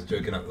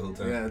joking out the whole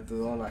time. Yeah, the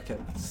one I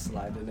kept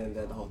sliding in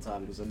there the whole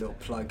time. It was a little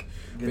plug.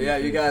 But yeah,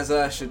 you guys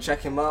should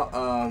check him out.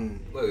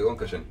 Wait, one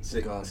question.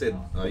 Sid,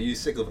 are you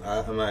sick of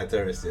Am I a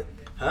Terrorist yet?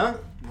 Huh?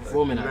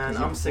 Performing that. Man,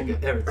 I'm sick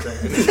of everything.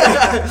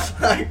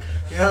 Like,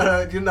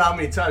 you know how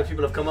many times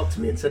people have come up to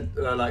me and said,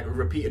 like,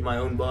 repeated my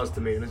own bars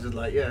to me, and it's just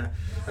like, yeah.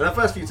 And the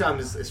first few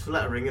times it's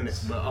flattering, isn't it?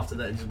 But after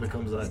that, it just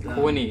becomes like,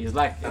 Corny. It's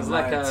like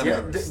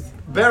yeah.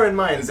 Bear in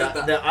mind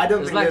that I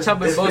don't it's think like there's.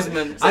 Chadwick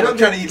Boseman. I don't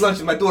try to eat lunch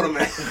with my daughter,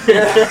 man.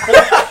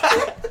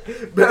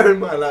 Bear in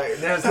mind, like,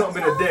 there's not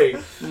been a day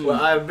where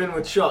I've been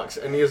with Sharks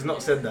and he has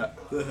not said that.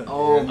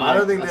 Oh I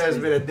don't think that's there's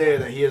crazy. been a day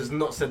that he has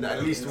not said that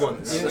at least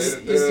once.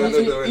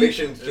 The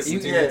relationship. You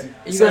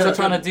guys are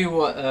trying to do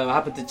what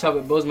happened to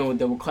Chadwick Boseman with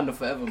the Wakanda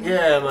Forever, man.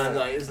 Yeah, man,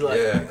 like, it's like,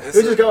 Yeah.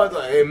 we just go out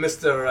like, hey,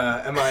 Mr.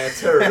 Am I a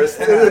terrorist?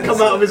 And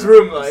come out of his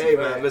room like, hey,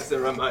 man,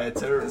 Mr. Am I a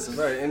it's terrorist? a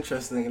very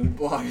interesting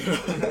one.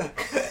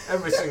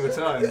 Every single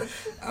time.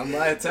 Am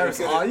I a terrorist?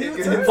 Are you a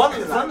terrorist?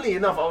 Funnily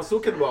enough, I was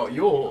talking about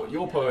your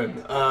poem.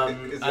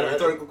 Is it a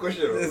rhetorical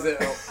question? Is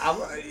it? He's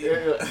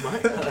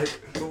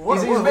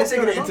been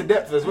taking it into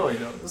depth as well, you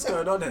know. What's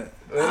going on here?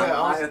 Yeah, Am I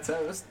I was- a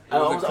terrorist? I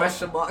With was- a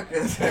question mark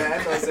at the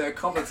end, or is it a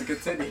comment to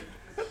continue?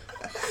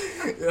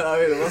 You know what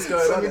I mean? What's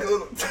going on here?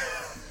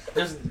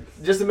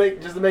 Just to make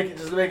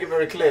it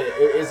very clear,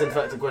 it is in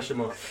fact a question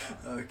mark.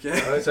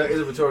 Okay. Alright, so it is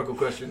a rhetorical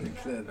question.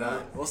 Clear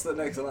that. What's the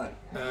next line?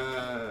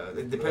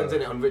 It depends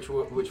on which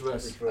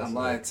verse. Am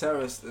I a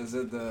terrorist? Is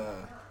it the...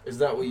 Is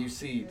that what you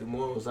see? The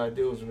morals,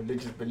 ideals,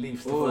 religious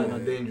beliefs define how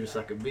dangerous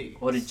I could be.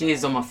 Or the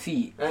J's on my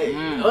feet. Hey,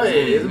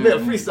 there's a bit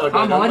of freestyle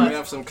Come going on. We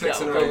have some clicks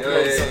in the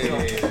okay.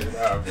 room.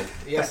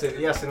 Yes,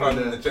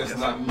 Pardon the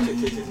chestnut.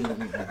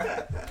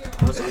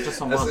 Just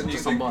some bars.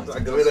 Just some bars.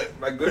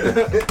 My good.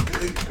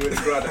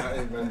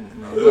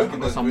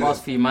 Got some bars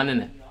for you, man,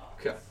 innit?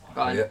 Okay.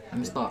 Go on, Yeah. let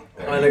me start.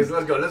 Alright, let's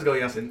go,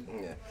 Yasin.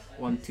 Yeah.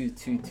 1, 2,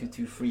 2, 2,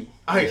 2, 3.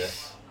 Aye.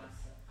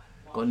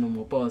 Got no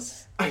more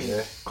bars.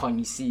 Yeah. Can't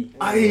you see?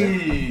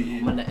 Aye.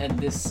 I'm gonna end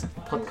this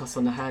podcast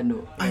on a high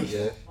note.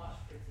 Yeah.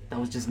 That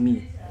was just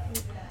me.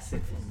 That's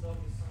it.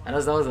 And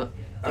that was a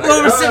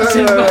no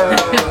reception, man.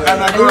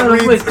 And I And you know got the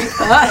read. voice.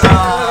 I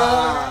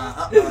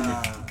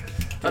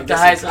have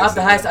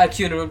the highest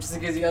IQ in the room, just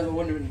in case you guys were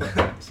wondering.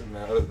 So,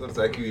 man, what does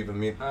IQ even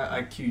mean?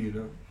 IQ, you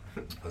know.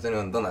 Has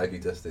anyone done an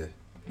IQ test here?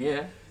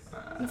 Yeah.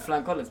 In the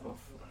flying colours, bro.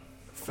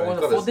 Flying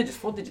Four colours? digits,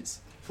 4 digits.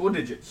 4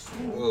 digits.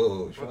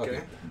 Oh, Okay.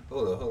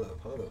 Hold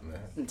up, man.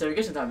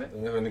 Interrogation time, eh?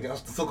 Don't you have anything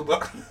else to talk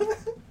about?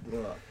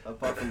 Well,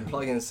 apart from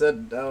plugging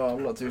said,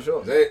 I'm not too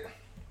sure. Is that it? I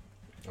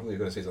thought you were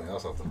going to say something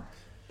else after.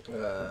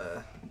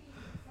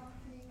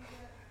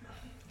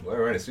 We're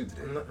wearing a suit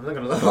today. I'm not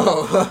gonna lie.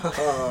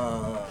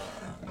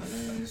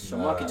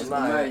 Shamaki just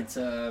got married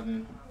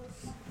to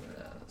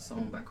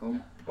someone back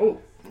home. Oh.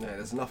 Yeah,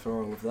 there's nothing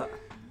wrong with that.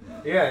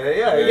 Yeah.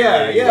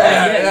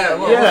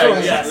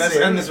 Let's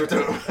end this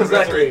return.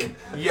 Exactly.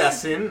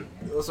 Yasin.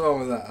 What's wrong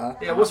with that, huh?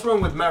 Yeah, what's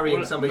wrong with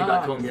marrying somebody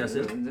back home,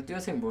 Yasin? Do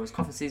your thing, bro. It's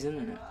coffee season,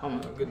 isn't it? Come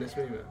on. Oh, goodness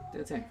me, man. Do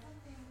your thing.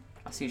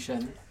 I see you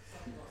sharing.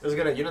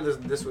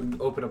 This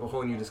would open up a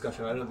whole new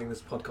discussion. I don't think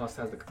this podcast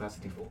has the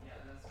capacity for.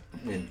 I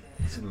mean,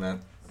 this is mad.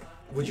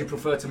 Would you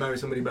prefer to marry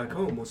somebody back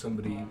home or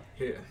somebody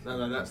here?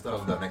 No, that stuff.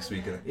 Talk about next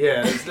week, innit?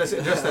 Yeah, let's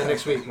address that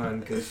next week,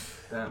 man. Because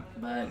damn.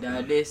 But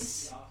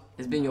this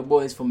has been your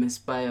boys from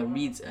Inspyre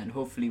Reads, and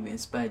hopefully we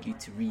inspired you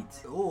to read.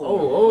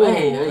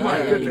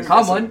 Hey,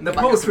 come on. The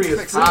poetry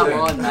is Come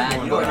on,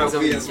 man. What have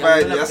we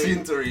inspired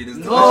Yasin to read?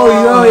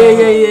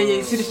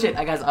 Yeah. See the shit.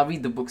 Guys, I'll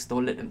read the books.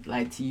 Don't let them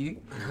lie to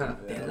you.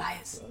 They're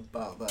liars.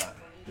 About that.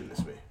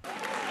 Goodness me.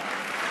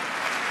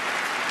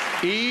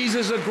 Ease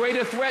is a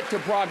greater threat to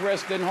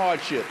progress than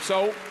hardship.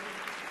 So,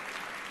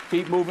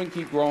 keep moving,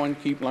 keep growing,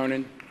 keep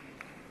learning.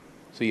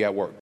 See you at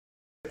work.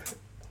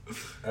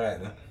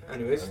 Alright, then.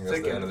 Anyways, I think that's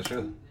take the care. end of the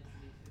show.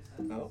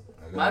 No.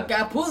 My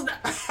guy pulls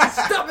that.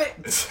 Stop it.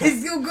 It's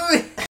still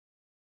going.